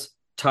walls,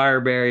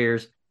 tire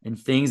barriers, and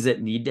things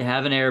that need to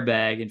have an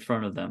airbag in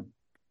front of them.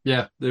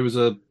 Yeah, there was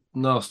a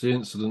nasty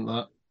incident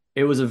that.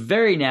 It was a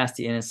very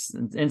nasty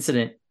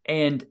incident,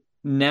 and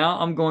now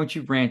I'm going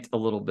to rant a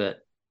little bit.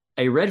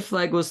 A red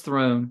flag was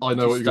thrown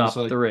to stop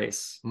the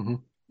race. Mm-hmm.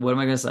 What am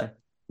I going to say?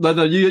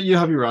 No, you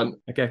have your rant.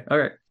 Okay, all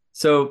right.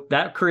 So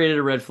that created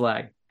a red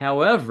flag.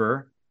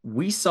 However,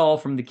 we saw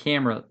from the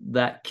camera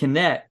that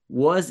Canet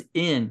was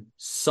in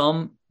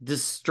some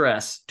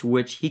distress to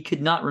which he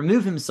could not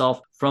remove himself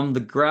from the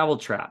gravel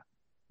trap.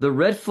 The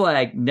red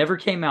flag never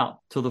came out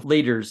till the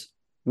leaders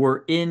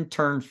were in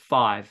turn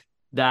 5.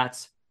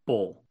 That's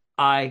bull.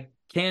 I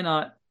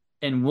cannot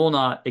and will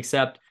not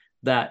accept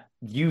that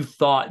you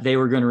thought they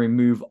were going to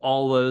remove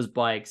all those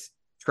bikes,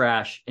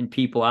 trash, and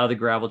people out of the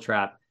gravel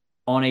trap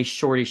on a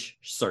shortish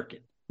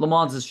circuit. Le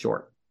Mans is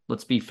short.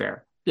 Let's be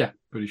fair. Yeah,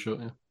 pretty short,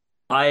 yeah.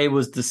 I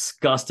was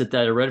disgusted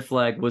that a red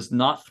flag was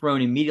not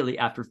thrown immediately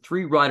after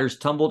 3 riders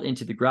tumbled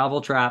into the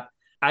gravel trap.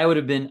 I would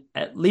have been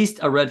at least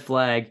a red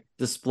flag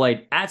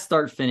displayed at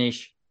start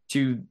finish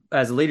to,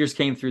 as the leaders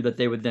came through, that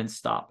they would then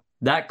stop.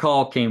 That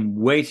call came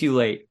way too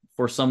late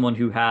for someone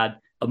who had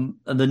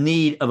the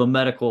need of a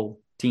medical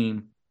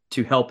team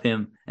to help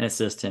him and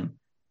assist him.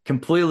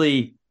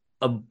 Completely,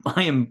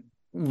 I am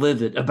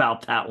livid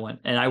about that one,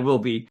 and I will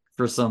be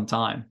for some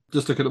time.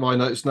 Just looking at my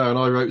notes now, and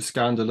I wrote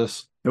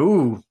scandalous.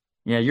 Ooh,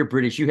 yeah, you're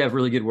British. You have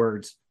really good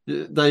words.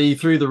 They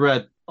threw the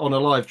red on a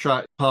live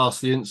track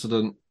past the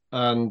incident,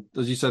 and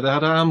as you said, they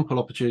had an ample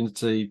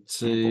opportunity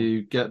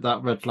to get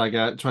that red flag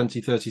out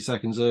 20, 30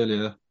 seconds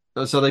earlier.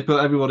 So they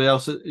put everybody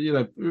else at,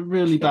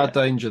 really bad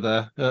danger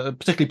there,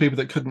 particularly people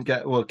that couldn't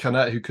get,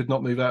 Canet, who could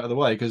not move out of the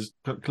way, because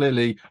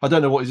clearly, I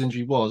don't know what his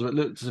injury was, but it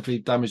looked as if he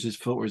damaged his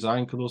foot or his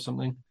ankle or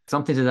something.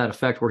 Something to that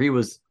effect, where he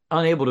was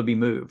unable to be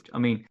moved. I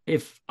mean,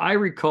 if I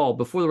recall,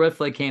 before the red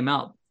flag came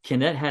out,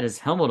 Canet had his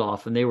helmet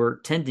off and they were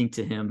tending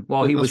to him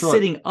while he was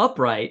sitting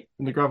upright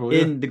in the gravel,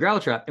 the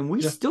gravel trap. And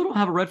we still don't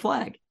have a red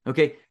flag.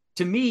 Okay.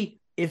 To me,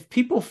 if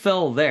people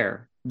fell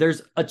there,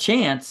 there's a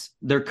chance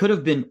there could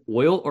have been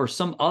oil or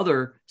some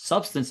other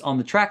substance on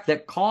the track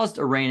that caused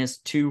Arenas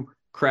to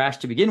crash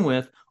to begin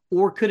with,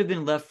 or could have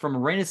been left from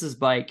Arenas'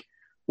 bike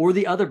or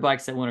the other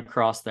bikes that went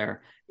across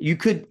there. You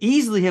could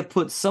easily have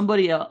put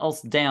somebody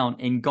else down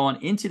and gone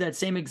into that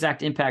same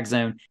exact impact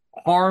zone,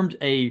 harmed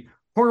a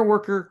corner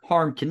worker,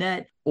 harmed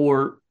Canet,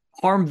 or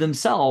harmed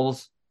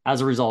themselves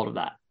as a result of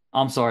that.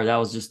 I'm sorry, that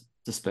was just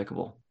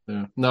despicable.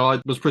 Yeah. No,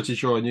 I was pretty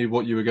sure I knew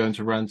what you were going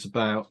to rant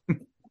about.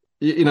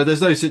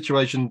 There's no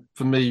situation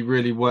for me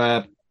really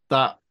where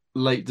that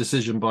late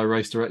decision by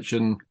race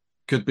direction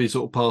could be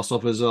sort of passed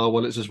off as, oh,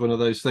 well, it's just one of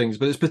those things.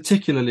 But it's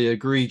particularly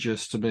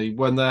egregious to me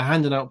when they're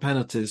handing out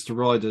penalties to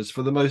riders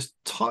for the most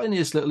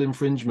tiniest little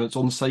infringements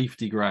on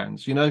safety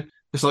grounds.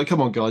 It's like,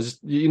 come on, guys,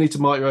 you need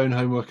to mark your own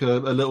homework a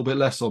little bit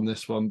less on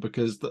this one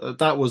because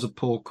that was a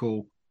poor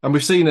call. And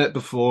we've seen it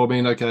before. I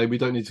mean, okay, we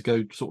don't need to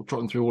go sort of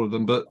trotting through all of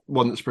them, but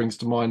one that springs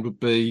to mind would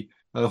be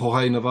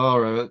Jorge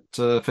Navarro at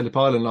Phillip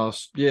Island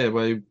last year,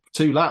 where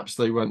 2 laps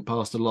they went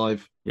past a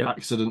live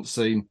accident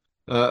scene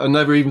and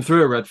never even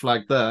threw a red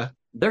flag there.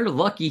 They're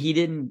lucky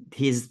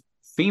his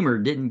femur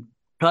didn't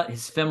cut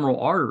his femoral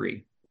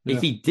artery. Yeah.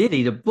 If he did,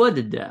 he'd have bled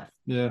to death.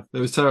 Yeah, it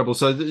was terrible.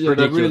 So they're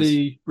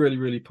really, really,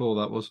 really poor,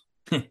 that was.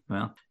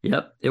 Well,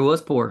 yep, it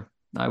was poor.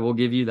 I will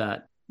give you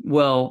that.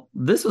 Well,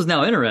 this was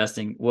now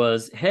interesting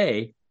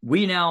hey,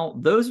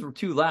 those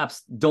 2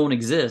 laps don't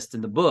exist in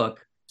the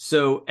book.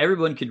 So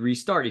everyone could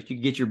restart if you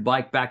could get your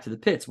bike back to the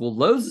pits. Well,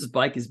 Lowe's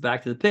bike is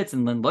back to the pits,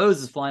 and then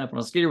Lowe's is flying up on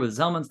a scooter with his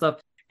helmet and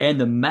stuff. And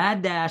the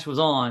mad dash was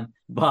on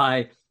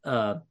by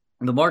the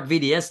Marc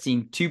VDS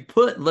team to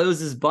put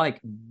Lowe's bike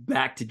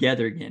back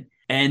together again.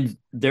 And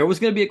there was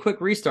going to be a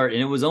quick restart,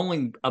 and it was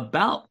only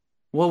about,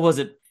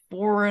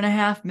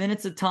 4.5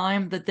 minutes of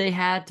time that they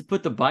had to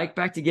put the bike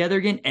back together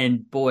again.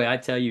 And boy, I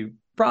tell you,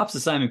 props to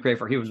Simon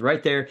Crafer. He was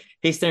right there.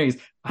 He's staring.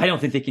 I don't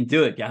think they can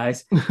do it,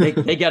 guys.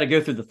 They got to go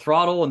through the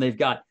throttle, and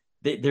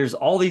there's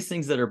all these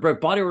things that are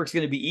broke. Bodywork's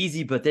going to be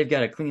easy, but they've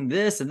got to clean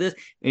this and this.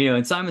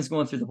 And Simon's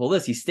going through the whole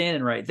list. He's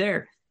standing right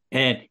there.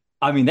 And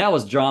I mean, that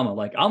was drama.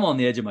 Like, I'm on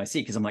the edge of my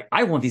seat because I'm like,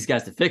 I want these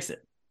guys to fix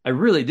it. I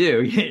really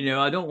do.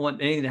 I don't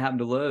want anything to happen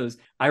to Lowe's.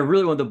 I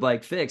really want the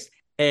bike fixed.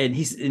 And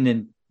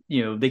then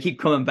they keep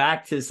coming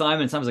back to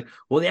Simon. Simon's like,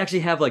 well, they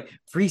actually have like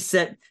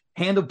preset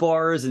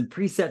handlebars and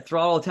preset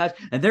throttle attached,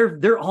 and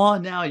they're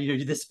on now.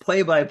 This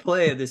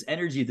play-by-play of this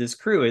energy, this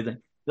crew.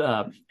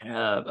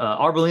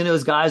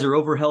 Arbolino's guys are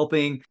over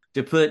helping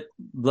to put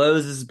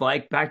Lowe's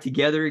bike back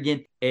together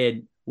again.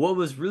 And what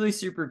was really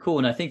super cool,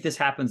 and I think this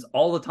happens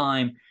all the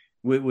time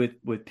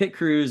with pit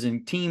crews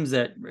and teams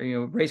that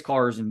race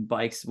cars and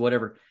bikes,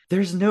 whatever.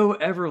 There's no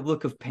ever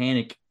look of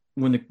panic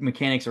when the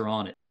mechanics are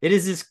on it. It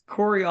is this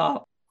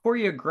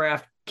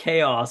choreographed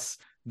chaos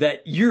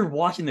that you're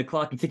watching the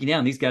clock and ticking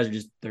down. These guys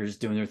they're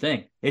just doing their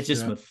thing. It's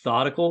just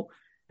methodical,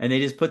 and they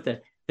just put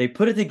it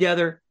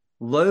together.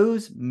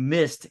 Lowe's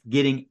missed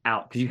getting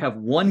out because you have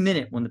 1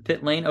 minute when the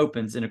pit lane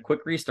opens in a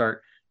quick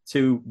restart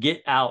to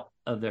get out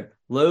of there.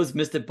 Lowe's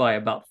missed it by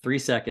about 3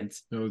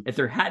 seconds. If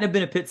there hadn't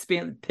been a pit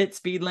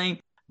speed lane,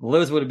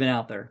 Lowe's would have been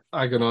out there.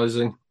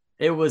 Agonizing.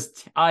 It was,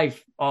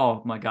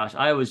 oh my gosh.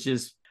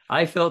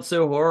 I felt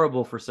so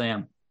horrible for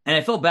Sam, and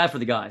I felt bad for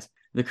the guys,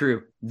 the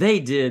crew. They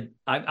did.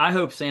 I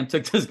hope Sam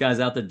took those guys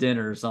out to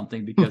dinner or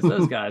something, because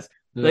those guys,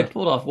 they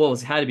pulled off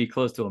what had to be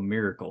close to a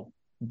miracle,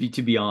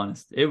 to be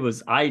honest. It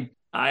was, I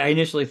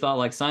initially thought,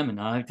 like Simon,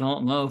 I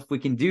don't know if we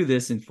can do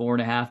this in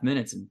 4.5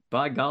 minutes. And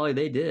by golly,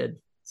 they did.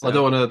 So, I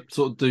don't want to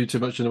sort of do too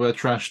much in the way of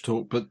trash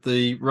talk, but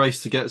the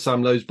race to get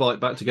Sam Lowe's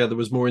bike back together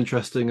was more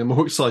interesting and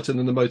more exciting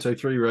than the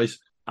Moto3 race.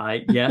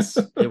 Yes,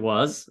 it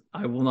was.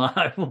 I will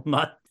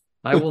not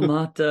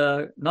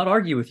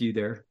argue with you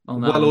there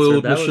on that.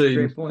 Well-oiled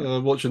machine.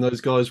 Watching those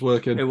guys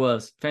working. It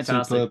was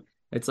fantastic. Superb.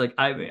 It's like,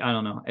 I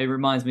don't know. It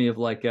reminds me of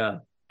like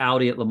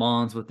Audi at Le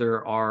Mans with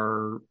their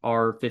R15,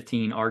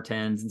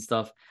 R10s and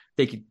stuff.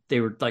 They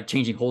were like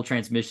changing whole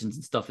transmissions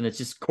and stuff, and it's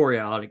just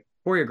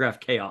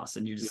choreographed chaos.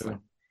 And you're just like,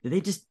 did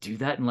they just do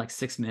that in like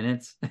 6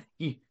 minutes?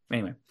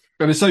 Anyway.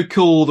 And it's so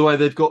cool the way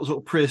they've got sort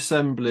of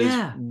pre-assemblies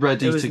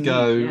ready to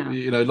go.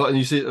 Neat, and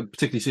you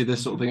particularly see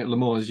this sort of thing at Le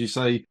Mans, as you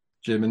say,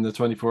 Jim, in the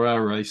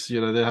 24-hour race.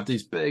 They have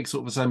these big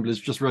sort of assemblies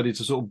just ready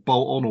to sort of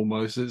bolt on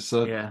almost. It's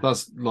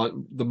that's like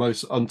the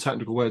most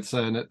untechnical way of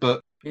saying it,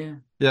 but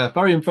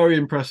very, very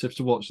impressive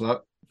to watch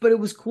that. But it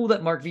was cool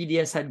that Marc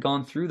VDS had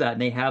gone through that,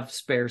 and they have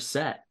spare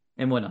set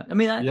and whatnot. I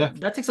mean,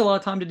 that takes a lot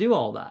of time to do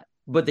all that,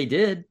 but they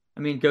did. I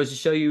mean, it goes to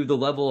show you the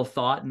level of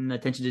thought and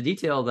attention to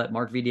detail that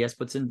Marc VDS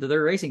puts into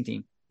their racing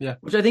team. Yeah,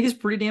 which I think is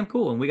pretty damn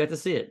cool, and we got to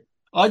see it.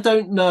 I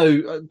don't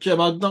know, Jim,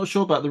 I'm not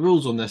sure about the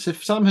rules on this.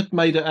 If Sam had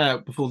made it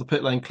out before the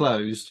pit lane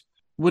closed,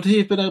 would he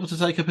have been able to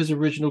take up his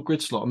original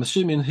grid slot? I'm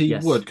assuming he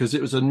would, because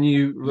it was a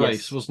new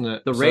race, wasn't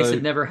it? The race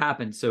had never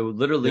happened, so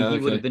literally he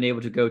would have been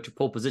able to go to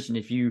pole position.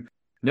 If you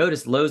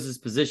notice, Lowe's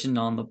position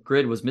on the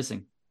grid was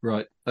missing.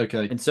 Right,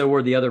 okay. And so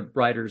were the other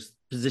riders'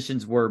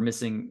 positions were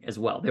missing as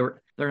well.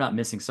 They're not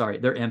missing, sorry,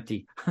 they're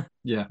empty.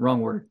 Yeah.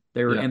 Wrong word.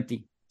 They were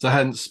empty. So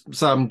hence,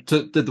 Sam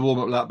did the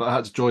warm-up lap, but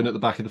had to join at the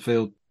back of the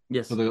field.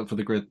 Yes. For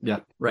the grid. Yeah.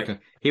 Right. Okay.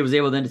 He was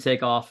able then to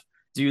take off,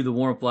 do the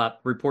warm-up lap,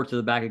 report to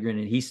the back of the grid,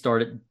 and he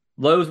started.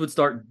 Lowe's would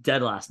start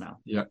dead last now.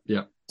 Yeah.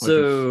 Yeah.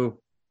 So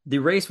the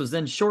race was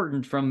then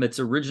shortened from its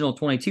original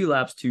 22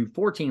 laps to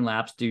 14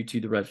 laps due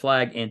to the red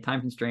flag and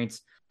time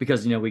constraints,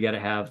 because, we got to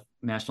have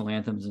national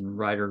anthems and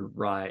rider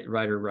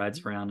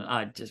rides around.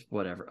 And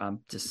whatever.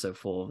 I'm just so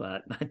full of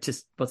that.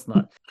 Let's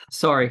not.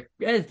 Sorry.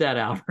 Edit that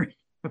out.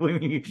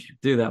 We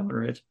do that one,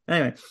 Rich.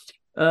 Anyway,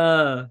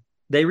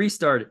 they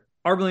restarted.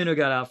 Arbolino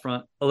got out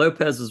front.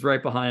 Lopez was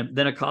right behind him.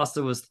 Then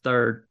Acosta was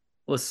third,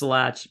 with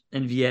Salach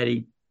and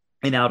Vietti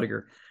and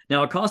Aldiger.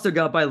 Now Acosta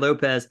got by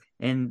Lopez,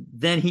 and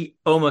then he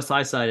almost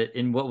high-sided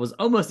in what was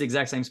almost the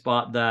exact same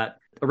spot that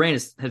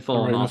Arenas had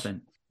fallen off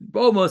in.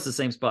 Almost the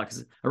same spot,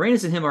 because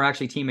Arenas and him are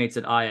actually teammates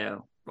at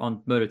IO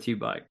on Moto2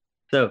 bike.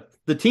 So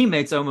the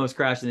teammates almost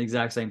crashed in the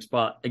exact same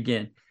spot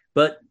again.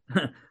 But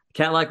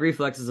cat-like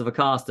reflexes of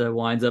Acosta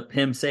winds up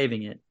him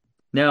saving it.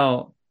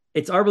 Now,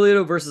 it's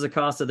Arbolino versus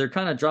Acosta. They're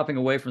kind of dropping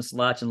away from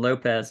Salach and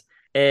Lopez,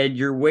 and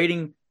you're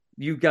waiting.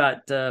 You've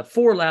got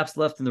 4 laps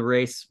left in the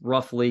race,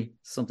 roughly,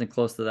 something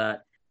close to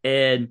that.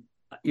 And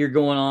you're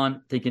going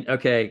on thinking,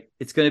 okay,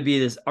 it's going to be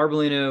this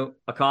Arbolino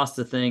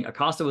Acosta thing.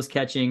 Acosta was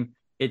catching.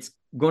 It's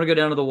going to go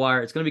down to the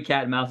wire. It's going to be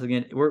cat and mouse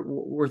again.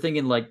 We're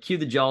thinking like cue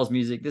the Jaws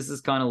music. This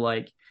is kind of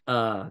like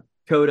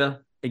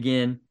Coda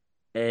again.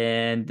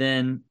 And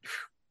then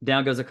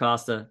down goes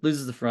Acosta,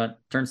 loses the front,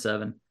 turn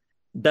 7.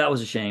 That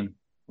was a shame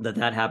that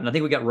happened. I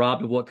think we got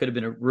robbed of what could have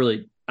been a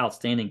really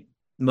outstanding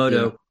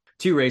Moto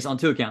 2 race on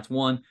 2 accounts.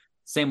 One,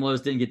 Sam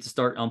Lowe's didn't get to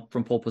start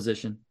from pole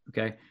position,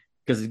 okay,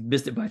 because he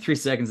missed it by 3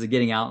 seconds of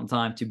getting out in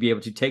time to be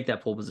able to take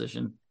that pole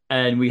position.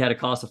 And we had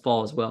Acosta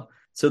fall as well.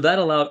 So that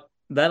allowed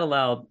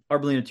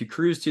Arbolino to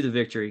cruise to the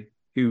victory,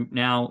 who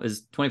now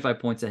is 25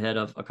 points ahead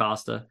of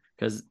Acosta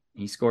because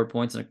he scored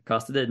points and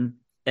Acosta didn't.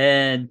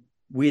 And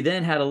we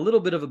then had a little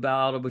bit of a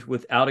battle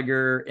with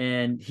Aldiger,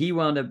 and he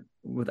wound up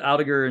with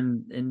Aldiger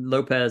and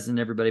Lopez and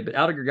everybody. But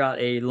Aldiger got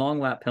a long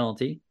lap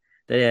penalty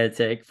that he had to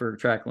take for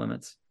track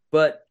limits.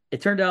 But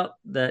it turned out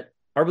that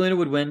Arbolino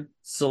would win.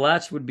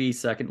 Salach would be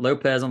second.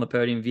 Lopez on the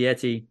podium.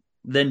 Vietti,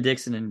 then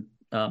Dixon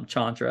and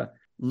Chantra.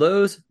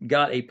 Lowe's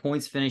got a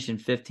points finish in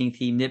 15th.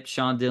 He nipped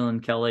Sean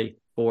Dillon Kelly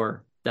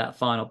for that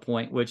final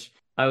point, which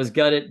I was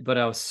gutted, but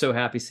I was so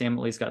happy Sam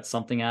at least got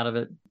something out of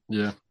it.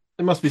 Yeah.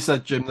 It must be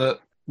said, Jim, that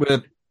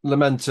we're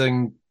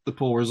lamenting the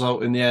poor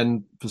result in the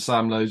end for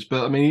Sam Lowe's,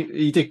 but I mean,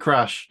 he did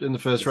crash in the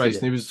first race,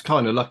 and he was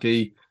kind of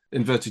lucky,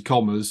 inverted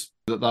commas,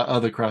 that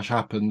other crash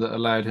happened that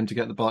allowed him to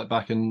get the bike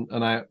back and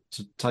out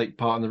to take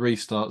part in the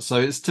restart. So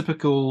it's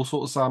typical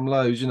sort of Sam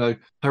Lowe's,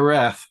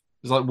 Jerez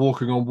is like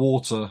walking on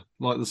water,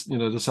 like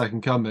the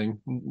second coming.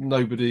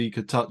 Nobody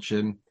could touch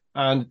him,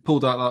 and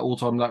pulled out that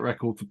all-time lap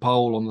record for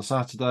pole on the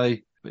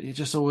Saturday. But you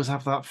just always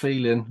have that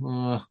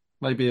feeling,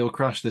 maybe he'll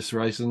crash this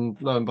race, and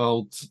lo and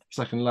behold,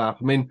 second lap.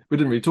 I mean, we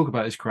didn't really talk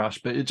about his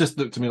crash, but it just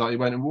looked to me like he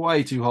went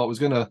way too hard. Was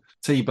going to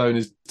T-bone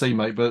his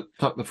teammate, but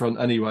tucked the front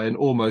anyway, and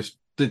almost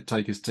did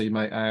take his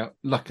teammate out.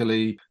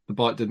 Luckily, the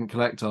bike didn't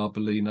collect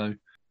Arbolino.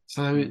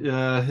 So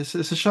it's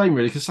a shame,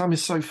 really, because Sam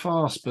is so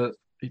fast, but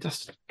he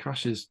just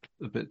crashes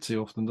a bit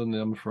too often, doesn't he,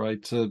 I'm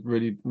afraid, to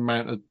really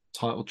mount a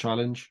title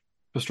challenge.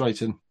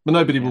 Frustrating. But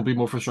nobody will be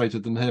more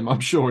frustrated than him, I'm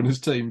sure, in his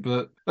team.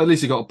 But at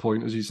least he got a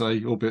point, as you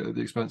say, albeit at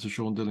the expense of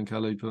Sean Dillon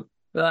Kelly. But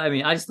I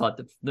mean, I just thought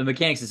the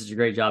mechanics did such a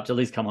great job to at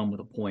least come on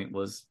with a point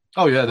was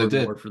they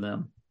did for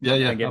them. Yeah,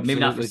 again, maybe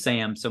not for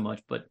Sam so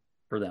much, but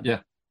for them. Yeah.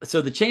 So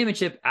the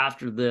championship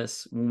after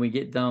this, when we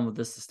get done with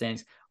this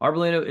standings,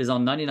 Arbolino is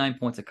on 99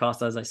 points.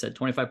 Acosta, as I said,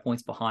 25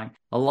 points behind.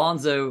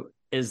 Alonso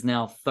is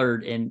now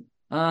third, and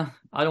I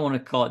don't want to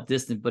call it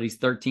distant, but he's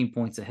 13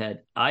 points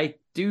ahead. I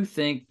do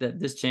think that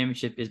this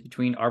championship is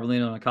between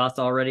Arbolino and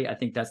Acosta already. I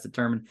think that's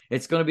determined.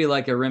 It's going to be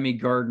like a Remy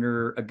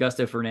Gardner,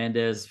 Augusto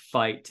Fernandez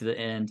fight to the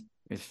end.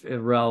 If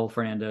Raul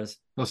Fernandez.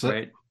 That's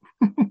right.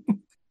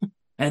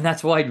 And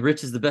that's why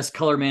Rich is the best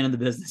color man in the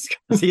business,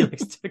 because he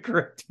likes to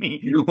correct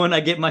me when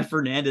I get my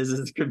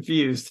Fernandezes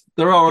confused.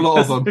 There are a lot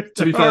of them,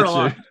 to be fair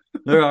to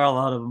you. There are a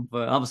lot of them,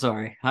 but I'm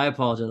sorry. I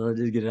apologize. I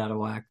did get it out of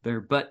whack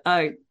there. But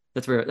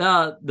that's fair.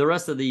 The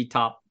rest of the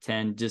top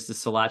 10, just the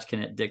Salach,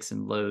 Canet,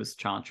 Dixon, Lowe's,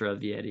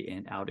 Chantra, Vietti,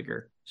 and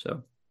Aldiger.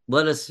 So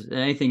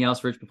anything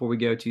else, Rich, before we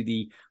go to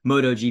the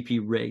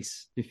MotoGP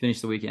race to finish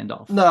the weekend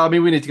off? No, I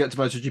mean, we need to get to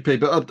MotoGP,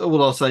 but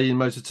all I'll say in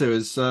Moto2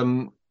 is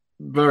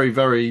very,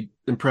 very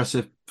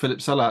impressive Philip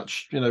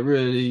Salach,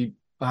 really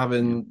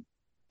having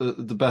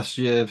the best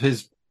year of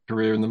his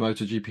career in the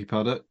MotoGP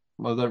paddock.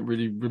 I don't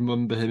really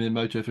remember him in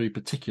Moto3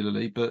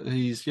 particularly, but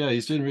he's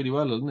doing really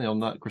well, isn't he,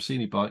 on that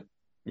Gresini bike?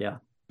 Yeah.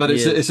 But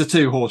it's a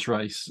 2-horse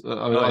race.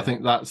 I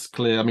think that's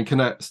clear. I mean,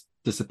 Canet's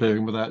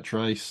disappearing without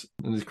trace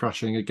and is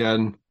crashing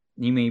again.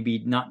 He may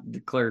be not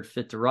declared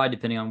fit to ride,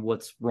 depending on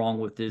what's wrong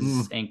with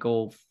his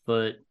ankle,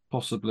 foot.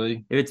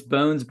 Possibly. If it's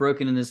bones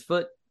broken in his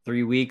foot,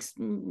 3 weeks,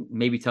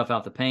 maybe tough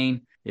out the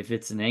pain. If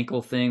it's an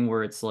ankle thing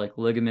where it's like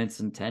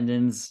ligaments and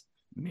tendons,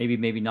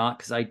 maybe not,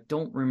 because I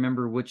don't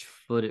remember which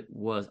foot it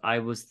was. I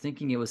was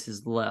thinking it was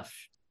his left.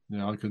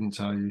 Yeah, I couldn't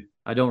tell you.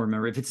 I don't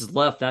remember. If it's his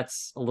left,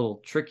 that's a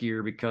little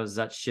trickier because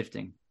that's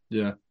shifting.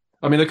 Yeah.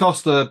 I mean,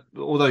 Acosta,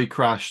 although he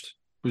crashed,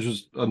 which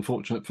was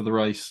unfortunate for the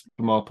race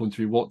from our point of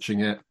view watching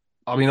it,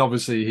 I mean,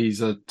 obviously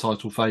he's a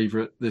title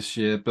favourite this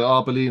year, but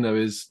Arbolino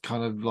is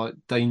kind of like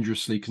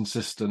dangerously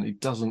consistent. He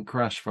doesn't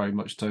crash very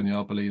much, Tony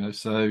Arbolino.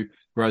 So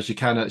whereas your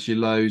Canets, your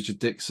Lowe's, your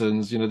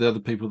Dixons, the other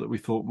people that we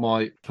thought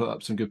might put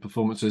up some good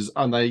performances,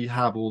 and they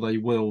have or they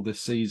will this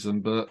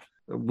season, but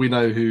we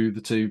know who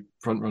the two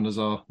front runners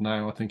are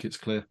now. I think it's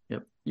clear.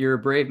 Yep. You're a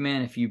brave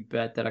man if you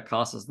bet that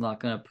Acosta's not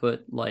going to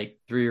put like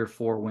 3 or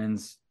 4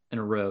 wins in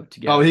a row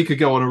together. Oh, he could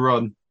go on a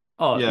run.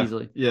 Oh, yeah.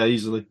 Easily. Yeah,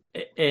 easily.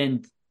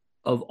 And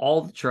of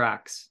all the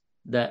tracks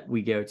that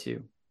we go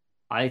to,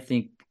 I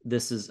think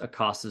this is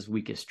Acosta's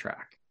weakest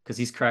track because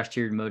he's crashed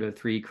here in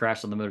Moto3,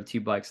 crashed on the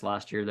Moto2 bikes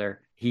last year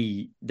there.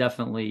 He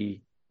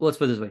definitely, let's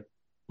put it this way,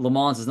 Le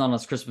Mans is not on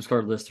his Christmas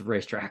card list of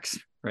racetracks,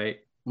 right?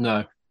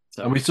 No.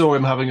 So. And we saw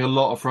him having a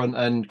lot of front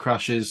end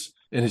crashes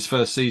in his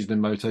first season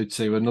in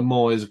Moto2, and Le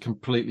Mans is a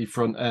completely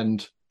front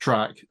end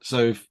track.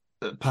 So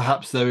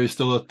perhaps there is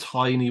still a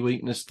tiny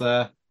weakness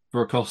there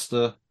for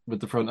Acosta with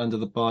the front end of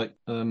the bike.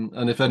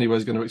 And if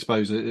anyone's going to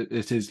expose it,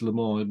 it is Le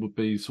Mans. It would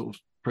be sort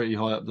of pretty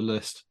high up the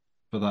list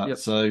for that. Yep.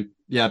 So,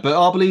 yeah, but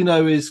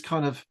Arbolino is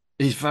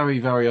he's very,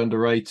 very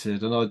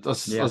underrated. And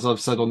as I've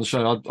said on the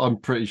show, I'm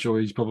pretty sure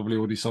he's probably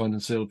already signed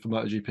and sealed for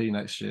MotoGP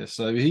next year.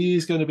 So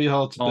he's going to be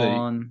hard to beat.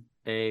 On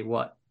a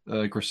what?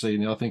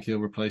 Grassini. I think he'll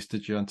replace Di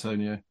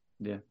Gianantonio.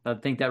 Yeah, I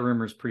think that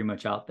rumor is pretty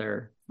much out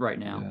there right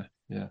now.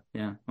 Yeah.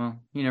 Well,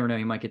 you never know.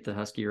 He might get the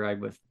Husky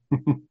ride with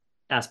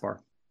Aspar.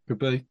 Could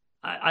be.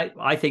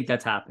 I think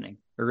that's happening.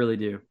 I really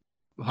do.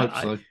 I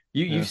hope so.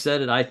 You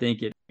said it. I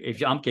think it.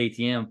 If I'm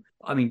KTM,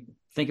 I mean,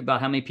 think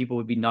about how many people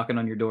would be knocking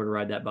on your door to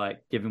ride that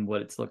bike, given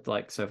what it's looked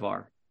like so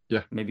far.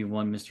 Yeah. Maybe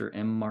one Mr.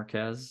 M.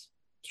 Marquez.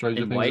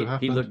 Stranger things have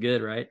happened. He looked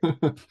good, right?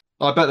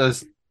 I bet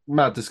there's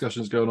mad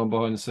discussions going on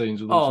behind the scenes.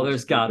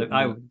 There's got it.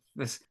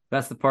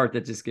 That's the part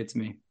that just gets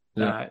me.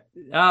 Yeah.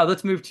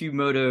 Let's move to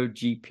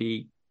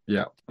MotoGP.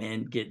 Yeah.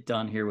 And get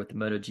done here with the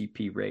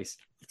MotoGP race.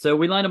 So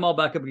we lined them all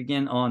back up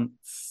again on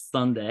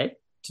Sunday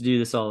to do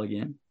this all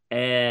again.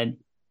 And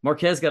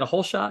Marquez got a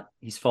whole shot.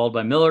 He's followed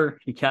by Miller.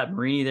 He capped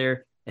Marini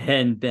there.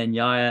 And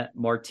Bagnaia,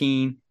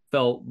 Martin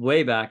fell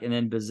way back. And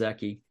then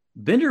Bezzecchi.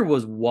 Binder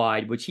was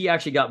wide, which he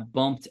actually got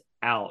bumped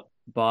out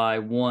by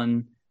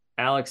one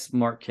Alex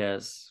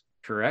Marquez,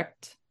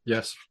 correct?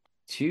 Yes.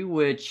 To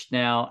which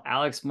now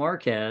Alex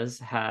Marquez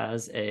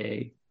has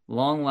a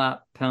long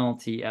lap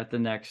penalty at the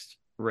next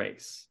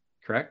race,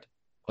 correct?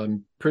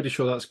 I'm pretty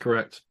sure that's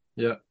correct.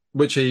 Yeah.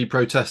 Which he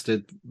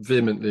protested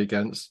vehemently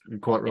against,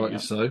 quite rightly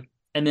so.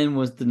 And then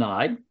was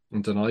denied.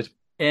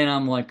 And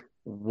I'm like,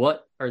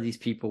 what are these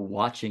people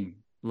watching?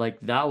 Like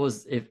if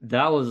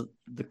that was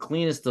the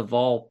cleanest of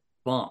all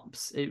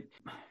bumps.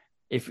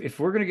 If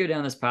we're going to go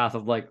down this path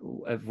of like,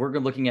 if we're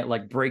looking at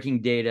like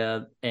breaking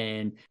data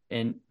and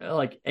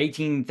like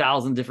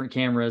 18,000 different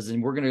cameras,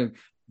 and we're going to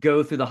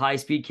go through the high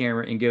speed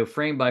camera and go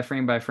frame by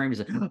frame by frame to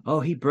say, oh,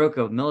 he broke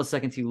a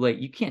millisecond too late.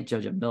 You can't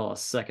judge a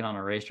millisecond on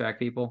a racetrack,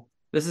 people.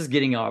 This is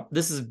getting up.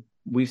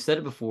 We've said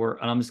it before,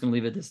 and I'm just going to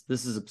leave it.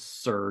 This is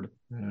absurd.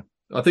 Yeah.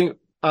 I think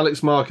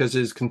Alex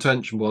Marquez's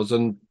contention was,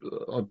 and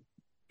I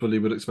fully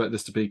would expect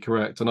this to be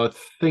correct, and I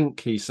think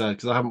he said,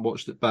 because I haven't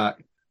watched it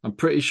back, I'm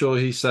pretty sure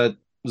he said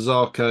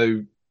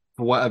Zarco,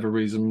 for whatever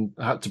reason,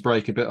 had to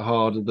brake a bit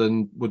harder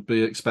than would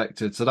be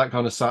expected. So that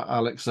kind of sat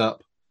Alex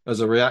up as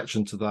a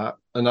reaction to that,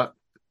 and that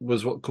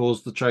was what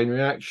caused the chain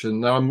reaction.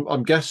 Now,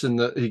 I'm guessing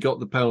that he got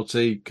the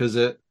penalty because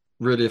it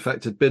really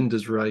affected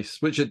Binder's race,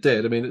 which it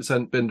did. I mean, it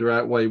sent Binder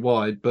out way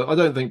wide, but I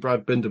don't think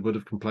Brad Binder would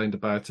have complained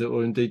about it,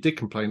 or indeed did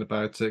complain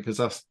about it, because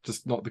that's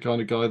just not the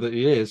kind of guy that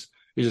he is.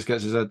 He just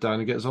gets his head down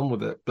and gets on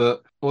with it.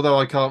 But although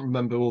I can't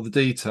remember all the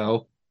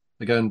detail,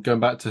 again, going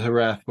back to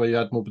Jerez, where you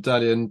had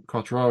Morbidelli and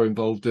Quartararo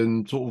involved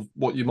in sort of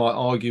what you might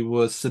argue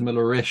were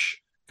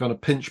similar-ish kind of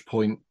pinch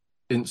point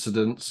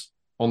incidents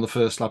on the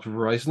first lap of a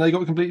race, and they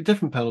got completely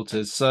different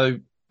penalties. So,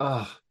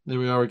 here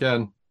we are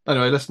again.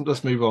 Anyway, let's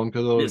move on,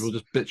 because otherwise we'll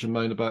just bitch and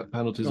moan about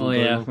penalties. Oh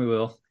yeah, we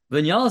will.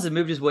 Vinales had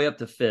moved his way up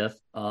to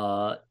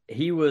 5th.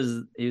 He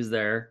was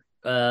there.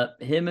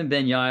 Him and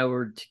Bagnaia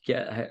were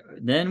together.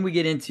 Then we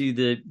get into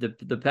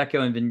the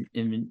Pecco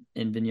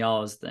and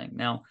Vinales thing.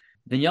 Now,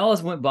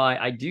 Vinales went by.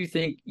 I do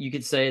think you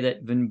could say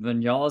that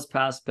Vinales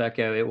passed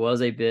Pecco. It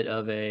was a bit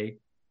of a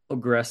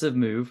aggressive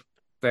move.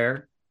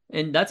 Fair.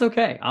 And that's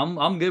okay.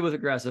 I'm good with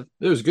aggressive.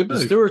 It was a good move.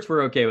 The Stewarts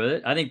were okay with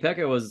it. I think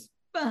Pecco was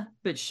a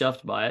bit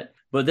shuffed by it.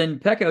 But then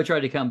Pecco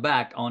tried to come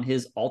back on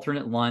his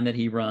alternate line that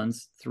he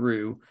runs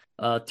through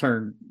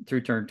turn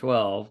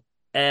 12.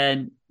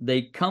 And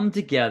they come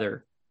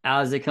together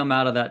as they come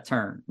out of that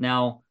turn.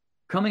 Now,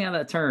 coming out of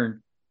that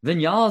turn,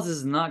 Vinales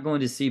is not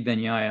going to see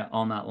Bagnaia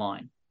on that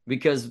line,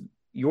 because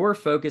your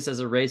focus as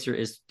a racer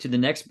is to the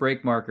next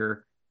brake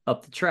marker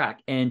up the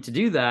track. And to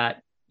do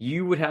that,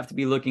 you would have to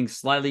be looking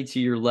slightly to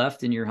your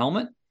left in your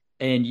helmet,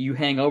 and you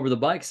hang over the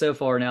bike so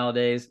far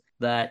nowadays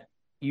that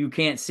you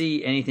can't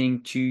see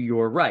anything to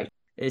your right.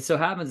 It so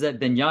happens that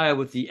Bagnaia,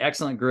 with the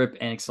excellent grip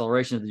and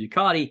acceleration of the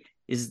Ducati,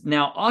 is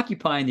now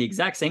occupying the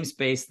exact same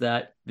space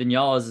that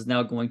Vinales is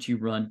now going to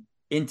run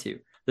into.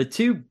 The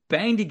two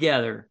bang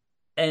together,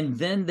 and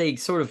then they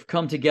sort of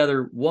come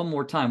together one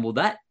more time. Well,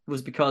 that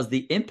was because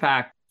the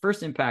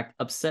first impact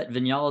upset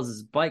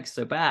Vinales' bike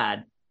so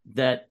bad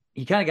that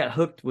he kind of got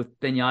hooked with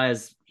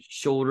Bagnaia's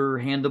shoulder,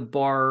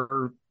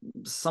 handlebar,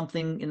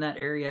 something in that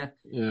area.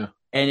 Yeah.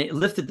 and it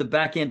lifted the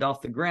back end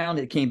off the ground.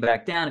 It came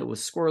back down. It was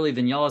squirrely.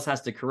 Vinales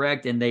has to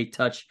correct, and they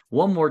touch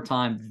one more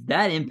time.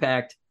 That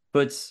impact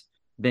puts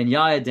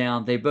Bagnaia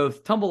down. They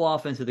both tumble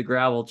off into the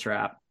gravel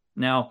trap.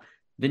 Now,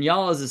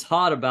 Vinales is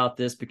hot about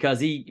this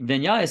because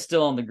Bagnaia is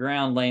still on the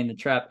ground laying the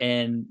trap,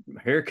 and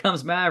here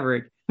comes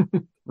Maverick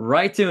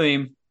right to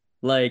him,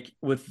 like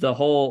with the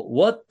whole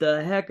 "what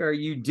the heck are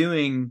you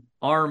doing"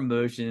 arm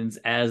motions,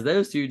 as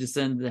those two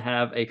descend to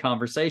have a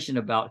conversation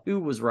about who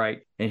was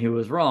right and who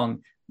was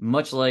wrong,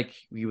 much like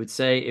we would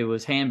say it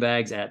was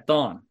handbags at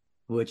dawn,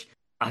 which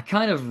I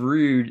kind of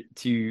rude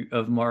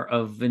of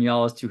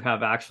Vinales to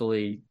have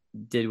actually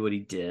did what he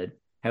did.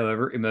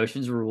 However,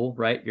 emotions rule,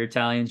 right? You're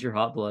Italians, you're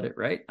hot blooded,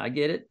 right? I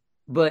get it.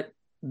 But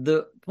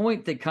the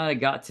point that kind of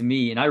got to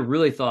me, and I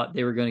really thought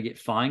they were going to get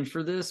fined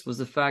for this, was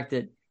the fact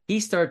that he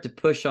started to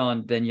push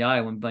on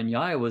Bagnaia when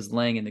Bagnaia was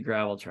laying in the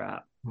gravel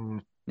trap.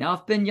 Now,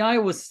 if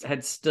Bagnaia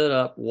had stood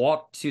up,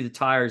 walked to the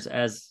tires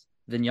as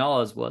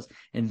Vinales was,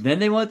 and then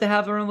they wanted to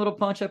have their own little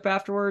punch up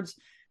afterwards,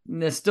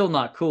 it's still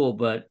not cool,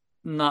 but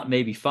not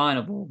maybe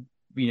finable,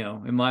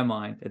 in my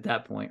mind at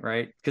that point,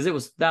 right?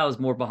 Because that was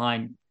more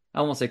behind,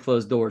 I won't say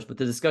closed doors, but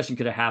the discussion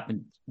could have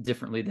happened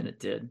differently than it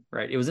did,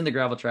 right? It was in the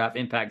gravel trap,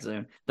 impact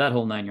zone, that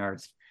whole 9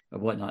 yards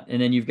of whatnot.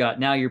 And then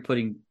now you're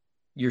putting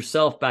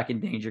yourself back in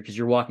danger because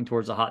you're walking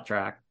towards a hot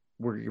track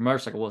where your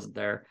motorcycle wasn't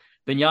there.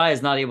 Bagnaia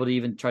is not able to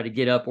even try to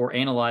get up or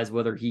analyze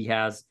whether he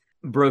has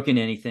broken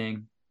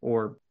anything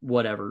or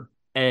whatever.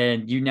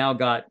 And you now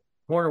got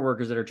corner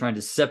workers that are trying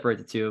to separate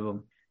the two of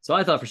them. So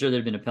I thought for sure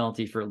there'd been a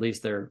penalty for at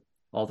least their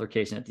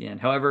altercation at the end.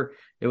 However,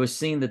 it was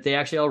seen that they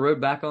actually all rode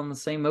back on the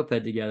same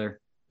moped together.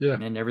 Yeah.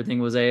 And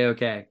everything was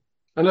A-okay.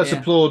 And let's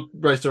applaud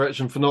Race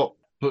Direction for not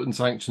putting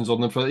sanctions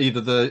on them for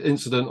either the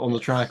incident on the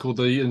track or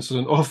the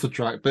incident off the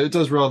track. But it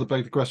does rather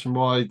beg the question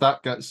why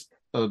that gets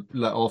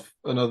let off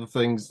and other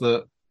things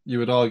that you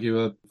would argue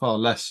are far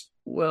less.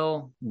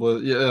 Well,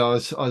 yeah, I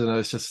don't know.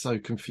 It's just so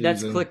confusing.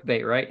 That's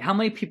clickbait, right? How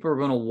many people are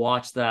going to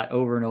watch that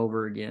over and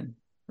over again,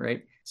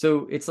 right?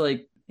 So it's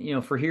like,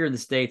 for here in the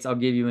States, I'll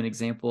give you an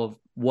example of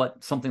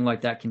what something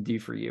like that can do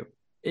for you.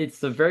 It's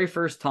the very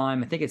first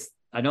time,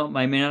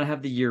 I may not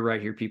have the year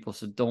right here, people,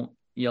 so don't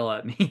yell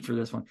at me for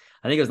this one.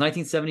 I think it was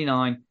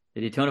 1979.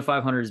 The Daytona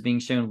 500 is being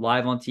shown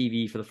live on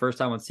TV for the first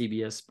time on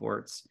CBS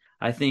Sports.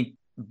 I think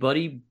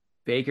Buddy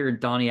Baker and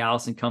Donnie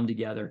Allison come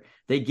together.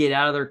 They get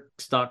out of their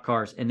stock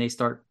cars and they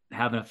start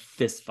having a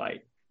fist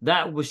fight.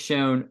 That was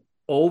shown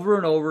over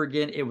and over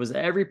again. It was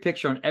every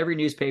picture on every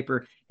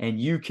newspaper, and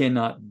you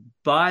cannot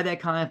buy that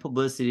kind of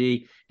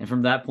publicity. And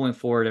from that point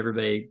forward,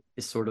 everybody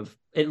is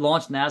it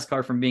launched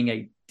NASCAR from being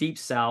a deep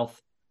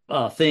South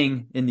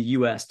thing in the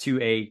U.S.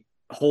 to a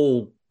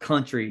whole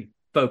country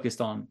focused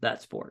on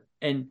that sport.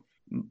 And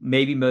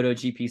maybe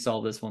MotoGP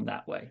saw this one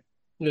that way.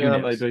 Yeah,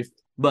 maybe.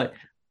 But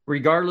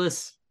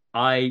regardless,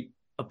 I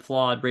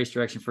applaud Race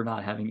Direction for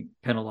not having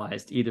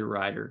penalized either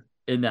rider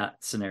in that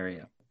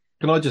scenario.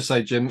 Can I just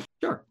say, Jim?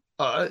 Sure.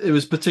 It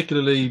was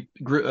particularly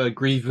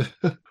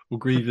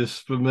grievous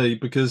for me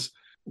because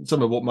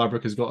some of what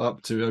Maverick has got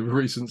up to over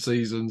recent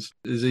seasons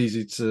is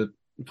easy to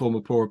form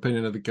a poor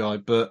opinion of the guy,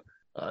 but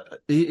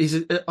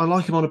I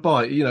like him on a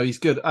bike. He's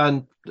good,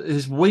 and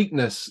his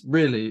weakness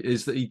really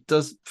is that he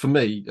does, for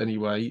me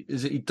anyway,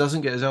 is that he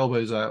doesn't get his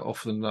elbows out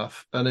often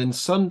enough. And in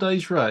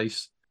Sunday's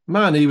race,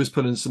 man, he was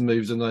pulling some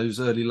moves in those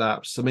early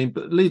laps. I mean,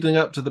 but leading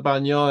up to the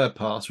Bagnaia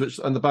pass,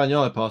 and the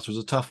Bagnaia pass was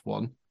a tough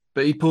one,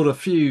 but he pulled a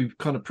few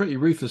kind of pretty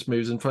ruthless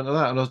moves in front of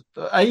that.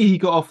 And he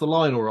got off the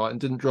line all right and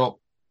didn't drop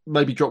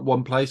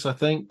one place, I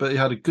think, but he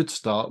had a good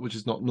start, which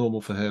is not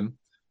normal for him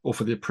or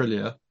for the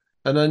Aprilia.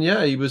 And then,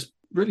 he was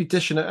really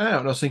dishing it out.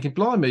 And I was thinking,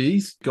 blimey,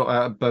 he's got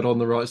out of bed on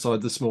the right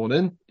side this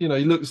morning. He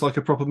looks like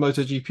a proper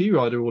MotoGP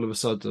rider all of a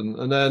sudden.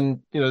 And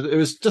then, it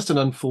was just an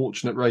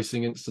unfortunate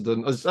racing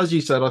incident. As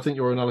you said, I think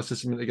your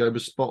analysis a minute ago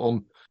was spot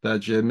on there,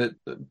 Jim.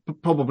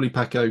 Probably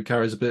Pecco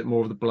carries a bit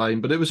more of the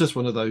blame, but it was just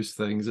one of those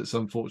things. It's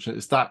unfortunate.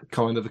 It's that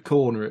kind of a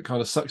corner. It kind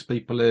of sucks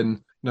people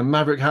in.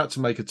 Maverick had to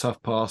make a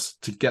tough pass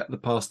to get the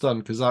pass done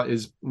because that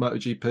is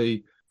MotoGP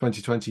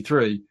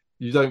 2023.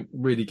 You don't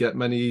really get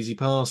many easy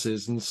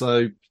passes.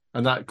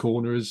 And that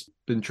corner has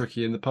been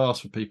tricky in the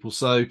past for people.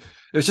 So it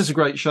was just a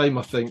great shame,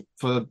 I think,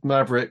 for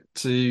Maverick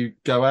to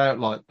go out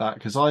like that,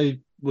 because I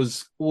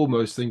was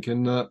almost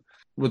thinking that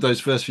with those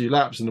first few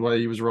laps and the way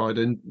he was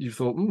riding, you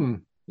thought,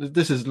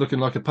 this is looking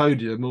like a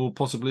podium or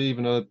possibly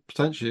even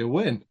potentially a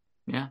win.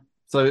 Yeah.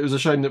 So it was a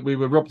shame that we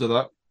were robbed of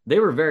that. They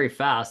were very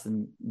fast,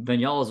 and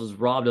Vinales was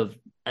robbed of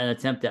an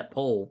attempt at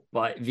pole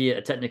via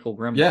a technical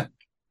gremlin. Yeah.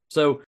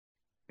 So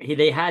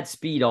they had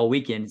speed all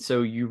weekend,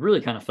 so you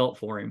really kind of felt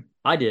for him.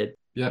 I did.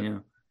 Yeah.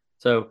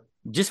 So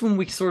just when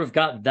we sort of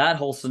got that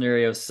whole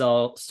scenario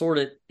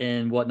sorted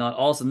and whatnot,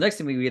 also the next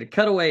thing we get a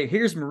cutaway.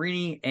 Here's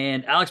Marini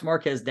and Alex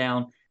Marquez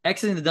down,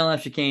 exiting the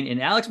Dunlap chicane,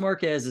 and Alex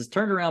Marquez is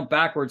turned around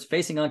backwards,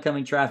 facing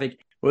oncoming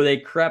traffic with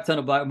a crap ton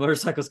of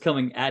motorcycles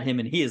coming at him,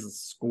 and he is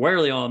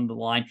squarely on the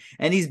line.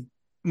 And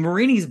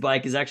Marini's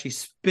bike is actually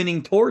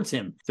spinning towards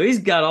him. So he's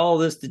got all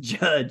this to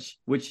judge,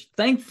 which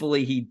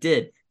thankfully he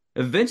did.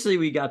 eventually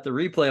we got the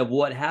replay of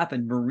what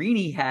happened.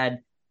 Marini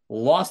had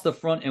lost the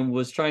front and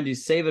was trying to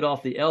save it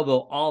off the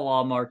elbow, a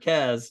la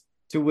Marquez,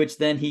 to which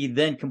then he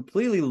then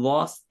completely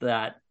lost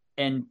that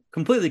and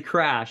completely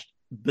crashed.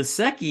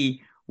 Bezzecchi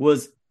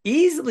was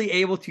easily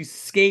able to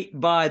skate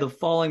by the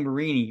falling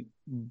Marini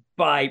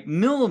by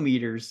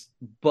millimeters,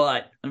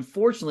 but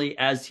unfortunately,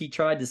 as he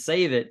tried to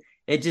save it,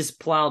 it just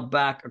plowed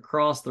back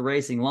across the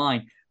racing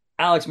line.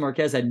 Alex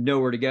Marquez had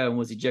nowhere to go and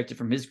was ejected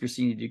from his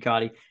Gresini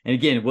Ducati. And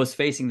again, was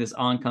facing this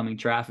oncoming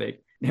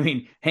traffic. I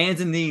mean, hands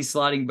and knees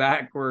sliding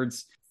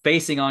backwards,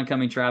 facing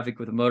oncoming traffic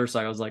with a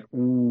motorcycle. I was like,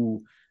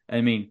 ooh.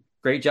 I mean,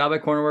 great job by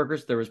corner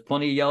workers. There was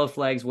plenty of yellow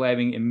flags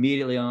waving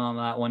immediately on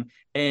that one.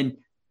 And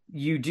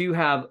you do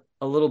have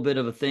a little bit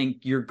of a thing.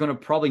 You're going to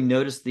probably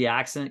notice the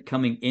accident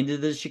coming into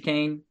the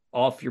chicane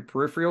off your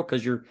peripheral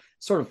because you're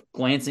sort of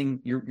glancing.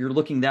 You're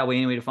looking that way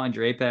anyway to find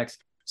your apex.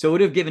 So it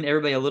would have given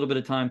everybody a little bit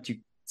of time to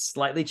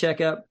slightly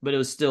check up, but it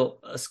was still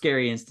a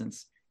scary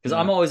instance because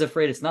I'm always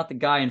afraid it's not the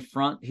guy in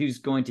front who's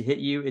going to hit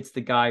you. It's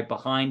the guy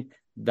behind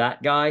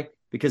that guy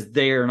because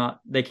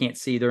they can't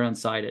see, they're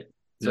unsighted.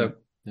 So,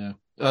 yeah.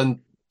 And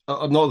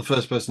I'm not the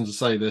first person to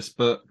say this,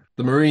 but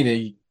the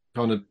Marini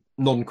kind of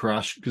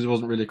non-crash, because it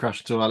wasn't really a crash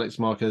until Alex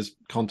Marquez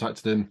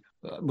contacted him,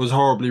 was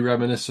horribly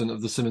reminiscent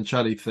of the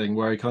Simoncelli thing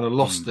where he kind of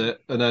lost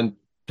it and then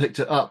picked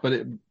it up, but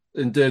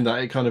in doing that,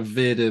 it kind of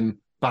veered him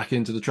back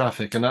into the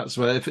traffic. And that's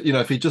where,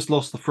 if he just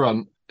lost the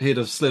front, he'd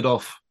have slid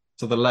off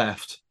to the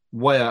left,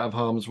 way out of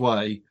harm's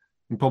way,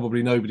 and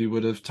probably nobody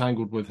would have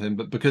tangled with him.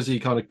 But because he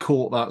kind of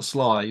caught that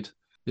slide,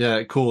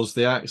 it caused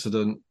the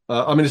accident.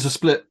 I mean, it's a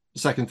split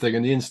second thing,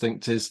 and the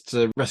instinct is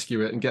to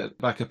rescue it and get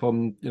back up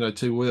on,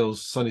 two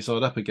wheels, sunny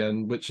side up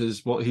again, which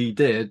is what he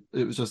did.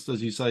 It was just,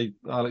 as you say,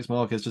 Alex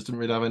Marquez just didn't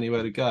really have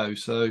anywhere to go.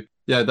 So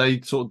yeah,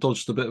 they sort of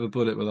dodged a bit of a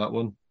bullet with that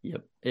one.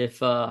 Yep.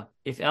 If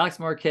Alex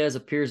Marquez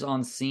appears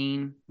on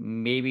scene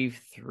maybe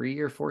 3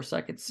 or 4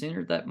 seconds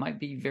sooner, that might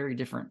be very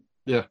different.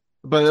 Yeah,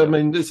 but I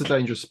mean, it's a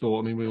dangerous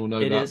sport. I mean, we all know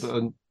that.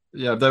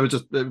 But, they were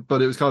just,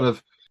 but it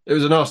was it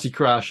was a nasty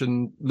crash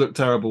and looked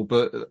terrible.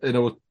 But in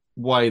a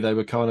way, they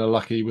were kind of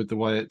lucky with the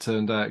way it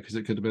turned out because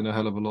it could have been a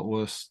hell of a lot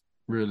worse,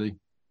 really.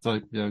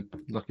 So yeah,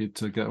 lucky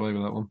to get away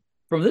with that one.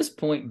 From this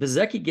point,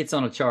 Bezzecchi gets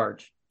on a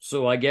charge.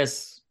 So I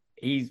guess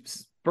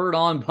he's spurred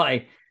on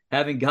by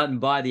having gotten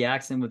by the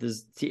accident with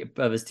his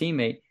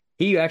teammate.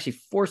 He actually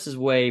forced his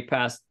way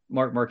past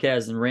Marc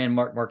Marquez and ran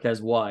Marc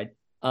Marquez wide.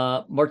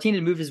 Martin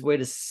had moved his way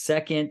to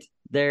second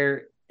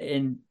there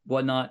and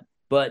whatnot,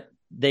 but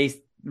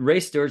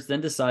race stewards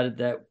then decided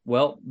that,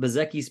 well,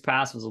 Bezzecchi's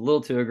pass was a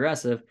little too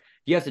aggressive.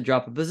 You have to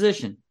drop a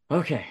position.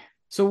 Okay,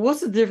 so what's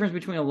the difference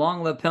between a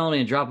long lap penalty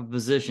and drop a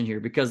position here?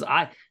 Because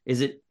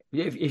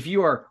if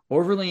you are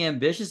overly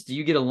ambitious, do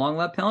you get a long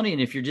lap penalty?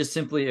 And if you're just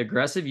simply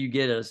aggressive, you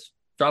get a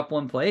drop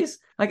one place?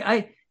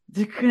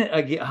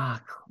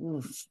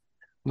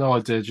 No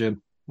idea,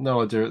 Jim.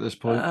 No idea at this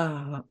point.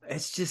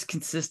 It's just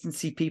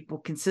consistency, people.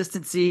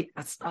 Consistency.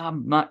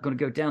 I'm not going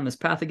to go down this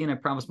path again. I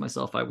promised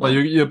myself I won't. Well,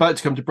 you're about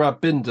to come to Brad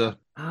Binder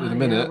in a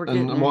minute,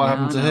 and what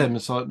happened to him?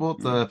 It's like, what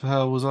the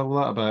hell was all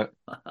that about?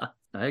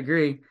 I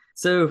agree.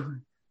 So,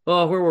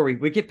 where were we?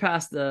 We get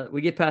past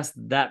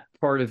that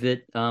part of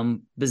it.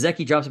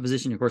 Bezzecchi drops a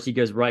position. Of course, he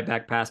goes right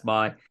back past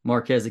by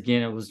Marquez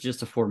again. It was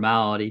just a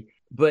formality,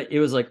 but it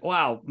was like,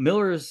 wow,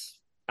 Miller's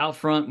out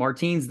front,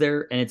 Martin's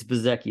there, and it's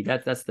Bezzecchi.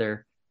 That's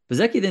there.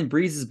 Bezzecchi then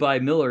breezes by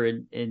Miller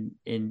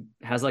and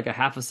has like a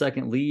half a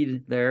second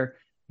lead there.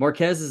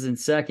 Marquez is in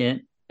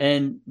second,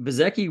 and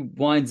Bezzecchi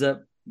winds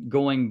up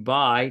going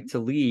by to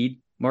lead.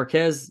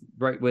 Marquez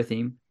right with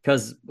him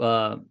because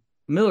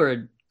Miller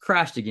had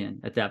crashed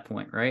again at that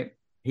point, right?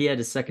 He had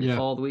his second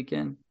fall of the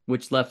weekend,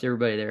 which left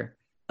everybody there.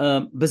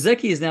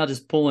 Bezzecchi is now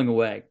just pulling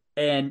away.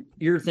 And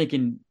I'm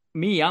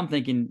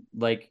thinking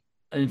like,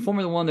 in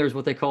Formula One, there's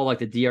what they call like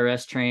the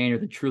DRS train or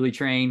the Truly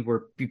train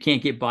where you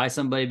can't get by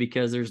somebody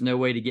because there's no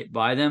way to get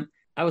by them.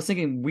 I was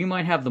thinking we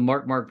might have the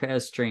Marc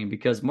Marquez train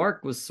because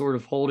Marc was sort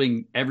of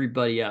holding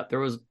everybody up. There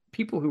was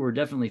people who were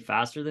definitely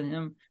faster than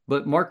him,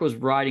 but Marc was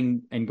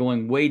riding and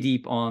going way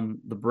deep on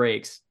the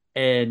brakes.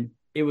 And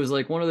it was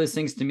like one of those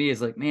things to me is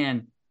like,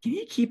 man, can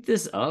you keep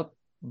this up?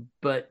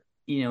 But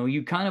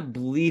you kind of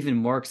believe in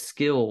Marc's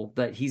skill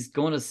that he's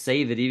going to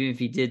save it. Even if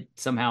he did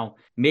somehow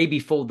maybe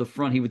fold the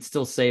front, he would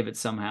still save it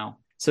somehow.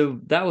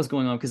 So that was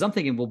going on because I'm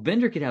thinking, well,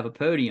 Binder could have a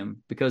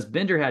podium because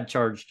Binder had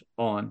charged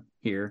on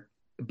here,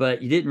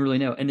 but you didn't really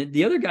know. And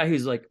the other guy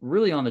who's like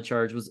really on the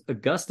charge was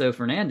Augusto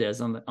Fernandez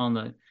on the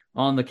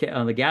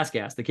gas,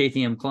 the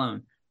KTM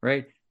clone,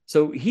 right?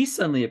 So he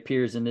suddenly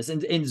appears in this,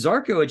 and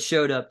Zarco had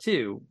showed up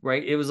too,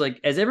 right? It was like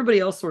as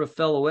everybody else sort of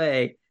fell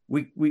away,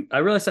 I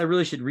realized I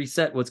really should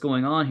reset what's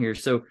going on here.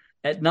 So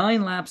at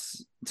 9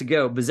 laps to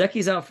go,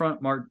 Bezzecchi's out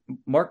front. Marc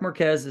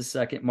Marquez is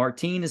second.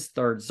 Martin is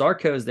third.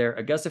 Zarco's there.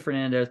 Augusto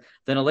Fernandez.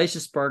 Then Aleix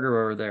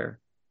Espargaro are there.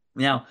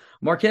 Now,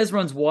 Marquez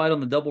runs wide on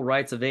the double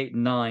rights of 8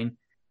 and 9.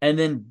 And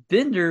then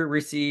Binder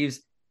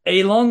receives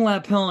a long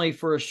lap penalty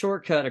for a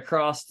shortcut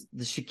across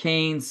the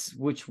chicanes,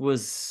 which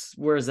was,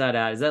 where is that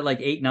at? Is that like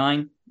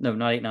 8-9? No,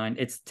 not 8-9.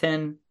 It's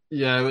 10.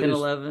 Yeah, 10,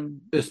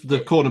 11. it's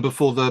the corner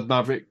before the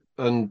Maverick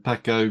and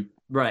Pecco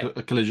Right.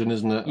 collision,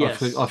 isn't it? I Yes.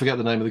 forget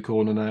the name of the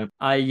corner now.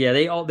 Yeah,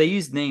 they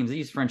use names. They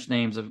use French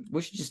names of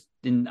which just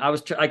didn't.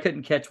 I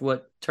couldn't catch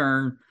what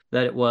turn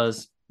that it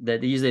was.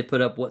 That they usually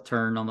put up what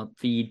turn on the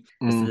feed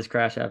as to this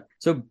crash happened.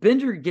 So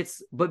Bender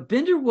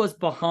was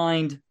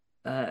behind.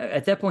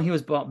 At that point,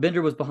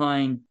 Bender was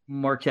behind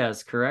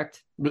Marquez,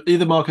 correct?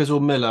 Either Marquez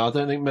or Miller. I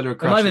don't think Miller It might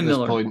crashed have at been this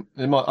Miller. point.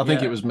 I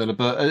think it Yeah, was Miller,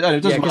 but it yeah,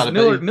 doesn't because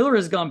matter. But Miller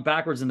has gone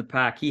backwards in the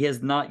pack. He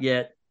has not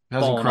yet he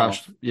hasn't fallen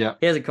crashed. off. Yeah,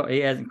 He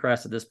hasn't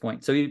crashed at this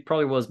point, so he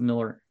probably was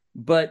Miller.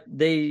 But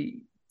they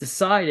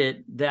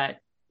decided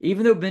that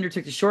even though Bender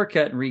took the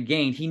shortcut and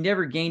regained, he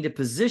never gained a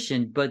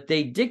position. But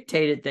they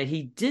dictated that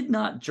he did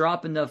not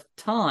drop enough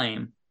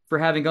time for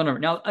having gone over.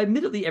 Now,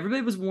 admittedly,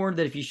 everybody was warned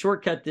that if you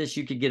shortcut this,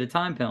 you could get a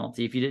time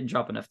penalty if you didn't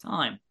drop enough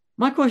time.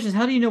 My question is,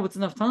 how do you know what's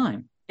enough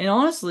time? And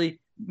honestly,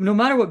 no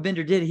matter what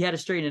Bender did, he had to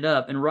straighten it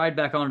up and ride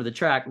back onto the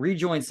track,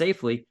 rejoin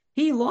safely.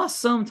 He lost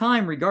some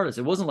time regardless.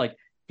 It wasn't like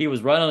he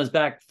was right on his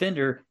back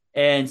fender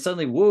and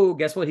suddenly, whoa,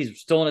 guess what? He's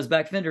still on his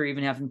back fender,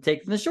 even having to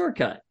take the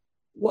shortcut.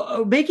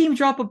 Well,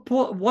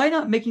 why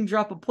not make him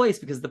drop a place?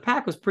 Because the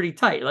pack was pretty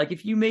tight. Like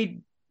if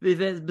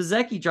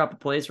Bezecchi drop a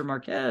place for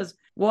Marquez,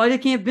 why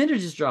can't Bender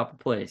just drop a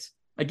place?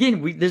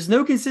 Again, there's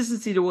no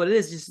consistency to what it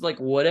is. Just like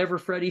whatever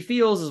Freddie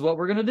feels is what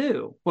we're gonna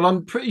do. well,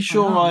 I'm pretty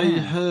sure I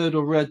heard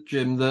or read,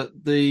 Jim,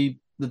 that the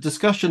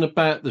discussion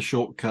about the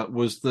shortcut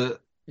was that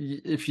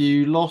if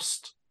you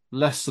lost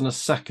less than a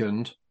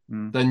second,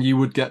 then you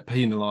would get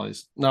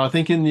penalised. Now, I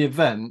think in the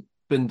event,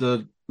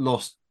 Binder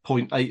lost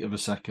 0.8 of a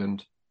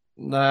second.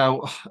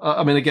 Now,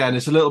 I mean, again,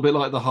 it's a little bit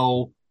like the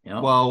whole,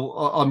 well,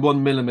 I'm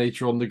 1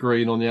 millimetre on the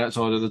green on the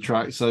outside of the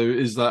track, so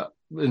is that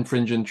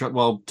infringing track?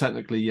 Well,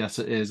 technically, yes,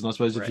 it is. And I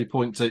suppose if you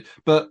point to,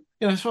 but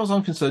as far as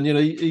I'm concerned,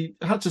 he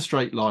had to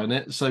straight line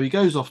it, so he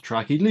goes off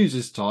track, he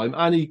loses time,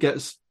 and he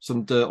gets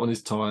some dirt on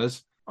his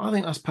tyres. I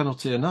think that's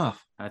penalty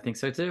enough. I think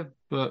so too.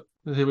 But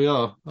here we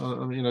are.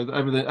 I mean,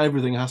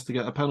 everything has to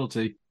get a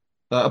penalty,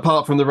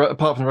 apart from the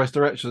race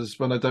directions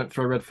when they don't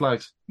throw red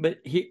flags. But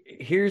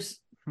here's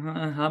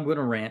I'm going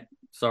to rant.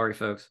 Sorry,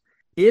 folks.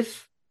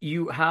 If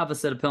you have a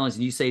set of penalties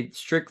and you say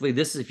strictly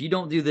this is if you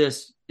don't do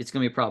this, it's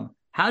going to be a problem.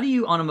 How do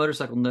you on a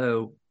motorcycle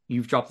know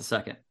you've dropped the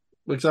second?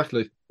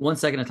 Exactly. 1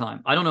 second at a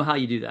time. I don't know how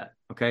you do that.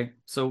 Okay.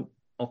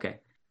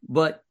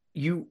 But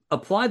you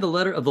apply the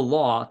letter of the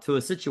law to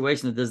a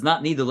situation that does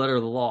not need the letter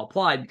of the law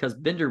applied because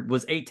Bender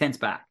was 8/10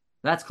 back.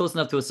 That's close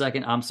enough to a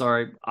second. I'm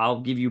sorry. I'll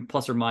give you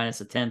plus or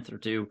minus a tenth or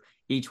two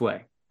each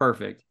way.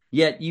 Perfect.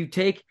 Yet you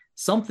take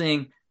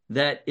something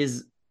that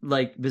is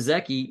like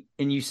Bezecchi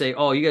and you say,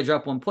 oh, you got to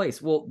drop one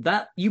place. Well,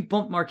 that you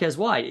bumped Marquez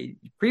wide.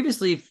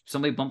 Previously, if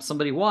somebody bumps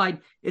somebody wide,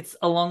 it's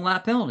a long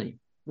lap penalty.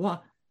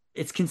 Well,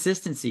 it's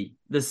consistency.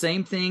 The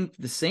same thing,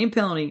 the same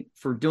penalty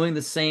for doing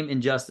the same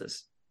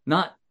injustice.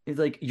 Not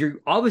like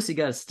you obviously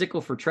got to stickle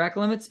for track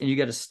limits and you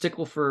got to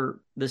stickle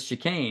for this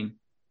chicane,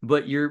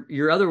 but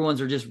your other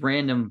ones are just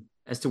random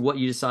as to what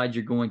you decide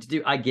you're going to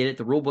do. I get it.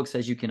 The rule book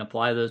says you can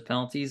apply those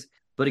penalties,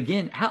 but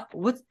again,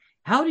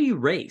 how do you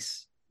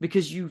race?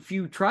 Because if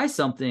you try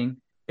something,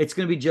 it's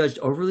going to be judged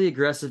overly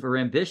aggressive or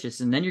ambitious,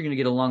 and then you're going to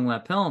get a long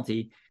lap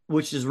penalty,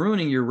 which is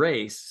ruining your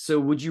race. So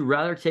would you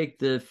rather take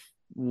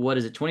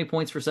 20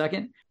 points per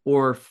second,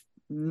 or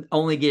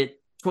only get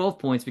 12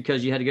 points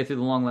because you had to go through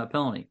the long lap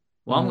penalty?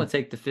 Well, I'm going to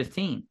take the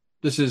 15.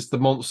 This is the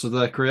monster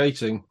they're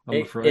creating,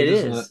 I'm afraid,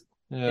 isn't it?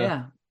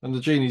 Yeah. And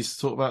the genie's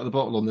sort of out of the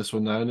bottle on this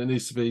one now, and it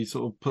needs to be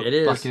sort of put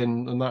back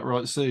in and that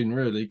right soon,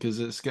 really, because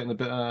it's getting a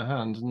bit out of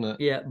hand, isn't it?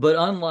 Yeah, but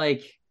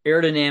unlike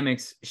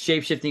aerodynamics,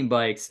 shape-shifting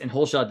bikes, and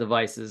whole shot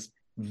devices,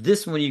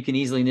 this one you can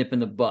easily nip in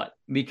the butt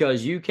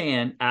because you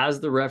can,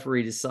 as the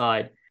referee,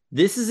 decide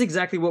this is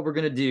exactly what we're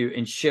going to do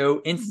and show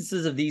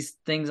instances of these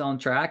things on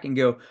track and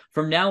go,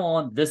 from now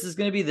on, this is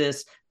going to be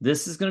this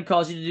is going to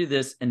cause you to do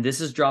this, and this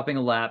is dropping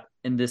a lap,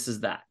 and this is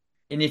that.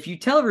 And if you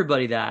tell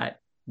everybody that,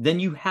 then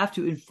you have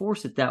to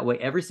enforce it that way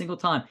every single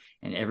time,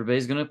 and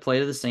everybody's going to play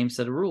to the same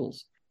set of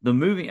rules.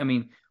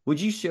 Would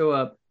you show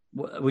up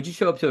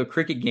to a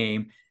cricket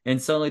game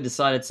and suddenly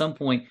decide at some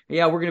point,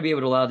 yeah, we're going to be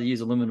able to allow to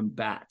use aluminum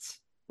bats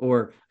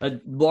or a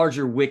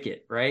larger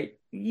wicket, right?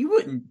 You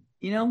wouldn't,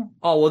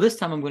 oh, well, this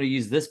time I'm going to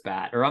use this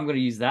bat or I'm going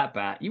to use that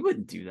bat. You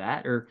wouldn't do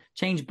that or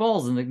change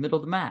balls in the middle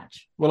of the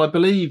match. Well, I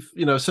believe,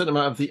 a certain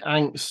amount of the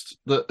angst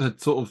that had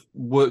sort of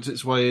worked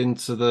its way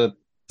into the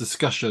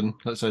discussion,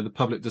 let's say the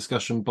public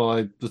discussion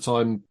by the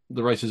time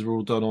the races were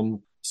all done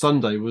on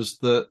Sunday, was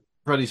that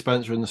Freddie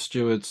Spencer and the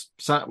stewards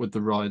sat with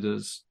the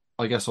riders,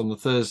 I guess, on the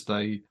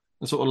Thursday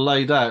and sort of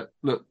laid out,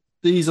 look,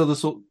 these are the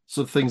sorts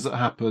of things that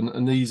happen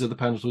and these are the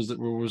penalties that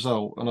will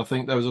result. And I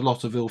think there was a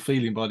lot of ill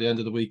feeling by the end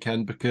of the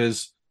weekend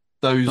because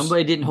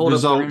somebody didn't hold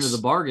up their end of the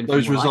bargain.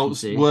 Those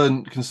results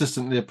weren't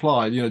consistently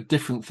applied.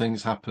 Different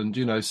things happened,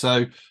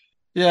 So,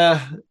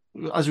 yeah,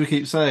 as we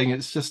keep saying,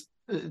 it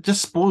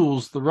just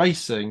spoils the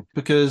racing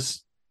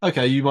because,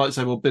 okay, you might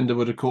say, well, Binder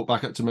would have caught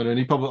back up to Miller,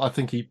 and I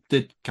think he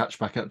did catch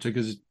back up to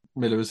because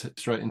Miller was hit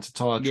straight into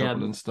tyre trouble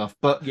Yeah. and stuff.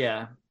 But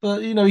Yeah.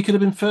 you know, he could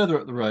have been further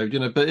up the road, you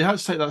know, but he had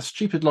to take that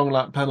stupid long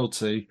lap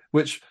penalty,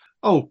 which,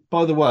 oh,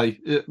 by the way,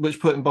 which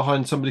put him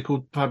behind somebody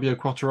called Fabio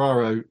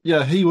Quartararo.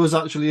 Yeah, he was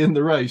actually in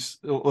the race.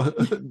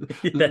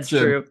 That's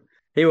Jim. true.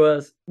 He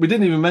was. We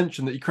didn't even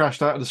mention that he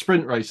crashed out of the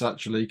sprint race,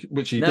 actually,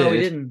 which he No, did. he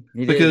didn't.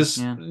 He because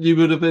did. Yeah. you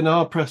would have been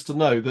hard pressed to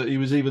know that he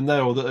was even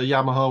there or that a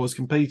Yamaha was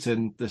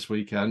competing this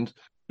weekend.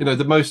 You know,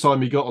 the most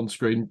time he got on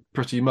screen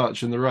pretty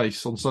much in the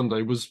race on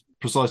Sunday was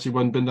precisely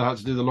when Binder had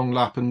to do the long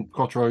lap and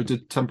Quattro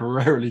did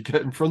temporarily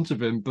get in front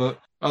of him. But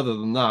other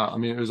than that, I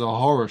mean, it was a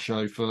horror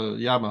show for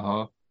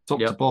Yamaha, top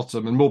to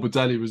bottom, and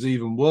Morbidelli was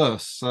even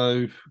worse.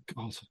 So,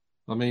 God,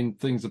 I mean,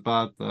 things are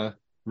bad there,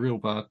 real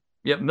bad.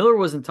 Yep, Miller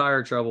was in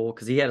tire trouble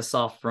because he had a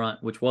soft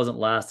front, which wasn't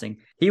lasting.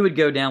 He would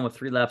go down with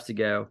 3 laps to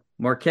go.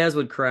 Marquez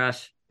would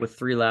crash with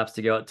 3 laps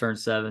to go at turn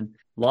 7,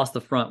 lost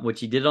the front,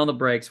 which he did on the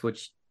brakes,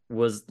 which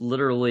was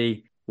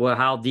literally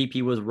how deep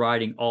he was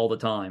riding all the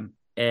time.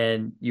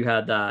 And you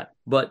had that.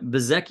 But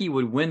Bezzecchi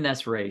would win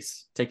this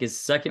race, take his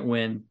second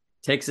win,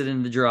 takes it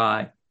in the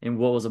dry, in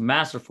what was a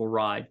masterful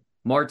ride.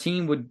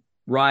 Martin would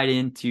ride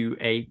into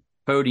a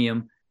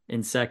podium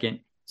in second.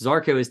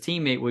 Zarco, his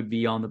teammate, would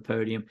be on the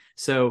podium.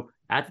 So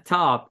at the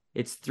top,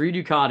 it's 3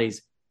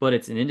 Ducatis, but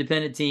it's an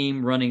independent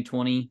team running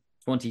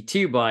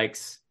 2022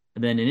 bikes,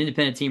 and then an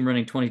independent team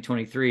running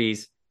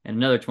 2023s, and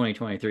another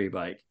 2023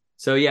 bike.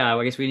 So yeah,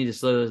 I guess we need to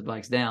slow those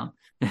bikes down.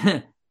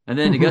 And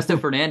then Augusto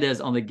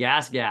Fernandez on the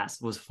gas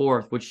was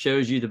 4th, which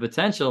shows you the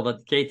potential that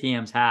the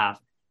KTMs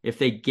have if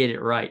they get it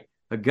right.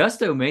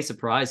 Augusto may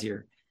surprise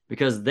here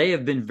because they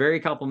have been very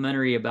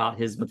complimentary about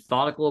his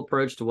methodical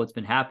approach to what's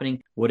been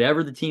happening.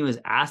 Whatever the team has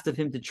asked of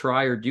him to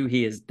try or do,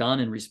 he has done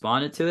and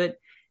responded to it.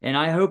 And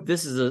I hope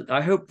this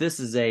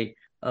is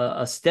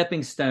a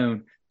stepping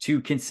stone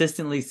to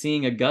consistently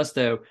seeing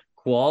Augusto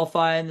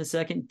qualify in the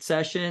second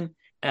session,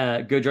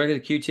 go directly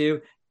to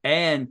Q2,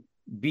 and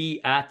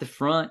be at the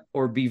front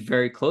or be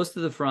very close to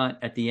the front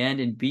at the end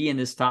and be in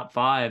this top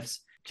 5s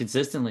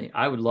consistently.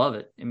 I would love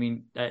it. I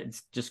mean,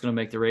 it's just going to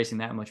make the racing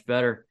that much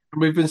better.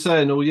 We've been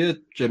saying all year,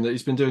 Jim, that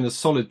he's been doing a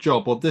solid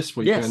job. Well, this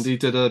weekend he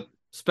did a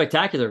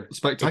spectacular it's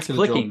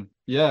clicking job.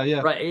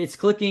 Yeah. Right, it's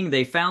clicking.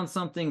 They found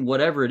something,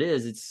 whatever it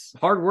is. It's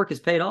hard work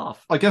has paid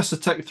off. I guess the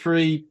Tech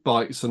 3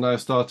 bikes are now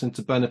starting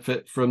to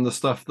benefit from the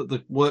stuff that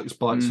the Works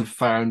bikes have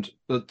found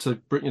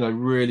to, you know,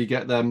 really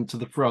get them to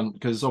the front,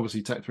 because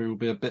obviously Tech 3 will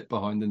be a bit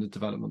behind in the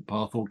development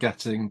path or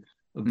getting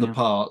the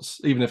parts,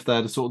 even if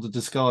they're the sort of the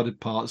discarded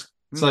parts.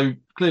 So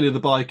clearly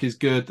the bike is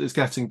good, it's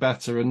getting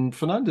better, and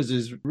Fernandez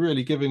is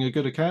really giving a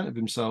good account of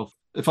himself.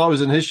 If I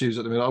was in his shoes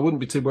at the minute, I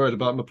wouldn't be too worried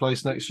about my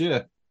place next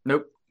year.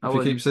 Nope.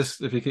 If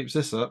he keeps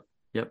this up.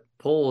 Yep.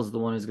 Pole is the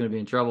one who's going to be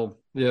in trouble.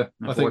 Yeah,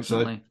 I think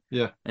so.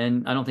 Yeah.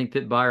 And I don't think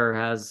Pit Buyer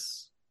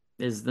is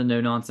the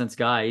no-nonsense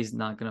guy. He's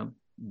not going to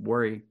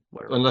worry.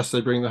 Whatever. Unless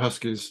they bring the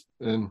Huskies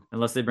in.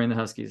 Unless they bring the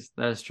Huskies.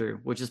 That is true,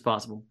 which is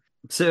possible.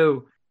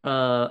 So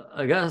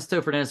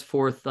Augusto Fernandez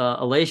 4th.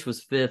 Aleix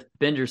was 5th.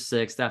 Binder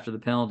 6th after the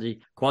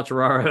penalty.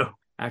 Quartararo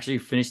actually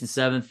finished in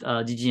 7th.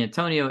 DG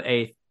Antonio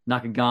 8th.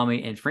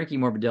 Nakagami and Frankie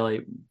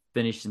Morbidelli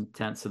finished in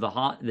 10th. So the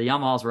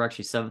Yamahas were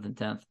actually 7th and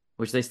 10th,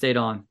 which they stayed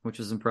on, which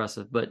was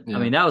impressive. But I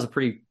mean, that was a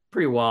pretty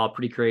wild,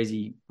 pretty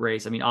crazy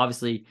race. I mean,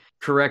 obviously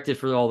corrected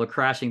for all the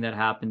crashing that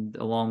happened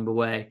along the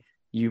way.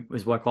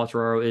 Is why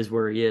Quartararo is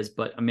where he is.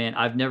 But man,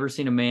 I've never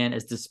seen a man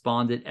as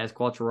despondent as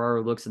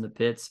Quartararo looks in the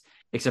pits,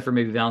 except for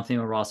maybe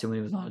Valentino Rossi when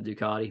he was on a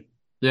Ducati.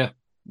 Yeah.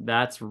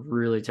 That's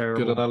really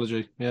terrible. Good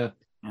analogy. Yeah.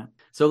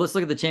 So let's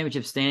look at the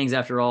championship standings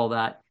after all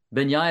that.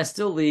 Bagnaia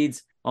still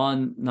leads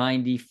on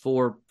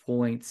 94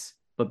 points,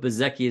 but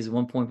Bezzecchi is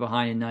 1 point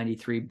behind in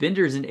 93.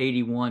 Binder's in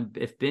 81.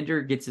 If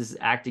Binder gets his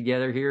act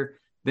together here,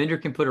 Binder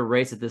can put a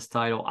race at this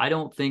title. I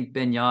don't think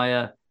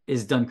Bagnaia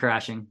is done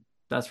crashing.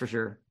 That's for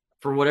sure.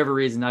 For whatever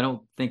reason, I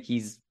don't think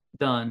he's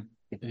done.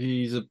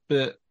 He's a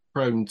bit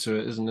prone to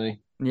it, isn't he?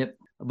 Yep.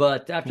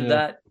 But after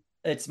that,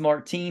 it's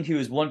Martin who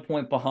is 1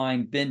 point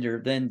behind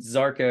Binder, then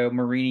Zarco,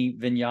 Marini,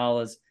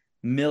 Vinales,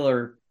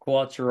 Miller,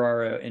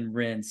 Quartararo, and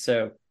Rins.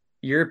 So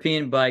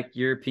European bike,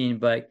 European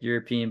bike,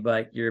 European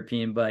bike,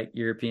 European bike,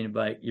 European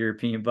bike,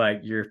 European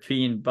bike,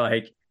 European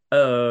bike.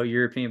 Oh,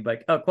 European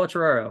bike. Oh,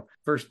 Quartararo,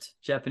 first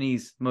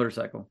Japanese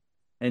motorcycle,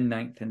 and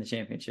 9th in the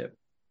championship.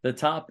 The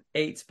top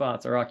 8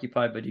 spots are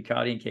occupied by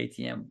Ducati and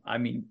KTM. I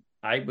mean,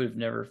 I would have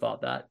never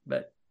thought that,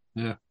 but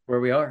where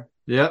we are.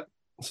 Yeah,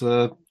 it's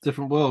a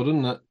different world,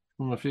 isn't it?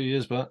 From a few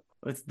years back.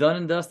 It's done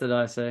and dusted,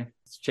 I say.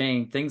 It's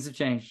changed. Things have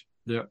changed.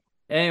 Yeah.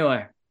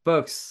 Anyway,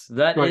 folks,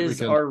 that was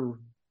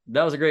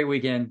a great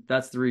weekend.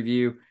 That's the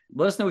review.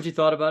 Let us know what you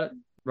thought about it.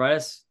 Write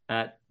us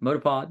at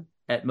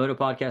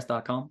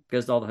motopod@motopodcast.com.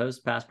 Goes to all the hosts,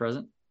 past,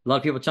 present. A lot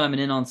of people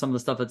chiming in on some of the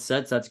stuff that's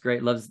said, so that's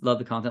great. Love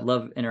the content.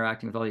 Love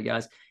interacting with all you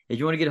guys. If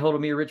you want to get a hold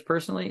of me or Rich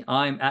personally,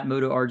 I'm at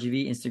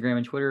MotoRGV, Instagram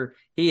and Twitter.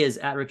 He is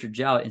at Richard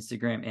Jowett,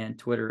 Instagram and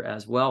Twitter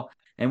as well.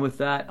 And with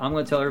that, I'm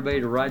going to tell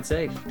everybody to ride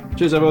safe.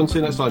 Cheers, everyone. See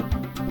you next time.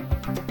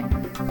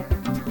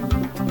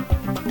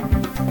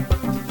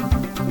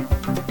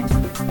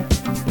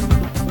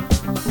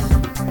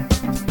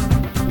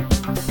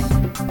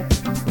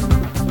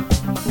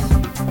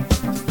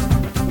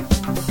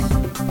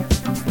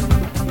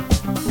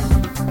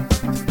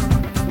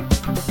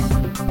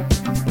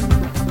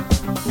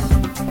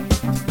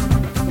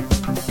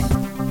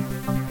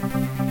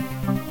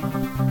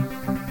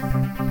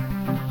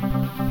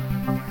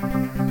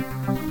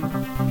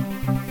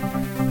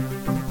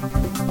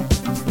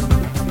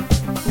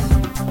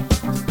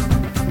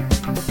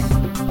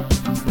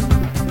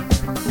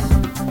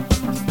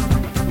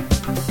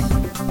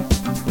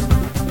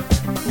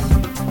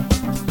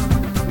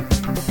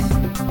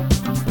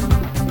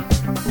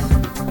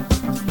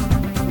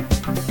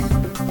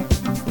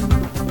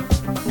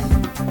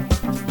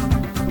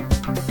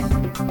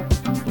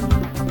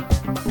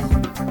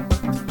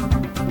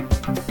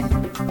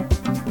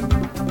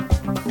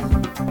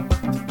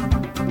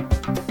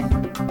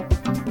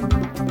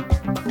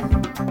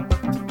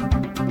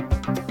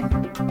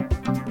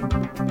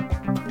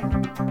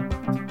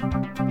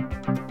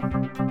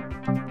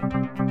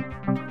 Bye.